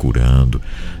 estás curando.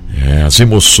 As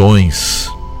emoções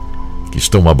que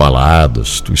estão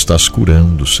abaladas, Tu estás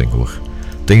curando, Senhor.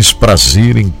 Tens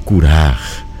prazer em curar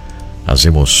as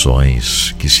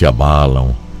emoções que se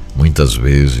abalam muitas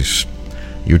vezes.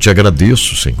 E eu Te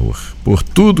agradeço, Senhor, por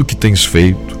tudo que tens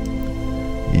feito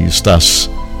e estás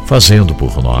fazendo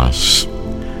por nós.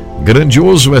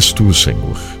 Grandioso és Tu,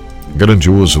 Senhor.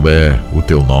 Grandioso é o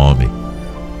Teu nome.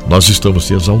 Nós estamos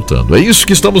Te exaltando. É isso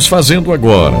que estamos fazendo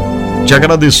agora. Te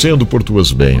agradecendo por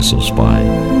Tuas bênçãos, Pai.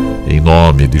 Em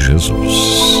nome de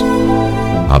Jesus.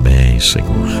 Amém,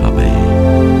 Senhor. Amém.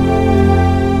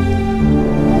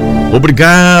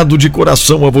 Obrigado de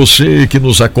coração a você que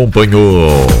nos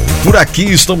acompanhou. Por aqui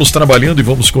estamos trabalhando e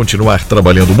vamos continuar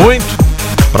trabalhando muito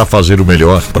para fazer o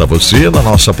melhor para você na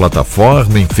nossa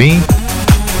plataforma, enfim.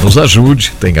 Nos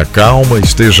ajude, tenha calma,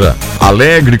 esteja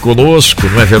alegre conosco,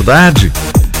 não é verdade?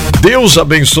 Deus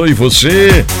abençoe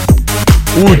você.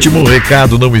 Último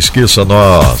recado, não esqueça,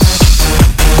 nós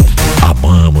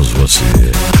amamos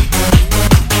você.